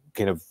me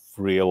kind of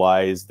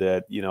realize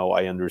that,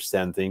 I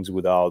understand things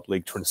without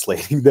like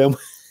translating them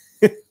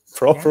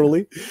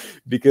properly,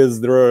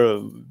 because there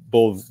are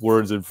both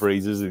words and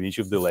phrases in each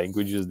of the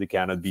languages that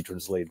cannot be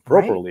translated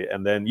properly.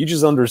 And then you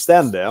just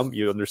understand them,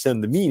 you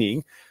understand the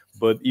meaning.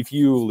 But if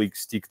you like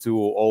stick to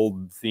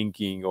old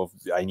thinking of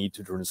I need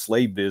to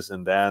translate this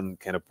and then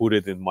kind of put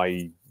it in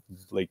my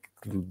like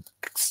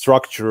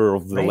structure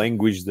of the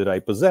language that I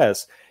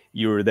possess,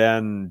 you're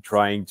then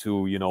trying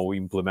to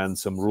implement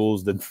some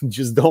rules that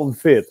just don't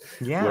fit.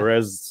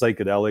 Whereas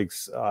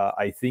psychedelics,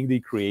 I think they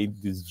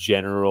create this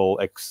general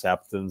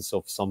acceptance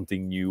of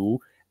something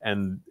new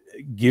and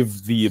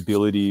give the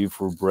ability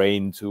for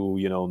brain to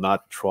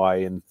not try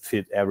and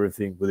fit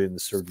everything within a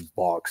certain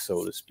box,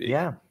 so to speak.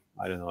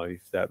 I don't know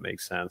if that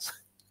makes sense.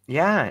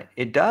 Yeah,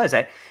 it does.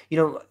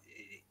 The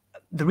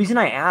reason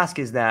I ask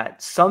is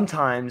that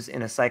sometimes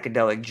in a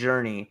psychedelic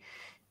journey,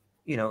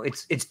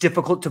 it's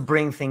difficult to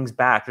bring things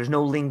back. There's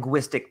no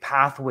linguistic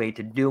pathway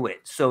to do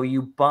it. So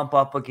you bump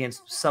up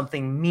against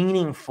something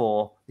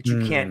meaningful that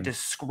you can't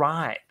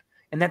describe.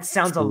 And that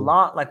sounds a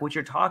lot like what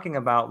you're talking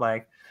about.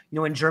 Like,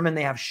 in German,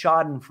 they have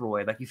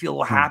Schadenfreude. Like you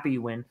feel happy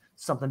when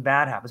something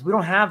bad happens. We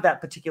don't have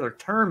that particular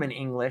term in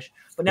English,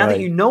 but now that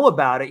you know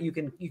about it, you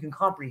can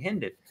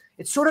comprehend it.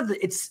 It's sort of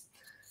it's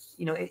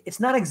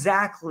not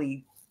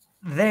exactly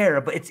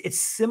there, but it's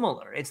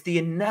similar. It's the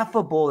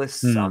ineffable is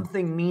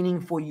something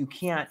meaningful you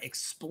can't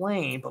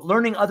explain, but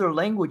learning other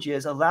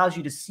languages allows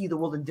you to see the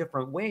world in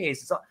different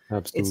ways.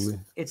 Absolutely.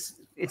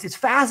 It's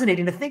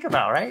fascinating to think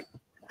about, right?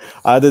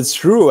 That's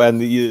true.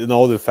 And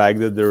the fact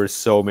that there are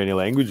so many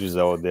languages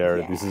out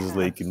there, this is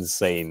like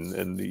insane,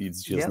 and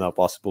it's just not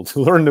possible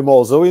to learn them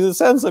all. So in a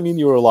sense, I mean,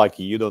 you're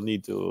lucky. You don't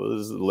need to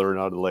learn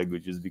other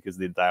languages because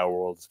the entire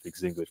world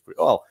speaks English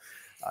pretty well.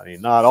 I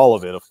mean, not all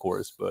of it, of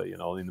course, but in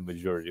the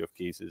majority of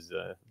cases.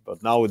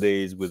 But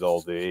nowadays, with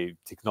all the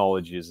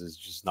technologies, it's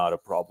just not a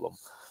problem.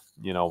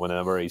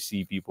 Whenever I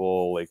see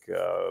people like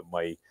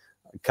my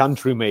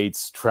country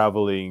mates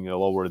traveling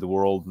all over the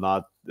world,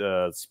 not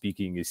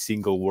speaking a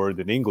single word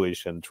in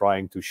English and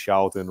trying to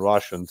shout in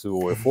Russian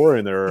to a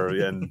foreigner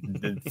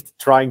and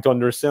trying to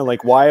understand,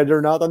 like, why they're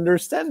not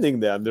understanding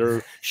them.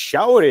 They're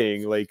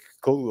shouting like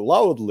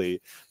loudly,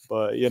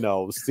 but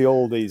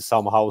still they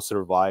somehow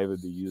survive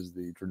and they use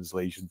the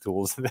translation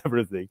tools and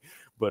everything.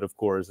 But of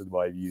course, in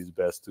my view, it's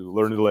best to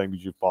learn the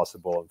language if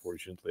possible.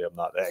 Unfortunately, I'm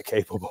not that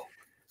capable.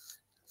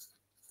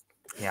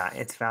 Yeah,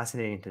 it's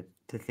fascinating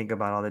to think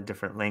about all the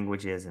different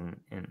languages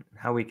and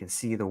how we can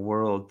see the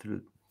world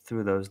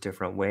through those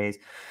different ways.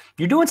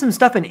 You're doing some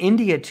stuff in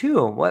India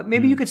too.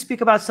 Maybe you could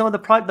speak about some of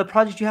the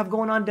projects you have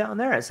going on down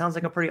there. It sounds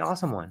like a pretty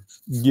awesome one.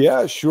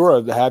 Yeah, sure.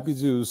 I'm happy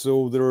to.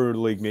 So there are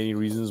like many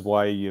reasons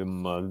why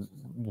I'm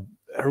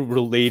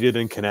related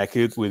and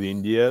connected with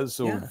India.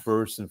 So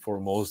first and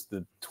foremost,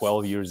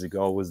 12 years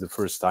ago was the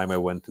first time I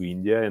went to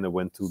India, and I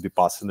went to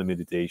Vipassana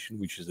meditation,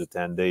 which is a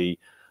 10-day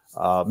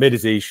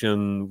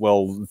meditation.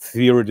 Well,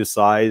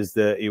 theorized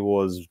that it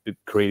was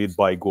created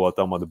by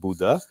Gautama the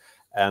Buddha,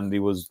 and it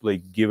was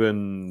like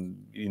given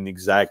in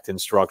exact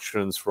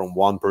instructions from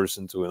one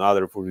person to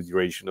another for the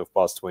duration of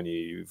past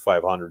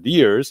 2,500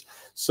 years.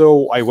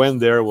 So I went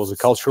there. It was a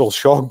cultural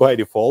shock by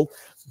default,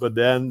 but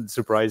then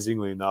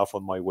surprisingly enough,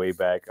 on my way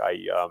back,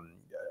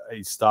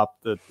 I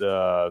stopped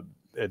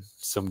at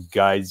some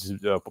guy's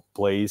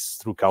place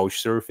through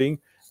couch surfing,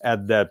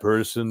 and that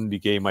person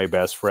became my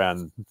best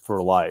friend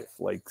for life.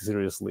 Like,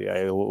 seriously,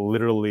 I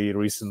literally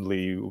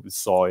recently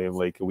saw him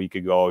like a week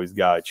ago. He's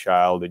got a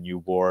child, a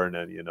newborn,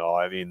 and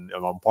I mean,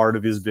 I'm part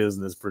of his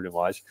business pretty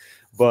much.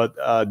 But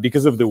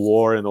because of the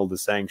war and all the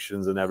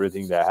sanctions and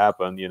everything that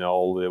happened,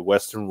 all the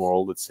Western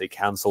world, let's say,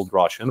 canceled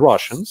Russia and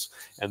Russians,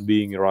 and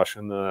being a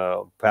Russian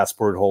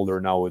passport holder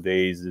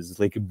nowadays is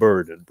like a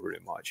burden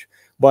pretty much.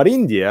 But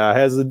India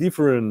has a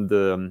different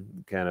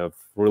kind of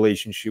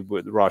relationship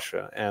with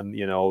Russia, and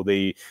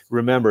they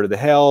remember the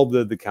help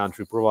that the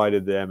country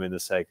provided them in the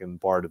second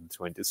part of the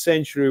 20th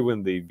century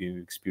when they've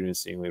been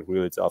experiencing like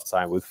really tough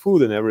time with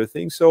food and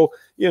everything. So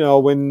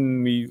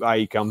when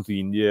I come to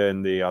India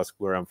and they ask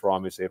where I'm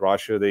from, I say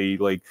Russia, they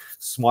like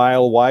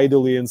smile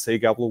widely and say a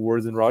couple of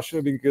words in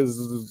Russia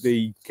because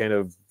they kind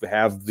of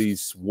have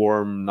this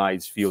warm,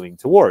 nice feeling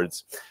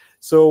towards.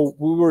 So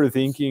we were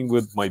thinking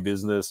with my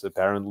business,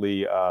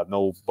 apparently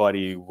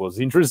nobody was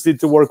interested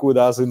to work with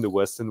us in the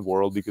Western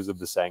world because of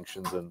the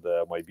sanctions, and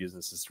my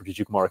business is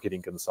strategic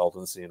marketing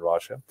consultancy in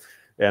Russia.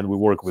 And we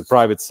work with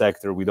private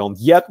sector. We don't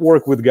yet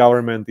work with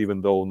government, even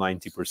though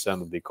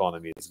 90% of the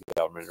economy is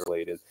government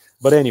related.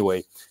 But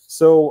anyway,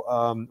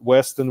 so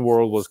Western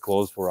world was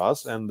closed for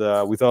us, and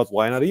we thought,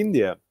 why not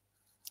India?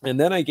 And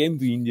then I came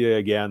to India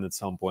again at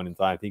some point in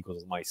time. I think it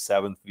was my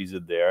 7th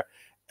visit there.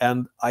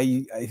 And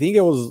I think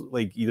I was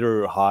like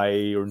either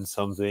high or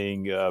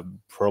something,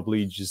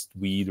 probably just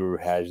weed or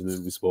hash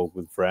that we spoke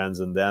with friends.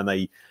 And then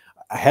I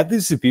had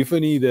this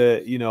epiphany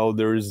that,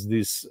 there's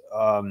this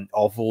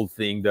awful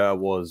thing that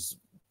was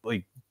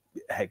like,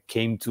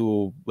 came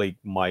to like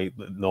my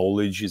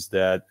knowledge, is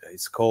that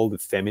it's called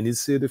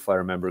feminicide, if I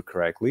remember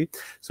correctly.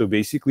 So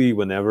basically,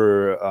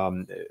 whenever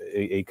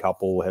a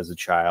couple has a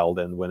child,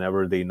 and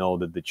whenever they know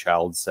that the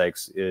child's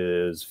sex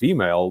is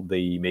female,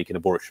 they make an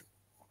abortion.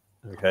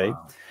 Okay.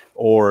 Wow.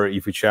 Or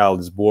if a child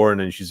is born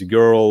and she's a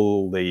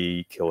girl,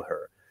 they kill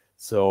her.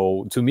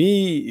 So to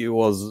me, it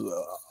was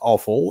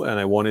awful, and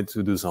I wanted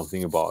to do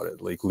something about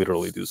it, like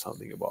literally do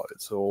something about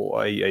it. So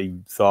I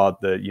thought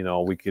that,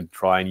 we could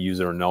try and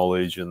use our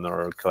knowledge and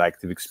our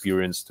collective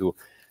experience to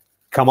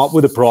come up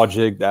with a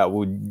project that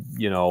would,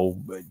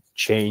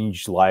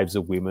 change lives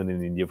of women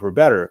in India for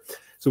better.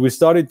 So we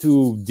started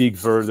to dig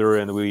further,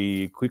 and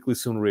we quickly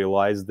soon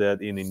realized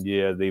that in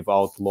India, they've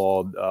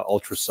outlawed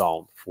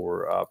ultrasound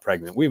for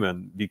pregnant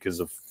women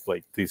because of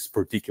like this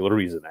particular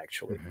reason,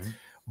 actually. Mm-hmm.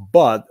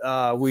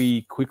 But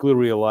we quickly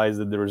realized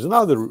that there is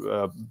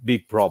another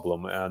big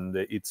problem, and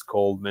it's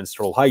called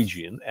menstrual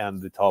hygiene and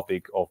the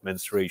topic of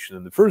menstruation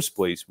in the first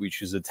place,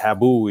 which is a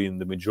taboo in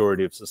the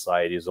majority of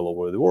societies all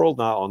over the world,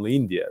 not only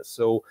India.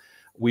 So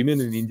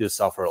women in India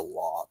suffer a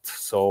lot.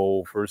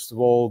 So first of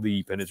all,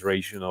 the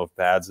penetration of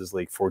pads is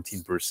like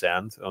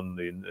 14% on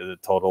the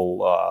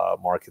total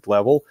market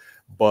level.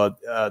 But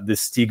the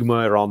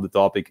stigma around the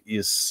topic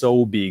is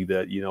so big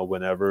that,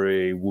 whenever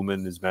a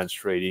woman is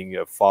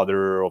menstruating, a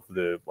father of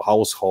the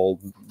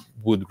household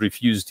would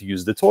refuse to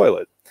use the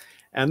toilet.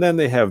 And then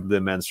they have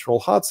the menstrual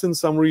huts in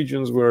some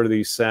regions where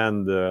they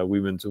send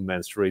women to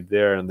menstruate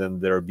there, and then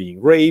they're being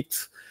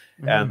raped.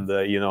 And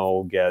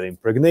get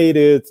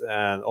impregnated,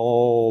 and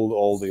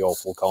all the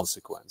awful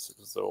consequences.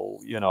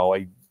 So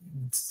I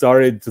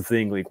started to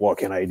think, like, what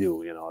can I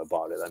do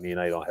about it? I mean,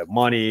 I don't have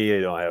money, I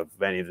don't have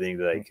anything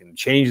that I can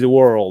change the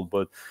world,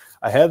 but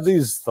I had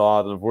this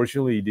thought.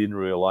 Unfortunately, didn't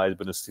realize,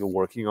 but I'm still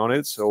working on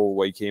it.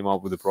 So I came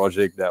up with a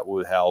project that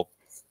would help,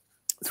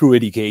 through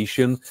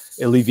education,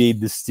 alleviate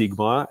the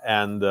stigma.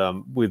 And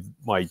with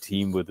my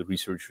team, with the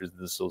researchers,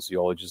 the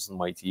sociologists in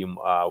my team,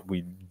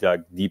 we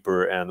dug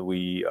deeper, and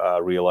we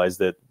realized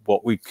that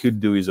what we could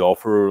do is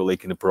offer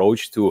like an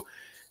approach to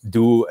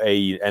do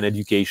an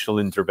educational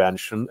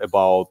intervention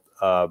about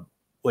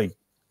like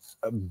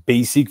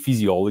basic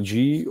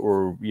physiology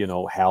or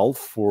health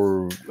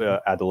for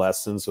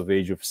adolescents of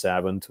age of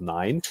 7 to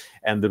 9.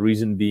 And the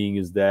reason being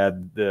is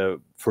that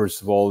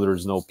first of all,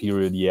 there's no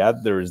period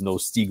yet, there is no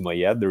stigma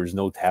yet, there is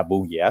no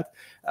taboo yet,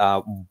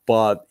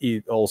 but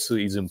it also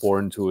is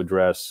important to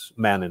address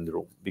men in the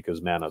room,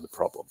 because men are the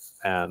problem,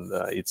 and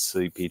it's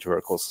a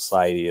patriarchal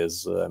society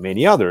as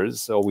many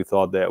others. So we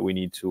thought that we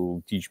need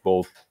to teach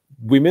both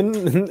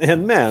women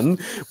and men,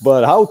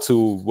 but how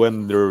to,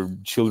 when they're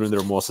children,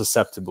 they're more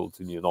susceptible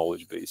to new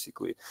knowledge,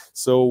 basically.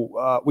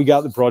 So we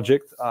got the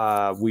project.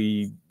 I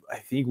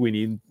think we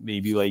need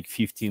maybe like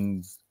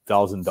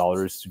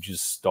 $15,000 to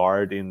just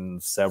start in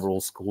several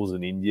schools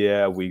in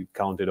India. We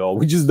counted all.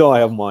 We just don't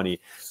have money,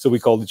 so we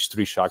called it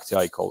Shri Shakti.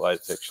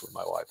 It's actually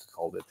my wife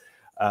called it.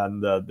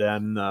 and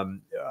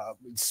then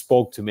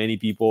spoke to many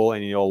people,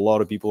 and a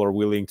lot of people are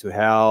willing to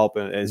help,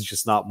 and it's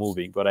just not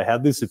moving. But I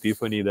had this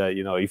epiphany that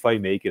if I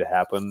make it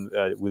happen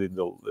within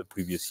the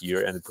previous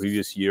year, and the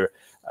previous year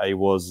I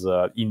was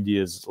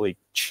India's like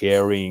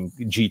chairing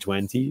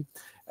G20.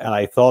 And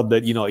I thought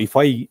that, if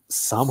I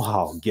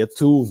somehow get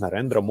to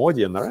Narendra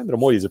Modi, and Narendra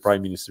Modi is the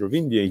Prime Minister of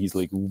India, he's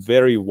like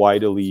very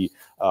widely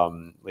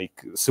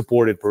like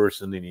supported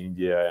person in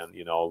India,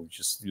 and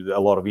just a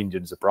lot of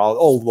Indians are proud,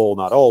 although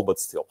not all, but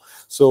still.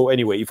 So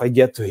anyway, if I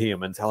get to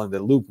him and tell him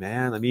that, look,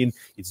 man, I mean,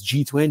 it's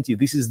G20,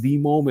 this is the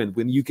moment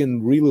when you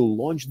can really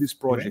launch this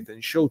project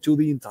and show to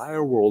the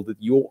entire world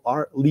that you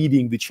are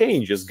leading the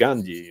change, as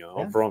Gandhi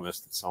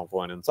promised at some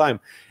point in time,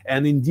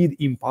 and indeed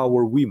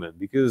empower women.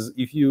 Because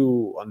if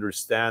you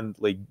understand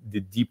like the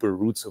deeper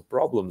roots of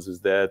problems, is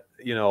that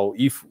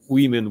if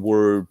women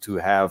were to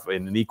have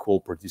an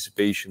equal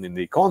participation in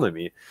the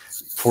economy,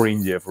 for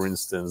India, for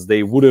instance,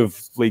 they would have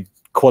like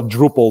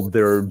quadrupled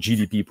their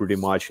GDP pretty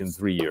much in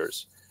 3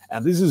 years.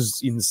 And this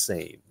is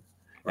insane.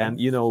 And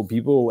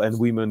people and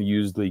women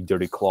used like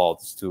dirty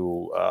cloths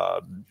to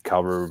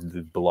cover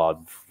the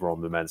blood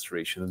from the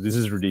menstruation. And this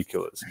is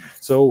ridiculous.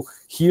 So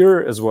here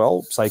as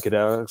well,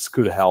 psychedelics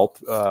could help.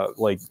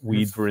 Like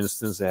weed, for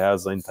instance, it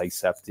has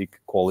antiseptic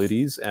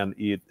qualities, and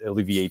it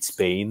alleviates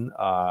pain,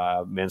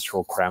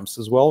 menstrual cramps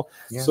as well.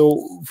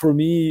 So for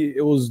me,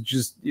 it was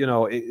just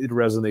it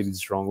resonated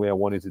strongly. I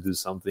wanted to do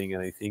something,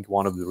 and I think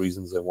one of the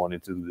reasons I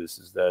wanted to do this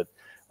is that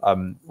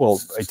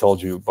well, I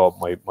told you about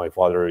my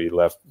father. He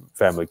left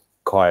family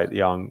quite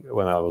young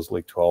when I was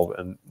like 12,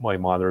 and my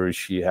mother,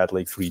 she had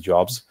like 3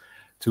 jobs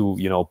to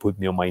put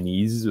me on my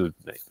knees,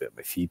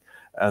 my feet,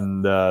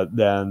 and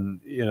then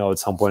at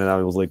some point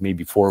I was like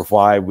maybe 4 or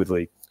 5 with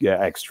like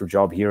extra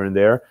job here and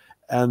there,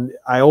 and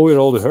I owe it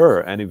all to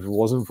her. And if it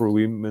wasn't for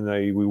women,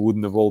 we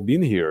wouldn't have all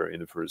been here in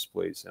the first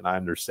place. And I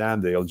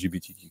understand the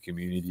LGBTQ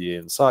community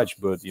and such,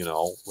 but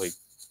like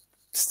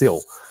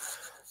still.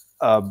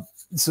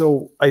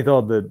 So I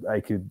thought that I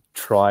could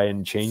try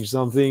and change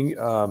something.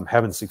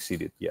 Haven't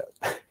succeeded yet.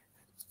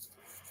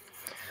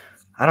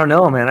 I don't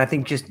know, man. I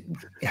think just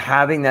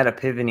having that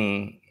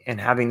epiphany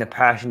and having the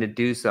passion to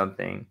do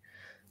something,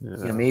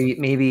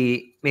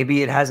 maybe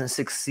it hasn't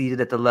succeeded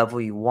at the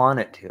level you want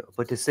it to.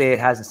 But to say it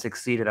hasn't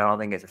succeeded, I don't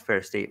think it's a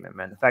fair statement,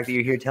 man. The fact that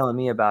you're here telling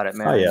me about it,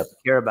 man, you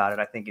care about it,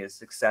 I think is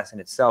success in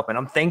itself. And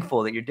I'm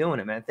thankful that you're doing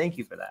it, man. Thank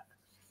you for that.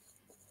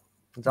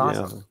 It's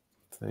awesome.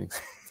 Yeah,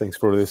 thanks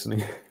for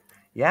listening.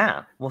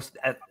 Yeah. Well,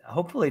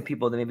 hopefully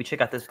people that maybe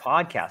check out this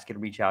podcast can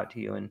reach out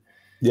to you. And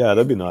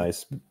that'd be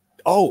nice.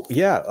 Oh,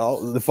 yeah.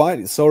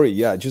 Sorry.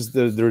 Yeah. Just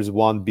there's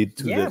one bit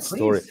to that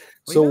story.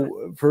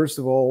 So first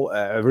of all,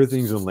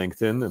 everything's on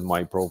LinkedIn and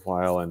my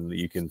profile, and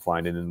you can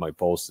find it in my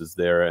posts is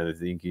there. And I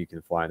think you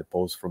can find a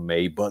post from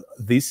May, but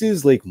this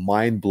is like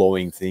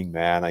mind-blowing thing,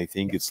 man. I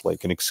think it's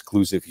like an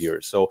exclusive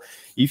here. So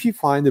if you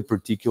find a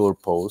particular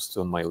post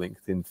on my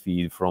LinkedIn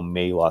feed from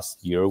May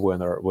last year,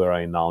 where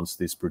I announced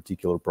this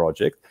particular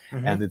project,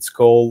 and it's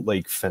called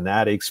like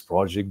Fanatics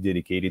Project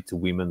dedicated to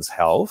women's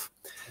health.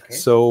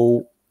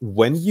 So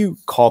when you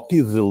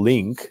copy the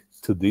link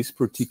to this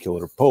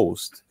particular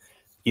post,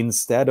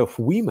 instead of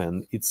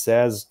women, it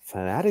says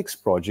Fanatics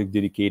Project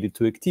dedicated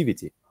to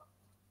activity.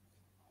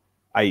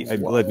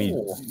 Let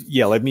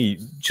me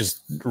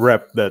just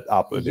wrap that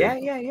up a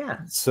bit. Yeah.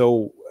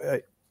 So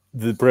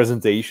the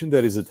presentation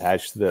that is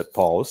attached to that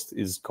post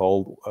is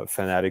called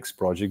Fanatics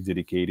Project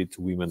dedicated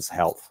to women's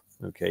health.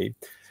 Okay.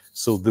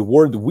 So the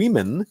word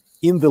women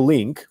in the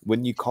link,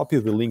 when you copy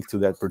the link to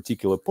that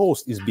particular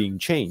post, is being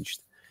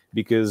changed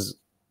because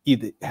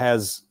it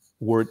has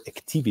word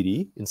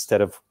activity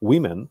instead of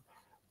women.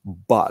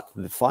 But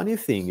the funny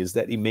thing is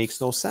that it makes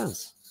no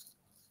sense.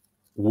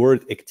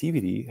 Word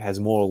activity has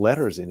more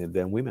letters in it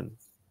than women.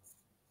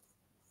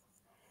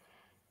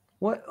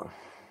 What?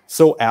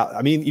 So,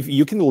 I mean, if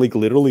you can like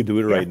literally do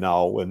it right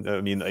now, and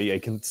I mean, I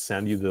can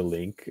send you the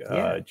link.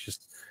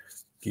 Just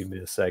give me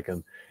a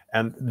second.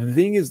 And the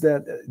thing is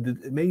that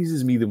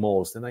amazes me the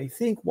most, and I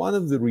think one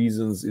of the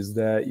reasons is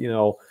that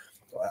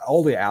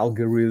all the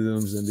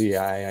algorithms and the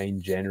AI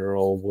in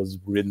general was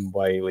written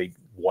by like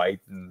white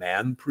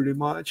men pretty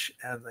much,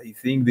 and I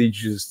think they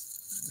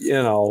just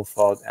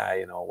thought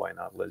why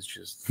not, let's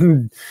just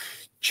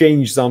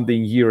change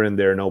something here and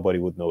there, nobody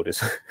would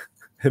notice.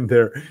 And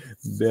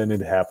then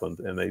it happened,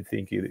 and I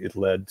think it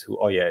led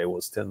to it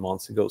was 10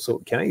 months ago. So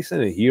can I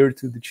send it here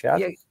to the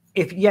chat?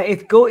 If you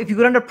go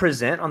down to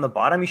present on the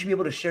bottom, you should be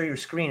able to share your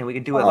screen and we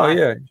can do it live.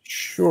 Yeah,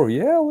 sure.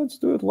 Yeah, let's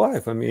do it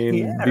live. I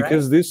mean,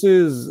 because this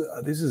is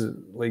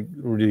like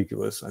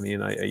ridiculous. I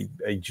mean, I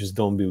just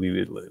don't believe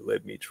it.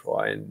 Let me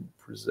try and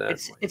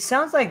present. It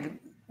sounds like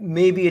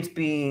maybe it's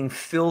being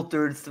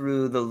filtered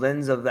through the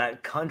lens of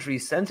that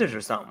country's censors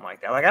or something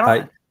like that.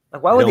 Like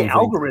why would the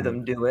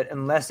algorithm do it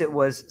unless it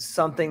was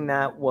something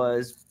that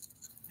was?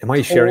 Am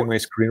I sharing my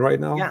screen right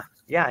now?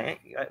 Yeah,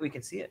 we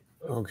can see it.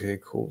 Okay,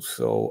 cool.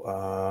 So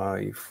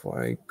if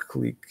I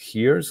click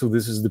here, so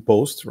this is the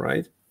post,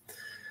 right?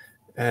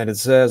 And it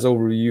says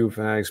overview of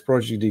Fanatics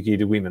Project dedicated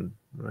to women,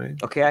 right?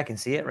 Okay, I can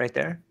see it right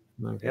there.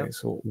 Okay, Yep.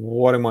 so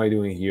what am I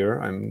doing here?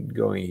 I'm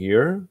going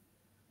here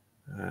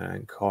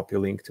and copy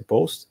link to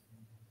post.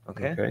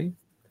 Okay. Okay,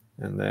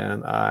 and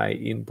then I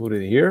input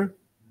it here.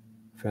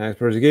 Fact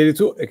propagated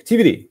to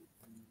activity.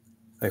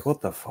 Like,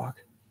 what the fuck?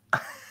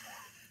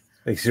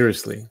 Like,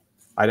 seriously.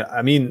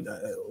 I mean,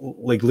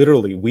 like,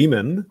 literally,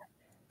 women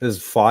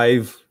has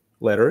 5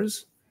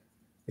 letters.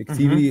 Hmm.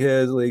 Activity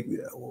has, like,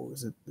 what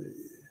was it?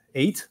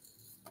 8?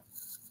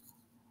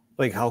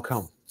 Like, how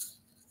come?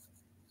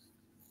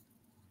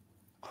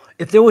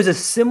 If there was a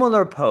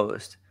similar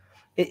post,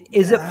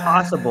 is it Uh,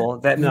 possible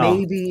that no,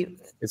 maybe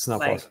it's not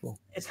like possible.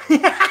 it's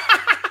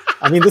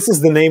I mean, this is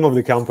the name of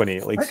the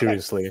company. Like, okay,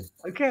 seriously.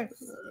 okay.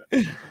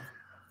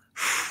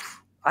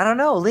 I don't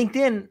know.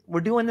 LinkedIn, we're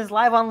doing this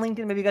live on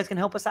LinkedIn. Maybe you guys can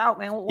help us out,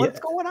 man. Yeah, What's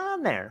going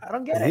on there? I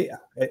don't I get it.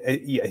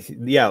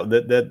 think, yeah.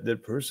 That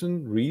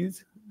person, Reed,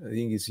 I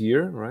think is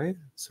here, right?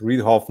 It's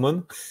Reed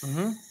Hoffman.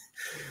 Hmm.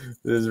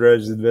 This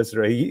registered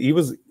investor. He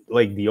was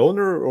like the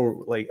owner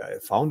or like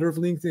founder of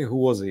LinkedIn. Who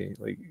was he?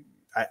 Like,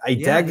 I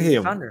Yeah, tagged he's the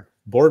him, founder.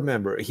 board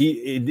member.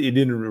 He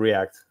didn't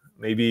react.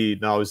 Maybe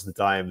now is the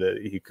time that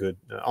he could.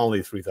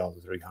 Only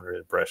 3,300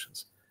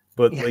 impressions,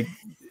 but Yeah, like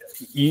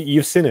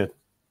you've seen it.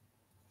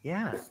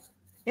 yeah.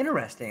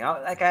 Interesting.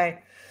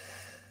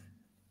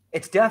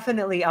 It's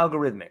definitely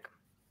algorithmic,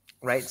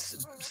 right?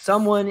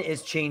 Someone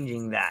is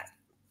changing that.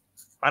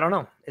 I don't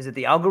know. Is it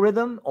the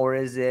algorithm or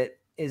is it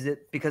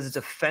because it's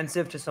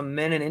offensive to some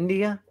men in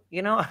India?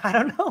 You know, I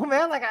don't know,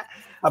 man.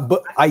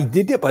 But I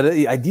did it, but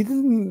I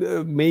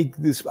didn't make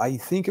this. I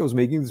think I was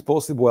making this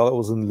post while I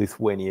was in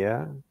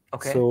Lithuania,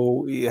 Okay.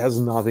 so it has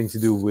nothing to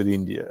do with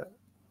India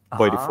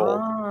by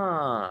default.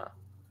 Ah,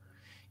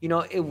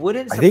 it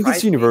wouldn't I think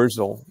it's surprise me.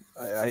 universal.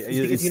 You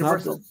think it's It's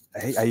not. universal?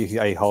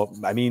 I hope.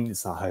 I mean,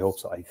 it's not. I hope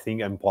so. I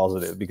think I'm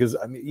positive because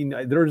I mean,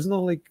 there is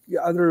no like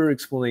other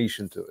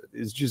explanation to it.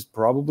 It's just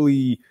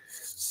probably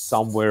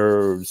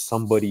somewhere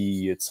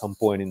somebody at some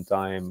point in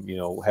time,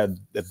 had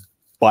a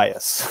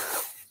bias.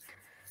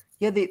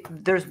 Yeah,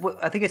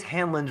 I think it's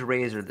Hanlon's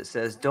razor that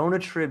says, "Don't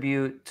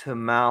attribute to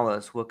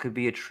malice what could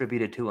be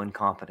attributed to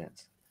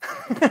incompetence."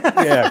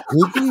 Yeah,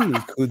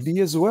 could be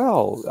as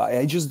well.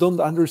 I just don't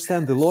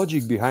understand the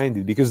logic behind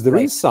it because there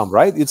Right. is some,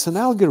 right? It's an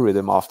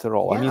algorithm after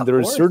all. I Yeah, mean, of there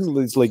is course.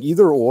 certainly it's like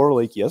either or,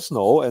 like yes,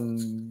 no,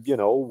 and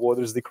what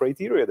is the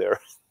criteria there?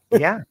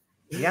 Yeah.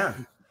 Yeah.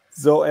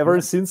 So Yeah.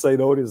 ever since I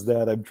noticed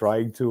that, I'm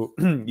trying to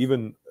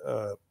even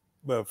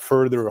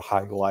further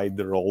highlight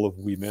the role of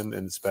women,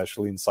 and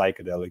especially in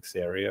psychedelics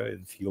area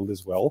and field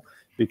as well,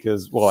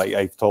 because well,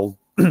 I've told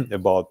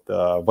about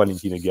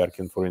Valentina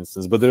Gerkin, for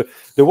instance, but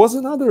there was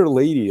another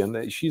lady,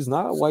 and she's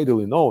not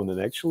widely known, and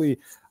actually.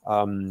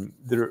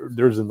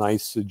 There's a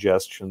nice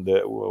suggestion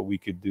that what we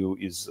could do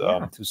is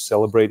Yeah. to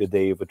celebrate a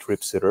day of a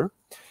trip sitter.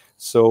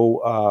 So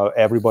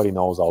everybody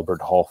knows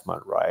Albert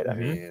Hoffman, right? I Hmm.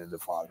 mean, the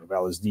father of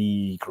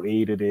LSD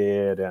created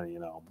it, and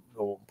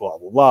blah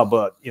blah blah.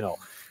 But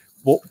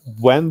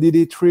when did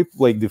he trip?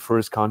 Like the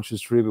first conscious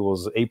trip, it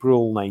was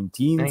April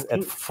 19th at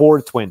 19th.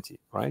 4:20,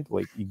 right?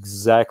 Like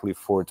exactly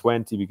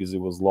 4:20 because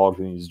it was logged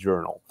in his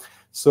journal.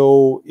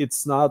 So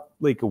it's not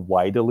like a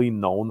widely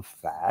known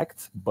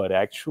fact, but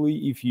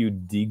actually, if you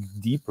dig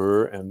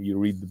deeper and you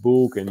read the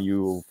book and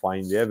you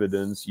find the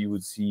evidence, you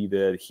would see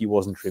that he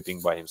wasn't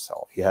tripping by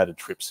himself. He had a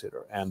trip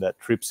sitter, and that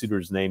trip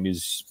sitter's name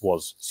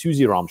was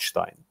Susie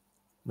Ramstein.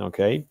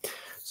 Okay,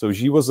 so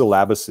she was a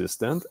lab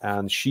assistant,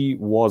 and she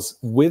was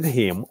with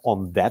him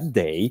on that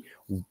day,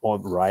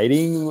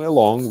 riding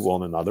along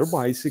on another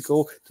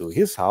bicycle to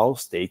his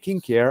house,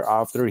 taking care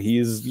after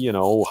his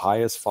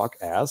high as fuck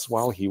ass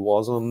while he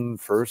was on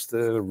first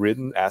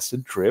ridden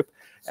acid trip,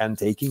 and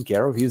taking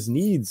care of his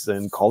needs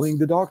and calling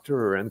the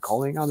doctor and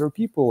calling other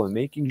people and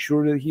making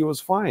sure that he was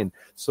fine.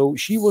 So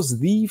she was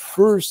the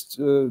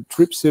first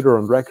trip sitter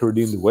on record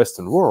in the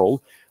Western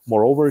world.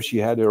 Moreover, she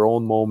had her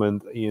own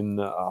moment in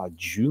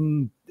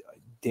June.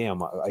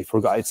 Damn, I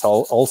forgot. It's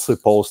also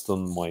posted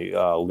on my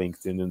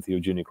LinkedIn,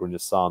 Entheogenic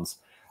Renaissance,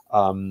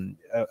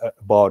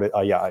 about it.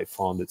 Yeah, I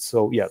found it.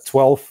 So yeah,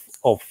 12th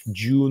of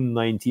June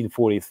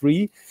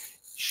 1943,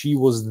 she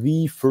was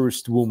the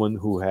first woman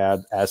who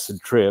had acid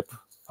trip.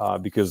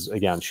 Because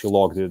again, she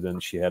logged it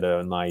and she had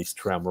a nice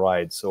tram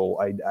ride. So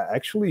I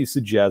actually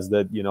suggest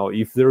that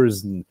if there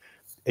is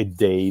a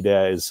day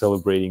that is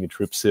celebrating a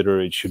trip sitter,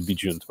 it should be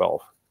June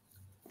 12th.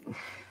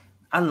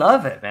 I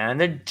love it, man.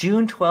 The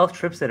June 12th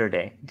trip sitter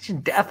day. It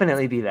should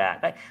definitely be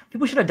that.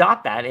 People should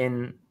adopt that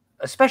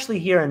especially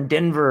here in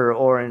Denver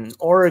or in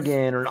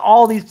Oregon or in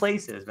all these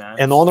places, man.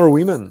 And honor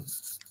women.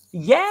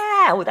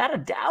 Yeah, without a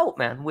doubt,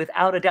 man.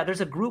 Without a doubt.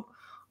 There's a group,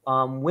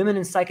 Women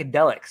in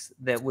Psychedelics,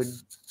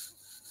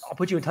 I'll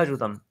put you in touch with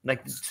them.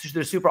 Like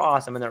they're super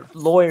awesome, and they're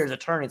lawyers,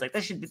 attorneys. Like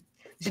this should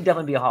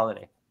definitely be a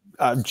holiday.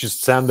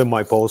 Just send them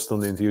my post on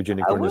the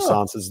Entheogenic I will.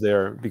 Renaissance is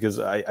there because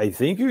I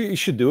think you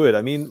should do it.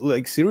 I mean,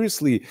 like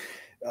seriously,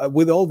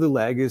 with all the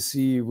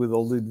legacy, with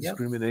all the Yep.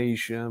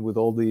 discrimination, with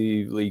all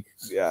the like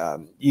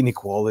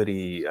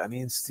inequality, I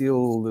mean,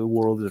 still the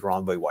world is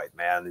run by white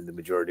men in the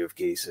majority of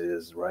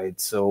cases, right?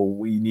 So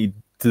we need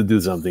to do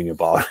something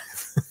about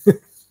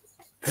it.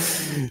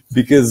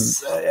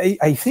 Because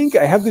I think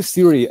I have this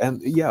theory,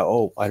 and yeah,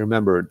 oh, I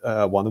remembered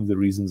one of the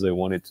reasons I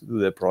wanted to do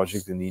that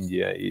project in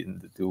India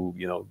to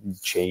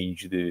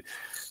change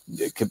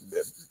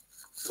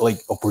like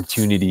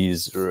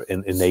opportunities or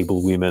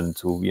enable women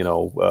to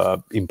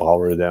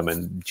empower them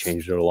and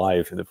change their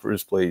life in the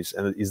first place.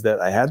 And is that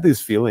I had this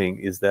feeling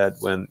is that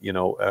when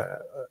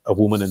a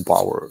woman in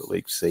power,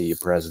 like say a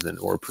president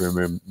or a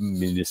premier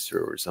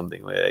minister or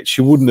something like that,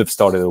 she wouldn't have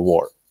started a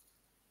war.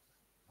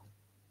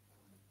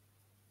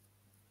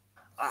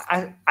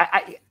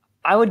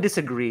 I would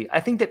disagree. I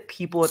think that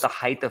people at the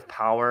height of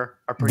power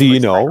are pretty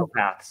much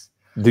psychopaths.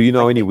 Do you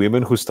know any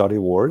women who started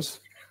wars?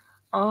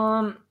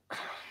 Well,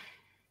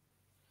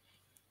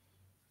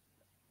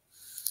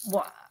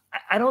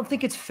 I don't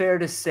think it's fair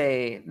to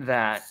say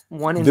that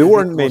one there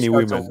weren't many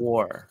women a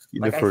war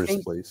in the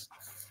first place.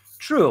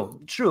 True,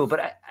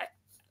 but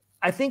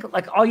I think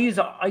like I'll use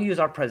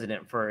our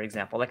president for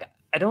example. Like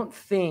I don't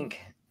think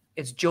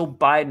it's Joe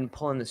Biden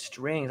pulling the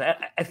strings.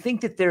 I think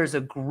that there's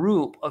a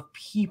group of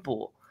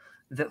people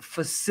that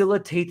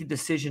facilitate the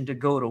decision to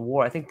go to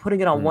war. I think putting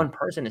it on one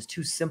person is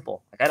too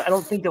simple. Like I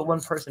don't think that one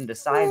person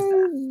decides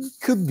that.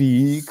 Could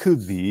be,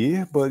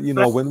 but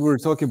when we're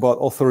talking about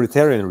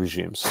authoritarian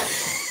regimes,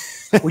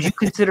 would you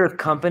consider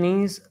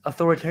companies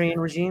authoritarian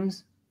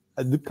regimes?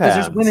 It depends. Because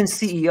there's women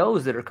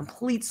CEOs that are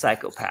complete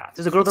psychopaths.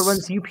 There's a girl that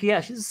runs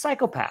UPS. She's a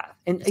psychopath.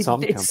 And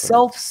it's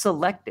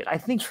self-selected. I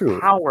think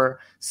power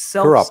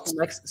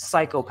self-selects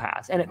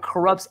psychopaths. And it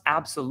corrupts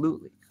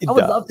absolutely. I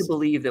would love to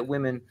believe that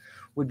women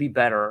would be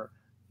better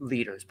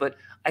leaders. But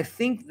I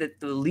think that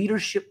the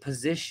leadership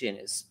position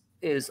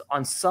is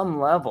on some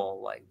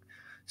level like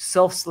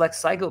self-select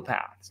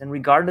psychopaths. And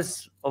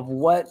regardless of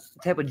what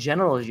type of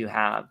generals you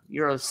have,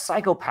 you're a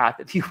psychopath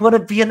if you want to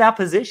be in that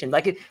position.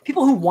 Like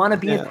people who want to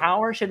be in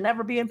power should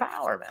never be in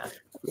power, man.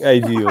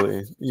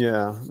 Ideally.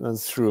 Yeah,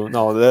 that's true.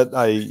 No, that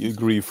I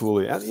agree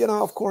fully. And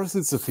of course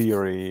it's a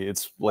theory.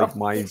 It's like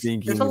my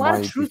thinking. There's a lot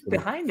of truth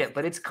behind it,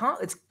 but it's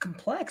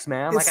complex,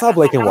 man. It's not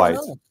black and white.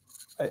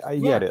 I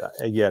get it.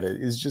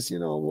 It's just,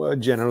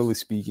 generally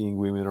speaking,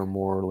 women are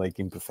more like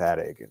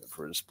empathetic in the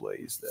first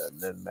place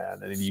than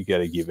men. And you got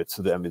to give it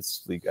to them.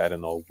 It's like, I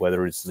don't know,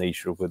 whether it's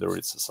nature, whether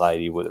it's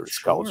society, whether it's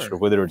culture,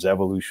 whether it's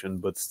evolution,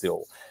 but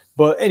still.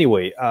 But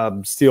anyway,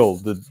 still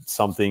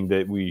something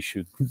that we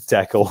should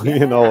tackle,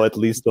 at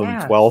least on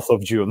 12th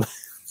of June.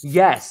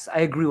 Yes, I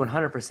agree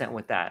 100%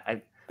 with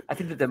that. I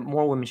think that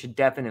more women should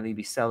definitely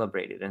be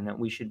celebrated and that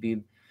we should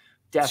be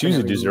definitely.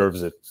 Susie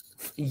deserves it.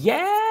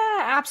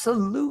 Yeah,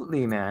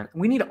 absolutely, man.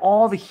 We need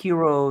all the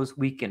heroes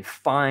we can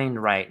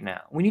find right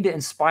now. We need to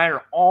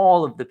inspire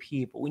all of the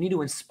people. We need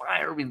to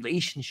inspire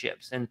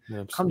relationships and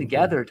come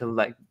together to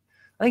I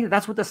think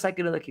that's what the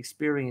psychedelic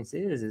experience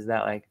is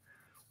that like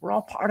we're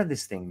all part of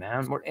this thing,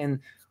 man. I'm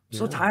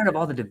so tired of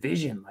all the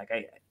division. Like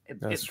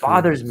it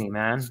bothers me,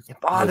 man. It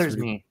bothers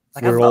me.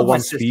 Like we're all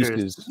one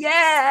species.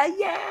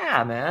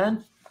 Yeah,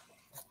 man.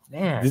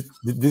 Man,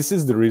 this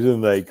is the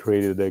reason that I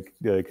created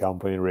the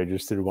company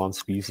Registered One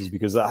Species,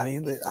 because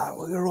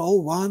we're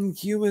all one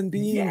human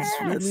beings. Yes.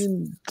 I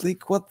mean,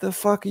 like, what the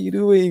fuck are you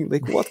doing?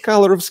 Like, what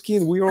color of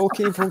skin? We all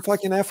came from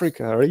fucking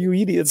Africa. Are you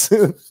idiots?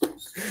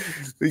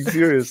 Like,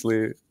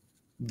 seriously.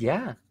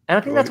 Yeah. And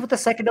I think that's what the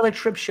psychedelic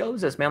trip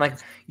shows us, man. Like,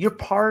 you're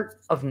part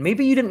of,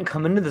 maybe you didn't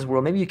come into this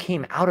world, maybe you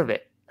came out of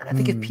it. And I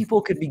think if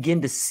people could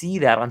begin to see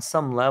that on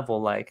some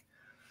level, like,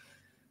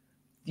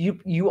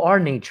 you are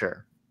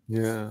nature.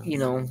 Yeah.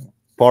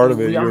 Part of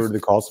it, you're the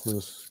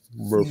cosmos.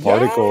 We're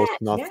particles,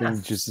 nothing,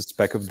 just a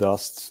speck of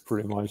dust,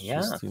 pretty much.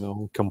 Just,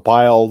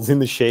 compiled in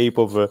the shape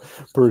of a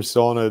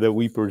persona that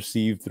we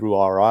perceive through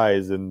our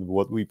eyes. And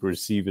what we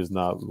perceive is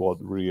not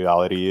what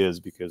reality is,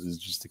 because it's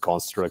just a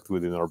construct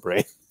within our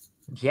brain.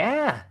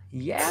 Yeah.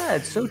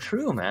 It's so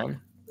true,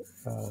 man.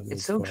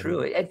 It's so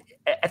true.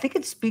 I think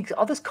it speaks,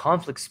 all this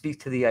conflict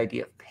speaks to the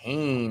idea of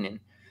pain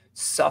and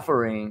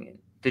suffering, and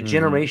the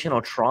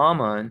generational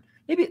trauma. And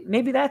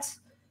maybe that's,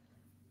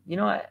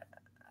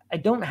 I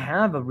don't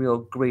have a real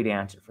great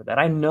answer for that.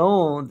 I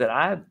know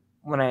that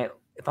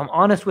if I'm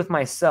honest with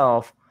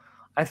myself,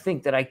 I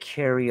think that I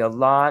carry a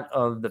lot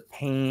of the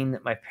pain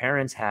that my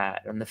parents had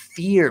and the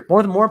fear,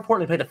 more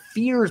importantly, the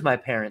fears my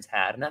parents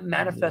had. And that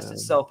manifests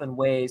itself in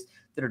ways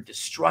that are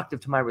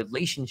destructive to my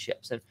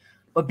relationships.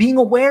 But being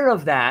aware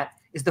of that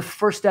is the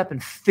first step in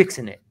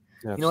fixing it.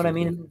 Absolutely. You know what I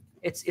mean?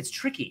 It's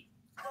tricky.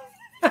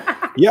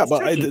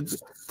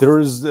 There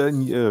is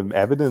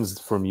evidence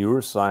from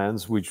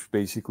neuroscience which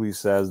basically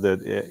says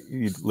that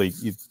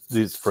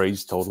this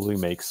phrase totally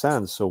makes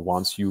sense. So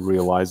once you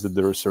realize that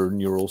there are certain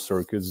neural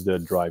circuits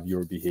that drive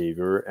your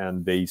behavior,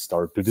 and they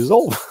start to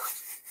dissolve.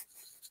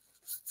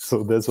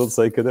 So that's what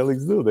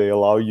psychedelics do. They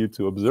allow you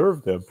to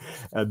observe them.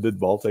 And that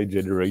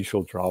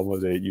multi-generational trauma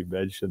that you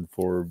mentioned,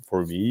 for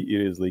me,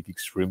 it is like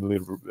extremely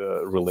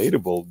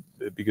relatable,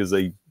 because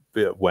I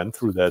went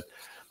through that.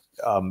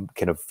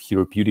 kind of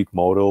therapeutic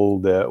model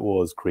that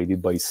was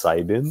created by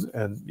Cybin.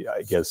 And yeah,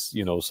 I guess,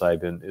 you know,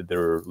 Cybin,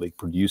 they're like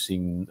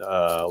producing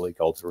like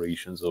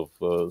alterations of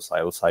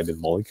psilocybin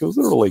molecules.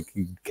 They're like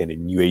kind of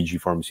new agey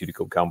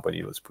pharmaceutical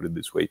company, let's put it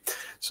this way.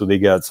 So they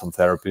got some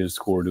therapists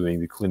who are doing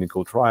the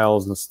clinical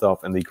trials and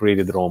stuff, and they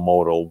created their own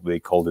model. They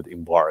called it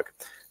Embark.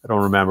 I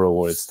don't remember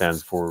what it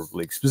stands for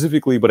like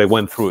specifically, but I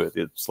went through it.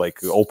 It's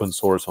like open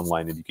source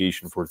online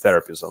education for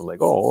therapists. I'm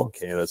like, oh,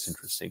 okay, that's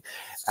interesting.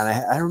 And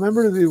I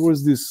remember there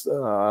was this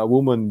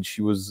woman,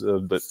 she was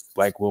the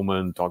black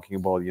woman talking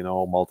about, you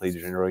know,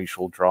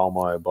 multi-generational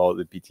trauma, about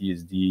the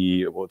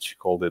PTSD, what she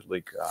called it,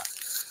 like,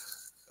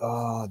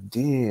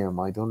 damn,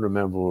 I don't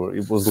remember.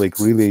 It was like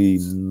really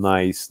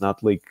nice,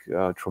 not like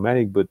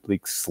traumatic, but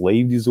like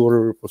slave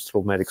disorder,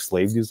 post-traumatic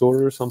slave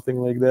disorder or something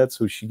like that.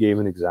 So she gave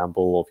an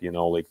example of, you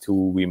know, like two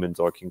women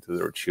talking to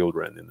their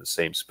children in the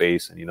same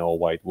space, and, you know, a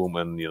white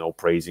woman, you know,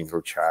 praising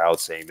her child,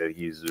 saying that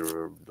he's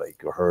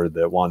like her,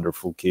 the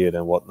wonderful kid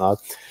and whatnot.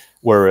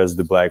 Whereas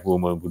the black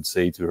woman would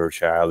say to her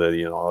child that,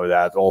 you know,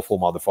 that awful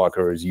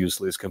motherfucker is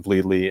useless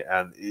completely.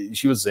 And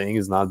she was saying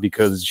it's not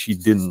because she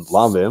didn't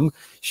love him.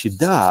 She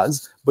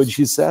does, but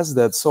she says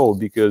that so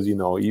because, you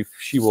know, if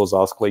she was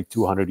asked like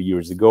 200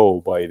 years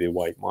ago by the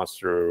white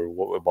master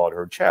about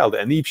her child,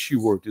 and if she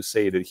were to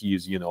say that he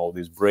is, you know,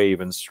 this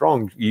brave and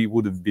strong, he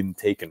would have been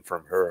taken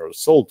from her or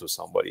sold to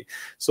somebody.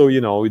 So,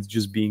 you know, it's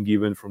just being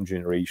given from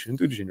generation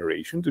to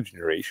generation to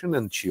generation,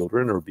 and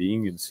children are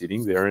being and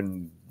sitting there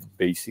and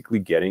basically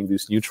getting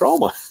this new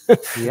trauma.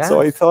 Yeah. So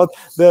I thought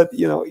that,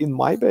 you know, in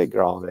my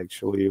background,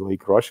 actually,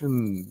 like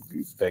Russian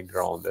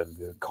background and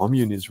the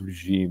communist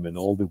regime and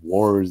all the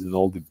wars and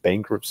all the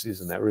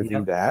bankruptcies and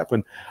everything that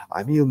happened,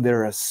 I mean,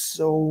 there are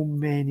so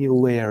many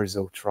layers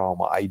of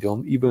trauma. I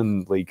don't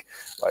even like,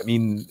 I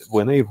mean,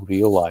 when I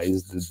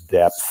realized the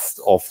depth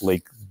of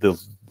like the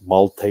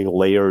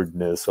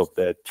multi-layeredness of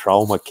that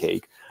trauma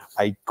cake,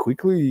 I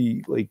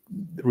quickly like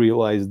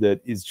realized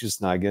that it's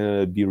just not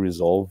gonna be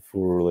resolved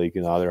for like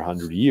another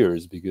 100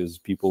 years, because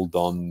people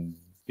don't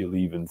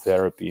believe in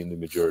therapy in the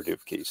majority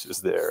of cases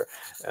there,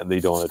 and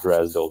they don't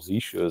address those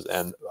issues.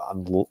 And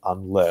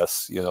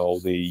unless, you know,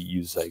 they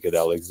use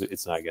psychedelics,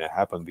 it's not gonna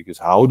happen, because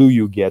how do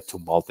you get to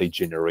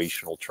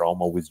multi-generational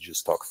trauma with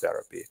just talk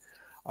therapy?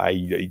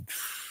 I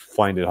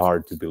find it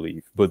hard to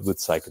believe, but with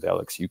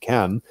psychedelics you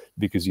can,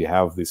 because you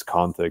have this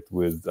contact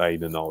with, I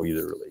don't know,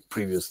 either like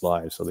previous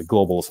lives or the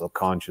global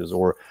subconscious,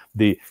 or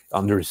the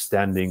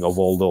understanding of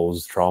all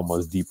those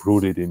traumas deep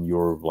rooted in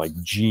your like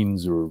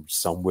genes or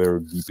somewhere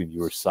deep in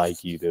your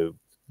psyche that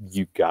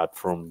you got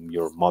from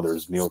your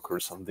mother's milk or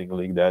something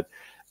like that.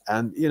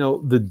 And, you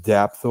know, the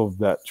depth of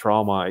that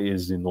trauma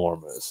is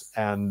enormous,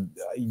 and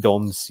I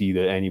don't see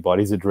that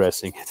anybody's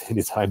addressing it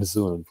anytime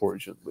soon,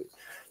 unfortunately.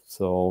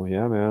 So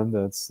yeah, man,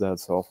 that's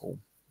awful,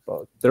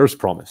 but there's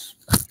promise.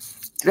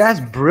 That's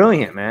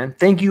brilliant, man.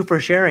 Thank you for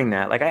sharing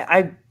that. Like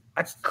I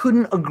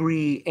couldn't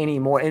agree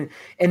anymore.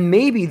 And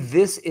maybe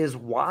this is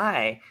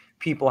why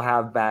people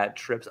have bad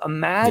trips.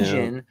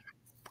 Imagine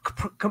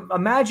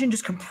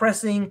just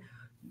compressing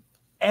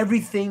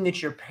everything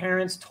that your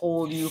parents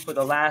told you for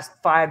the last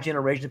 5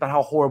 generations about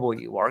how horrible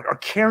you are, or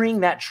carrying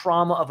that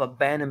trauma of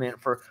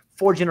abandonment for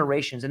 4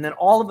 generations. And then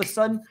all of a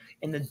sudden,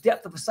 in the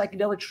depth of a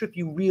psychedelic trip,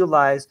 you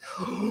realize,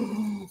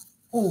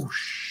 oh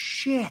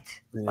shit,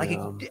 like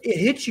it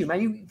hits you,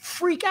 man. You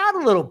freak out a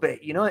little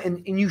bit, you know,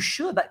 and you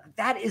should.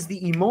 That is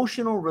the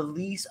emotional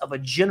release of a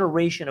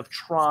generation of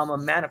trauma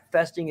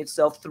manifesting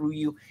itself through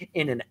you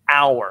in an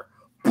hour.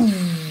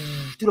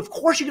 Dude, of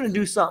course you're going to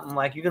do something,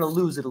 like you're going to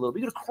lose it a little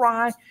bit. You're going to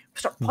cry,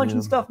 start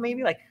punching stuff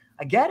maybe. Like,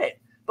 I get it.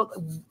 But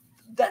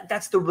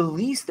that's the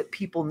release that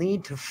people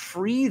need to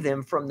free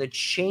them from the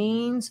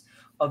chains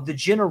of the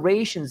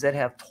generations that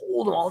have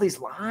told them all these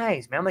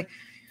lies, man. Like,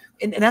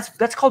 and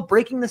that's called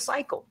breaking the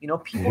cycle. You know,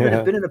 people that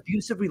have been in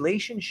abusive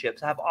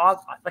relationships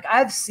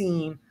I've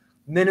seen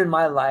men in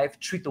my life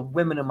treat the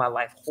women in my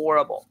life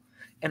horrible.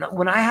 And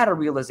when I had a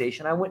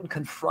realization, I went and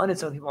confronted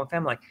some people in my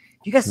family, like,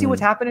 you guys see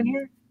what's happening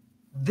here?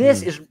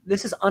 This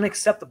is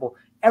unacceptable.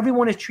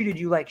 Everyone has treated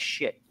you like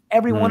shit.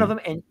 Every one of them,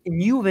 and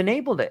you've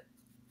enabled it.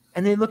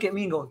 And they look at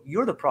me and go,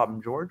 "You're the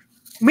problem, George."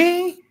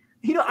 Me?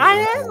 You know, I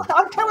am.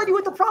 I'm telling you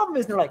what the problem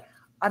is. And they're like,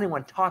 "I didn't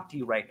want to talk to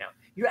you right now.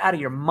 You're out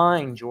of your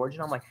mind, George."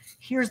 And I'm like,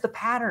 "Here's the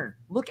pattern.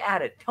 Look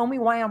at it. Tell me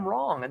why I'm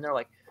wrong." And they're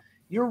like,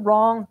 "You're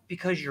wrong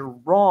because you're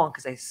wrong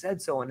because I said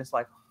so." And it's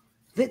like,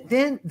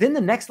 then the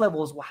next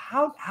level is, well,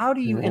 how do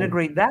you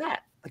integrate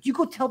that? Like, you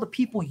go tell the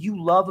people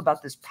you love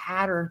about this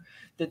pattern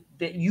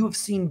that you have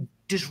seen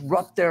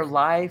disrupt their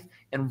life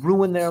and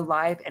ruin their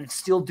life, and it's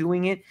still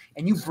doing it.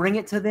 And you bring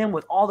it to them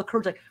with all the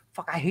courage, like,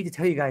 fuck, I hate to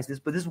tell you guys this,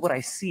 but this is what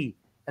I see.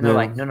 And they're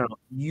like, no,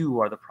 you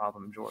are the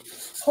problem, George.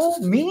 Oh,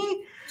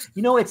 me?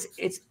 You know, it's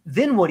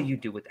then what do you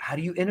do with it? How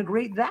do you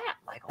integrate that?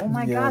 Like, oh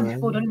my God,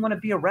 people don't even want to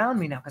be around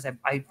me now because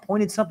I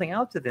pointed something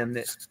out to them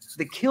that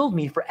killed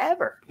me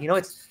forever. You know,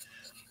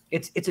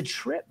 it's a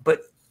trip,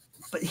 but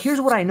here's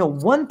what I know.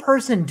 One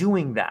person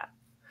doing that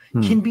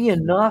can be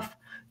enough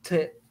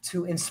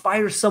to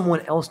inspire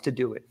someone else to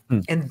do it.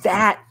 And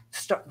that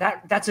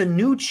that's a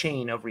new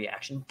chain of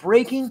reaction.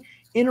 Breaking,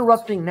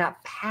 interrupting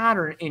that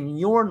pattern in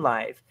your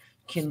life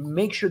can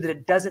make sure that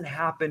it doesn't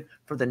happen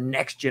for the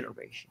next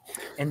generation.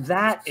 And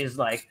that is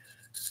like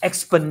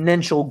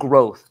exponential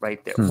growth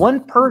right there.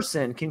 One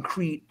person can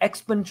create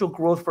exponential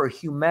growth for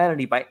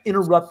humanity by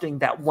interrupting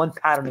that one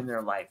pattern in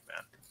their life,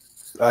 man.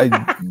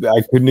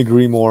 I couldn't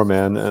agree more,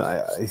 man. And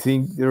I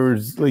think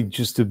there's like,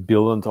 just to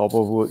build on top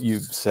of what you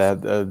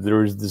said,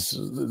 there's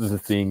the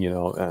thing,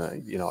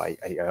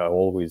 I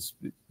always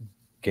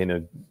kind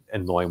of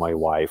annoy my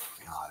wife.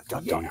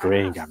 Don't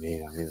drink. I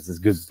mean, this is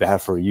good,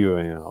 bad for you,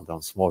 and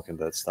don't smoke and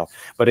that stuff.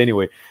 But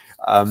anyway,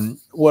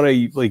 what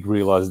I like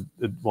realized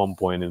at one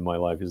point in my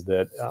life is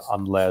that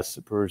unless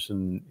a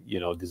person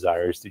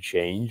desires to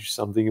change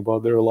something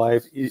about their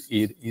life,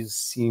 it is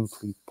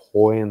simply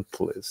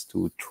pointless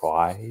to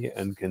try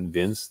and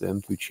convince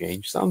them to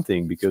change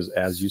something, because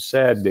as you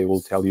said, they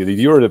will tell you that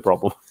you're the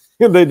problem.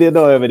 They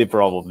don't have any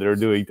problem. They're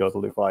doing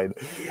totally fine.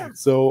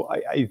 So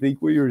I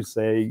think what you're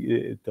saying,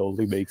 it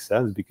totally makes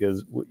sense,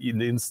 because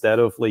instead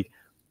of like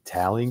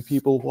telling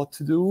people what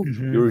to do,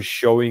 you're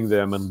showing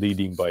them and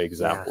leading by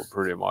example,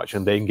 pretty much.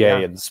 And they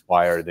get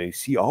inspired. They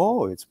see,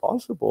 oh, it's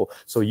possible.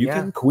 So you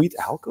can quit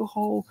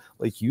alcohol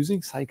like using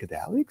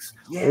psychedelics,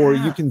 or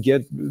you can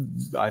get,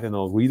 I don't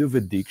know, rid of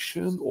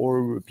addiction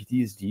or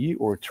PTSD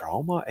or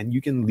trauma, and you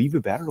can live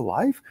a better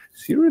life.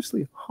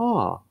 Seriously,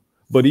 huh?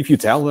 But if you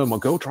tell them,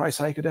 go try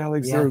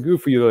psychedelics, they're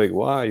good for you. They're like,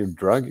 wow, you're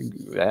drug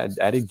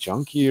addict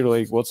junkie. You're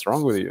like, what's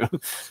wrong with you?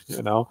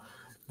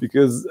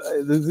 Because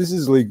this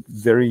is like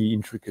very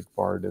intricate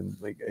part, and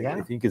like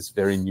I think it's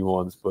very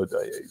nuanced. But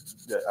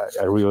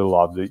I really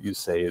love that you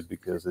say it,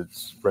 because it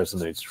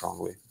resonates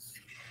strongly.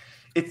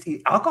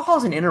 Alcohol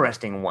is an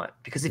interesting one,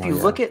 because if you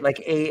look at like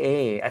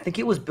AA, I think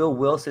it was Bill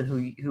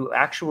Wilson who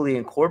actually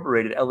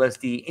incorporated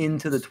LSD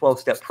into the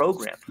 12-step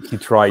program. He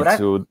tried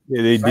to.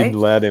 They didn't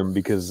let him,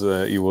 because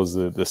it was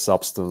the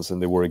substance,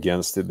 and they were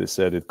against it. They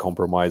said it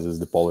compromises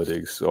the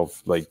politics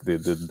of like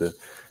the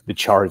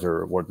charter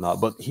or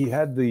whatnot. But he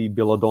had the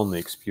belladonna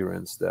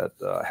experience that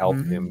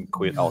helped him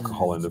quit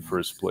alcohol in the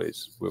first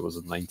place. It was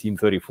in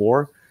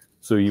 1934.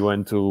 So he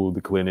went to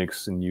the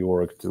clinics in New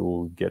York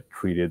to get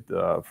treated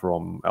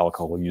from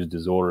alcohol use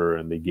disorder,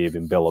 and they gave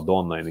him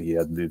belladonna, and he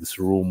had this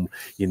room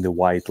in the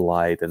white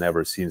light, and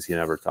ever since he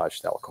never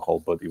touched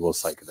alcohol, but it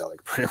was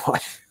psychedelic pretty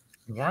much.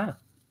 Yeah.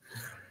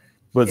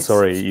 But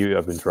sorry, you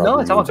have interrupted. No,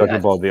 it's you all were talking good.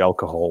 about the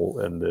alcohol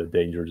and the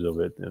dangers of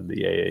it and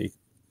the AA.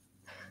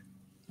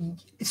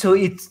 So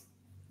it's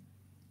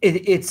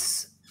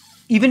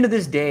even to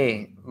this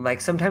day,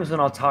 like sometimes when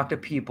I'll talk to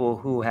people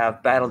who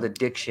have battled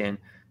addiction,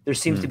 there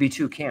seems to be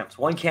two camps.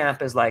 One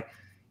camp is like,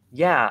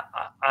 yeah,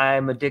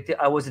 I'm addicted.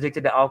 I was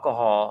addicted to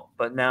alcohol,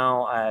 but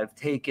now I've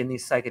taken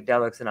these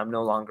psychedelics and I'm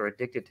no longer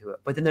addicted to it.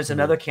 But then there's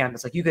another camp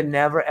that's like, you can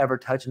never, ever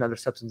touch another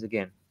substance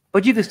again,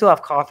 but you can still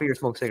have coffee or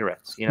smoke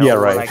cigarettes. Yeah,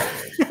 right. Like...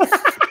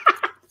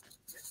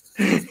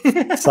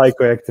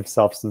 Psychoactive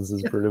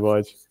substances, pretty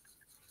much.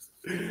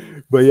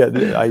 But yeah,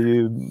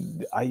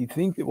 I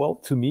think, well,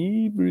 to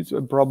me, it's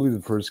probably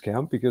the first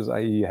camp, because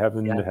I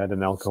haven't had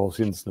an alcohol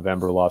since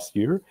November last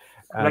year.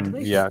 And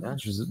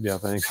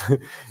thanks.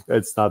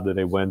 It's not that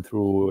I went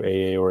through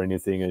AA or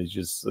anything. I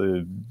just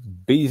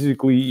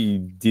basically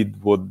did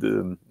what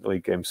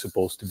like I'm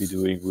supposed to be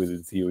doing with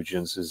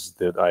entheogens, is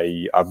that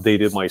I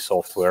updated my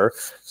software,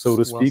 so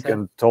to speak,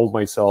 and told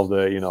myself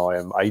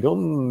that I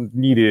don't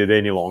need it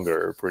any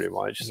longer, pretty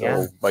much.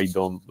 So I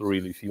don't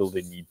really feel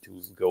the need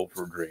to go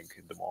for a drink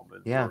at the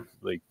moment. Or,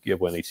 like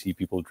when I see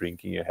people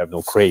drinking, I have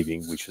no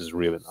craving, which is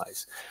really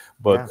nice.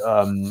 But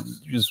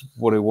just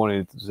what I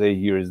wanted to say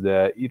here is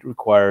that it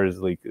requires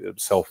like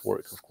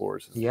self-work, of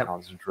course, and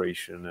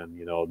concentration, and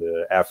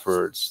the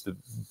efforts to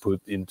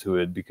put into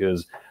it,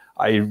 because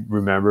I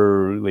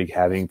remember like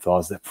having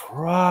thoughts that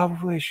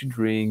probably I should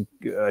drink,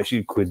 I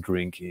should quit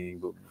drinking,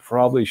 but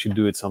probably should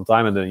do it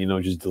sometime, and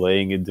then just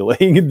delaying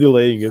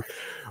it.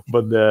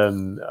 But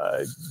then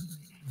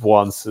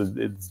once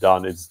it's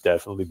done, it's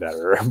definitely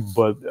better.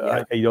 But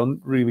I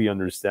don't really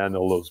understand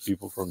all those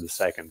people from the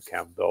second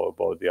camp, though,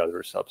 about the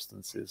other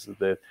substances.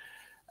 That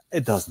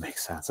it does make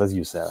sense, as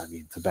you said. I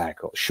mean,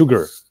 tobacco,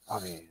 sugar. I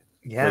mean,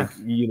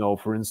 like,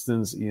 for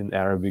instance, in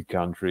Arabic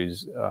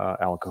countries,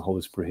 alcohol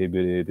is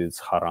prohibited. It's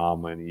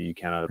haram, and you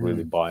cannot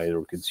really buy it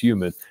or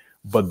consume it.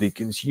 But they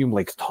consume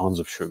like tons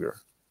of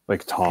sugar,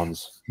 like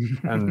tons.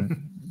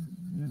 And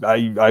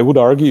I would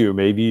argue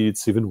maybe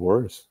it's even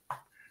worse.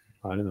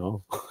 I don't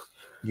know.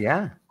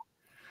 Yeah.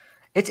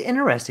 It's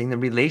interesting, the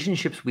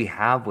relationships we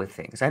have with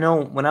things. I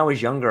know when I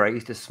was younger, I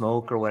used to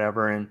smoke or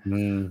whatever,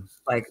 and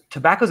like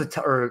tobacco's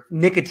or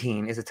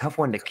nicotine is a tough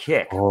one to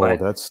kick. Oh,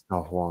 that's a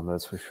tough one,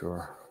 that's for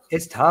sure.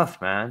 It's tough,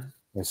 man.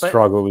 I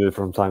struggle with it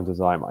from time to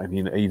time. I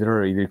mean,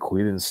 either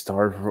quit and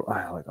start.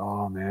 I'm like,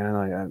 oh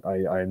man,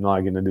 I'm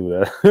not gonna do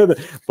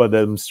that. But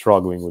I'm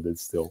struggling with it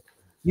still.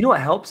 You know what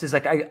helps is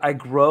like I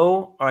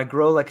grow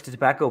like a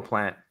tobacco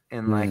plant.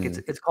 And like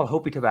it's called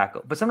Hopi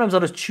tobacco, but sometimes I'll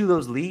just chew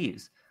those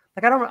leaves.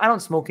 Like I don't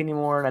smoke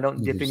anymore, and I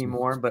don't dip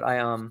anymore. But I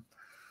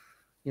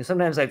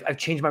sometimes I've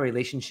changed my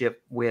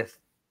relationship with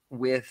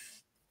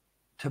with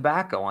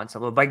tobacco on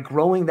some level by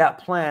growing that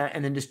plant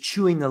and then just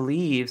chewing the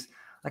leaves.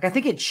 Like, I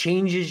think it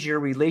changes your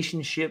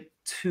relationship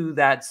to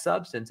that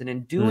substance, and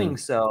in doing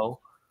so,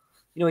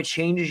 you know, it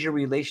changes your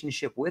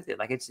relationship with it.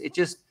 Like, it's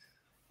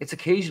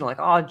occasional, like,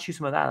 oh, I'll chew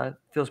some of that. It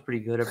feels pretty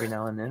good every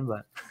now and then,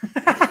 but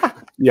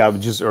Yeah,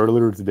 just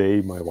earlier today,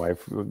 my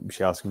wife,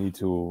 she asked me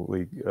to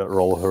like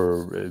roll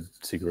her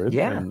cigarette,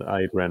 yeah, and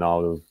I ran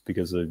out of,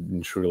 because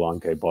in Sri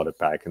Lanka I bought it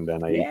back, and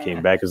then I came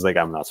yeah, back. It's like,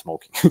 I'm not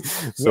smoking. yeah,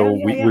 So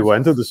yeah, we yeah.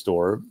 went to the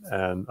store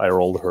and I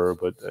rolled her,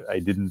 but I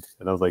didn't,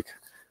 and I was like,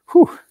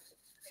 whew,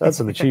 that's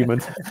an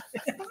achievement.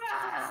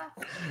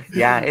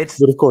 Yeah, it's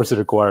But of course, it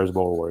requires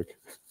more work.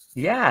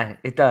 yeah,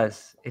 it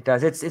does. It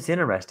does. It's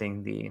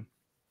interesting.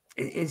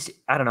 It's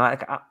I don't know.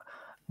 Like,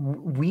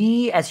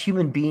 we as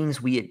human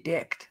beings, we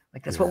addict.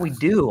 Like, that's what Yeah, we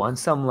do on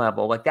some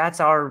level. Like, that's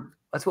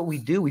what we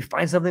do. We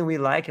find something we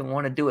like and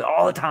want to do it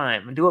all the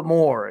time and do it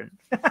more. And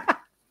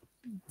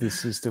the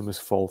system is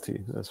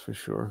faulty, that's for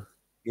sure.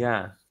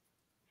 yeah,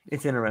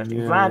 it's interesting.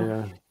 Yeah, Vlad,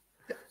 yeah.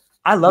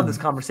 I love this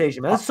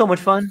conversation, man. This is so much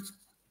fun.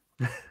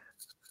 I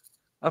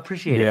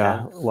appreciate it, Yeah,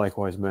 man.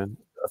 likewise, man.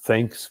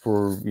 Thanks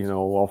for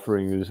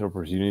offering this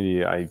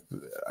opportunity.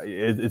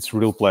 It's a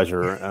real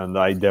pleasure, and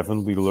I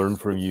definitely learn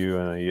from you.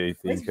 And I Vice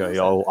think versa.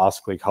 I'll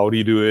ask, like, how do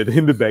you do it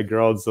in the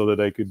background so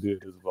that I could do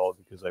it as well,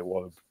 because I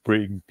want to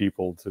bring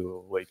people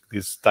to like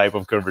this type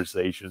of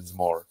conversations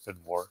more and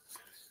more,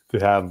 to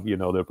have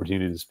the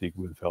opportunity to speak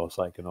with fellow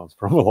psychonauts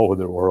from all over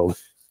the world.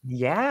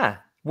 Yeah.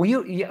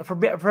 Well,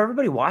 for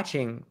everybody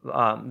watching,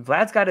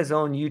 Vlad's got his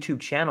own YouTube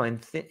channel,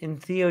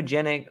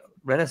 Entheogenic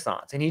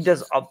Renaissance, and he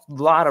does a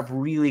lot of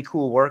really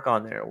cool work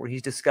on there where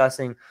he's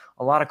discussing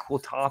a lot of cool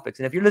topics.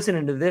 And if you're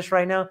listening to this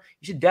right now,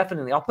 you should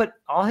definitely, I'll put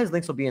all his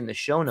links will be in the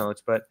show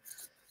notes. But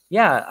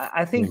yeah,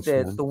 I think Thanks,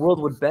 that man. the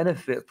world would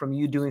benefit from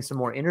you doing some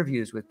more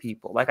interviews with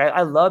people. Like,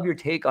 I love your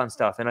take on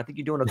stuff, and I think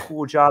you're doing a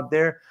cool job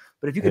there.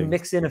 But if you can Thanks.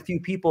 mix in a few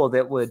people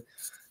that would,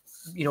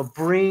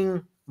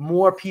 bring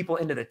more people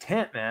into the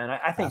tent, man,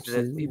 I think that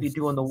Absolutely. you'd be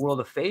doing the world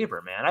a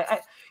favor, man.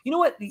 You know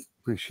what?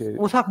 Appreciate it.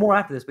 We'll talk more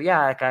after this, but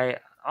yeah, like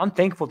I'm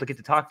thankful to get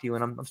to talk to you,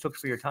 and I'm stoked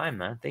for your time,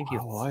 man. Thank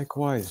you.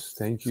 Likewise.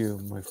 Thank you,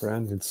 my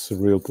friend. It's a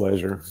real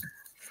pleasure.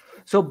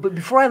 So, but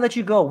before I let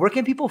you go, where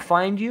can people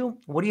find you?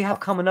 What do you have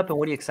coming up, and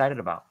what are you excited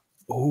about?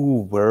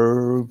 Oh,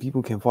 where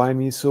people can find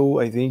me? So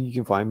I think you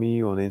can find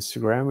me on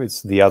Instagram.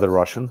 It's the other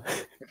Russian.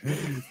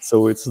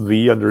 So it's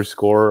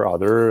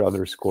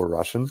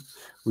the_other_Russian,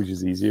 which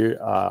is easier.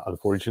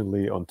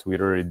 Unfortunately, on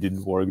Twitter, it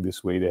didn't work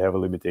this way. They have a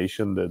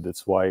limitation.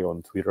 That's why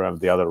on Twitter, I'm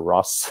the other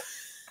Russ.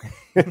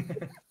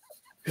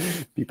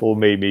 People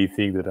may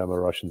think that I'm a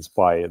Russian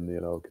spy and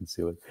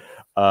conceal it.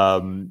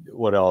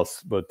 What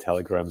else? But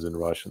Telegram's in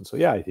Russian. So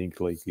yeah, I think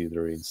like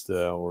either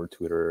Insta or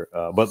Twitter.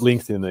 But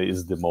LinkedIn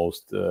is the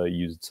most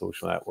used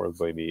social network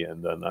by me.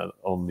 And then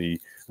only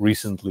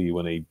recently,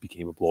 when I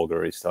became a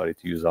blogger, I started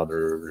to use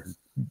other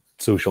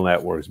social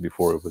networks.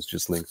 Before it was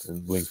just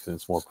LinkedIn. LinkedIn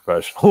is more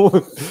professional.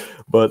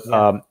 But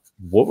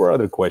what were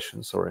other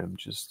questions? Sorry, I'm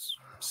just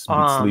a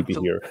bit sleepy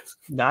here.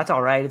 That's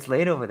all right. It's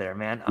late over there,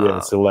 man. Yeah,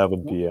 it's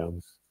 11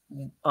 p.m.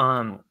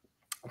 So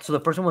the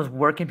first one was,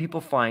 where can people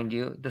find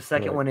you? The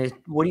second Right. one is,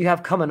 what do you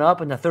have coming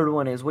up? And the third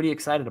one is, what are you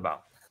excited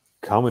about?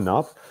 Coming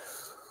up?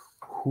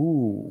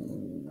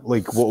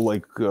 Like what?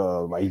 Like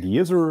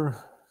ideas or?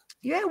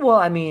 Yeah, well,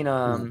 I mean,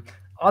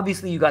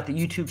 obviously you got the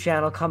YouTube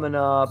channel coming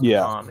up.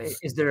 Yeah.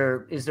 Is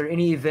there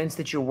any events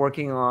that you're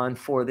working on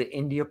for the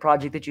India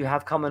project that you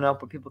have coming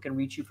up where people can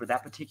reach you for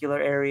that particular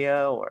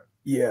area? Or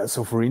Yeah,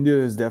 so for India,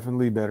 it's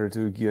definitely better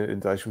to get in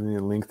touch with me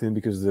on LinkedIn,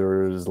 because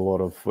there is a lot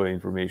of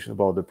information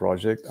about the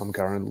project. I'm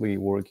currently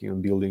working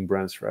on building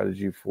brand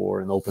strategy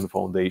for an open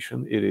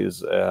foundation. It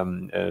is a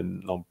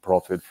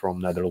nonprofit from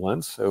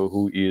Netherlands,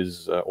 who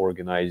is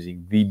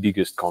organizing the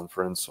biggest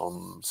conference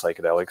on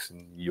psychedelics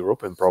in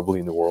Europe and probably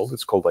in the world.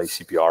 It's called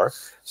ICPR.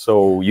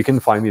 So you can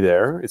find me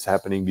there. It's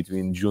happening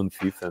between June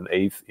 5th and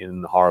 8th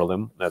in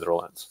Haarlem,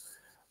 Netherlands.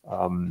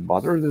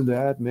 Other than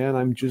that, man,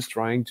 I'm just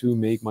trying to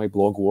make my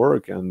blog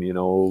work and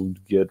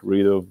get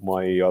rid of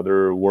my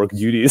other work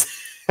duties.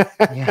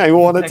 I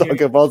want to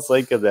talk about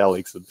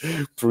psychedelics and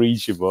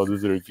preach about the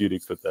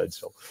therapeutic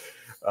potential.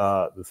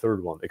 The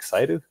third one,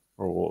 excited,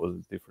 or what was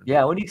it different?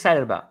 Yeah, what are you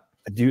excited about?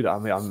 Dude, I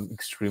mean, I'm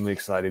extremely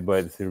excited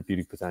by the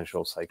therapeutic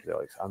potential of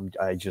psychedelics.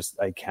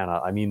 I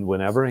cannot. I mean,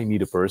 whenever I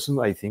meet a person,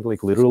 I think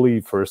like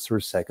literally first or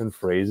second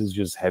phrase is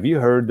just, have you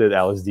heard that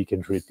LSD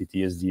can treat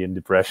PTSD and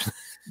depression?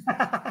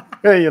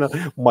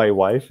 My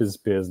wife is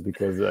pissed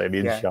because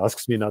she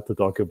asks me not to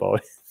talk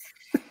about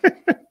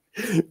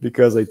it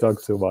because I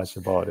talk too much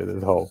about it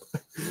at home.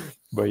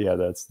 But yeah,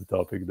 that's the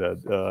topic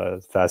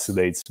that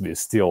fascinates me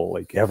still,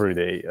 like every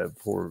day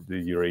for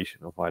the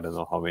duration of I don't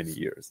know how many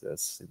years.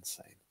 That's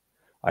insane.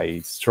 I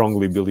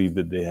strongly believe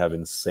that they have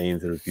insane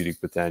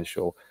therapeutic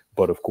potential,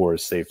 but of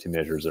course, safety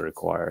measures are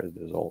required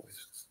as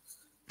always.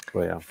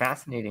 But yeah.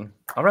 Fascinating.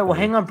 All right. Well,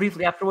 hang on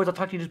briefly afterwards. I'll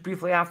talk to you just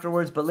briefly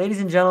afterwards. But ladies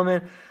and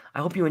gentlemen, I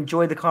hope you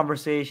enjoyed the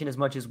conversation as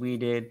much as we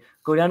did.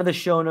 Go down to the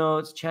show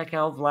notes. Check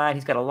out Vlad.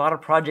 He's got a lot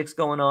of projects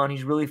going on.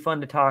 He's really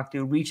fun to talk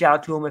to. Reach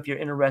out to him if you're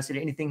interested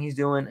in anything he's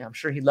doing. I'm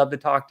sure he'd love to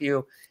talk to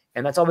you.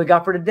 And that's all we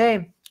got for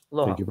today.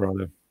 Aloha. Thank you,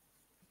 brother.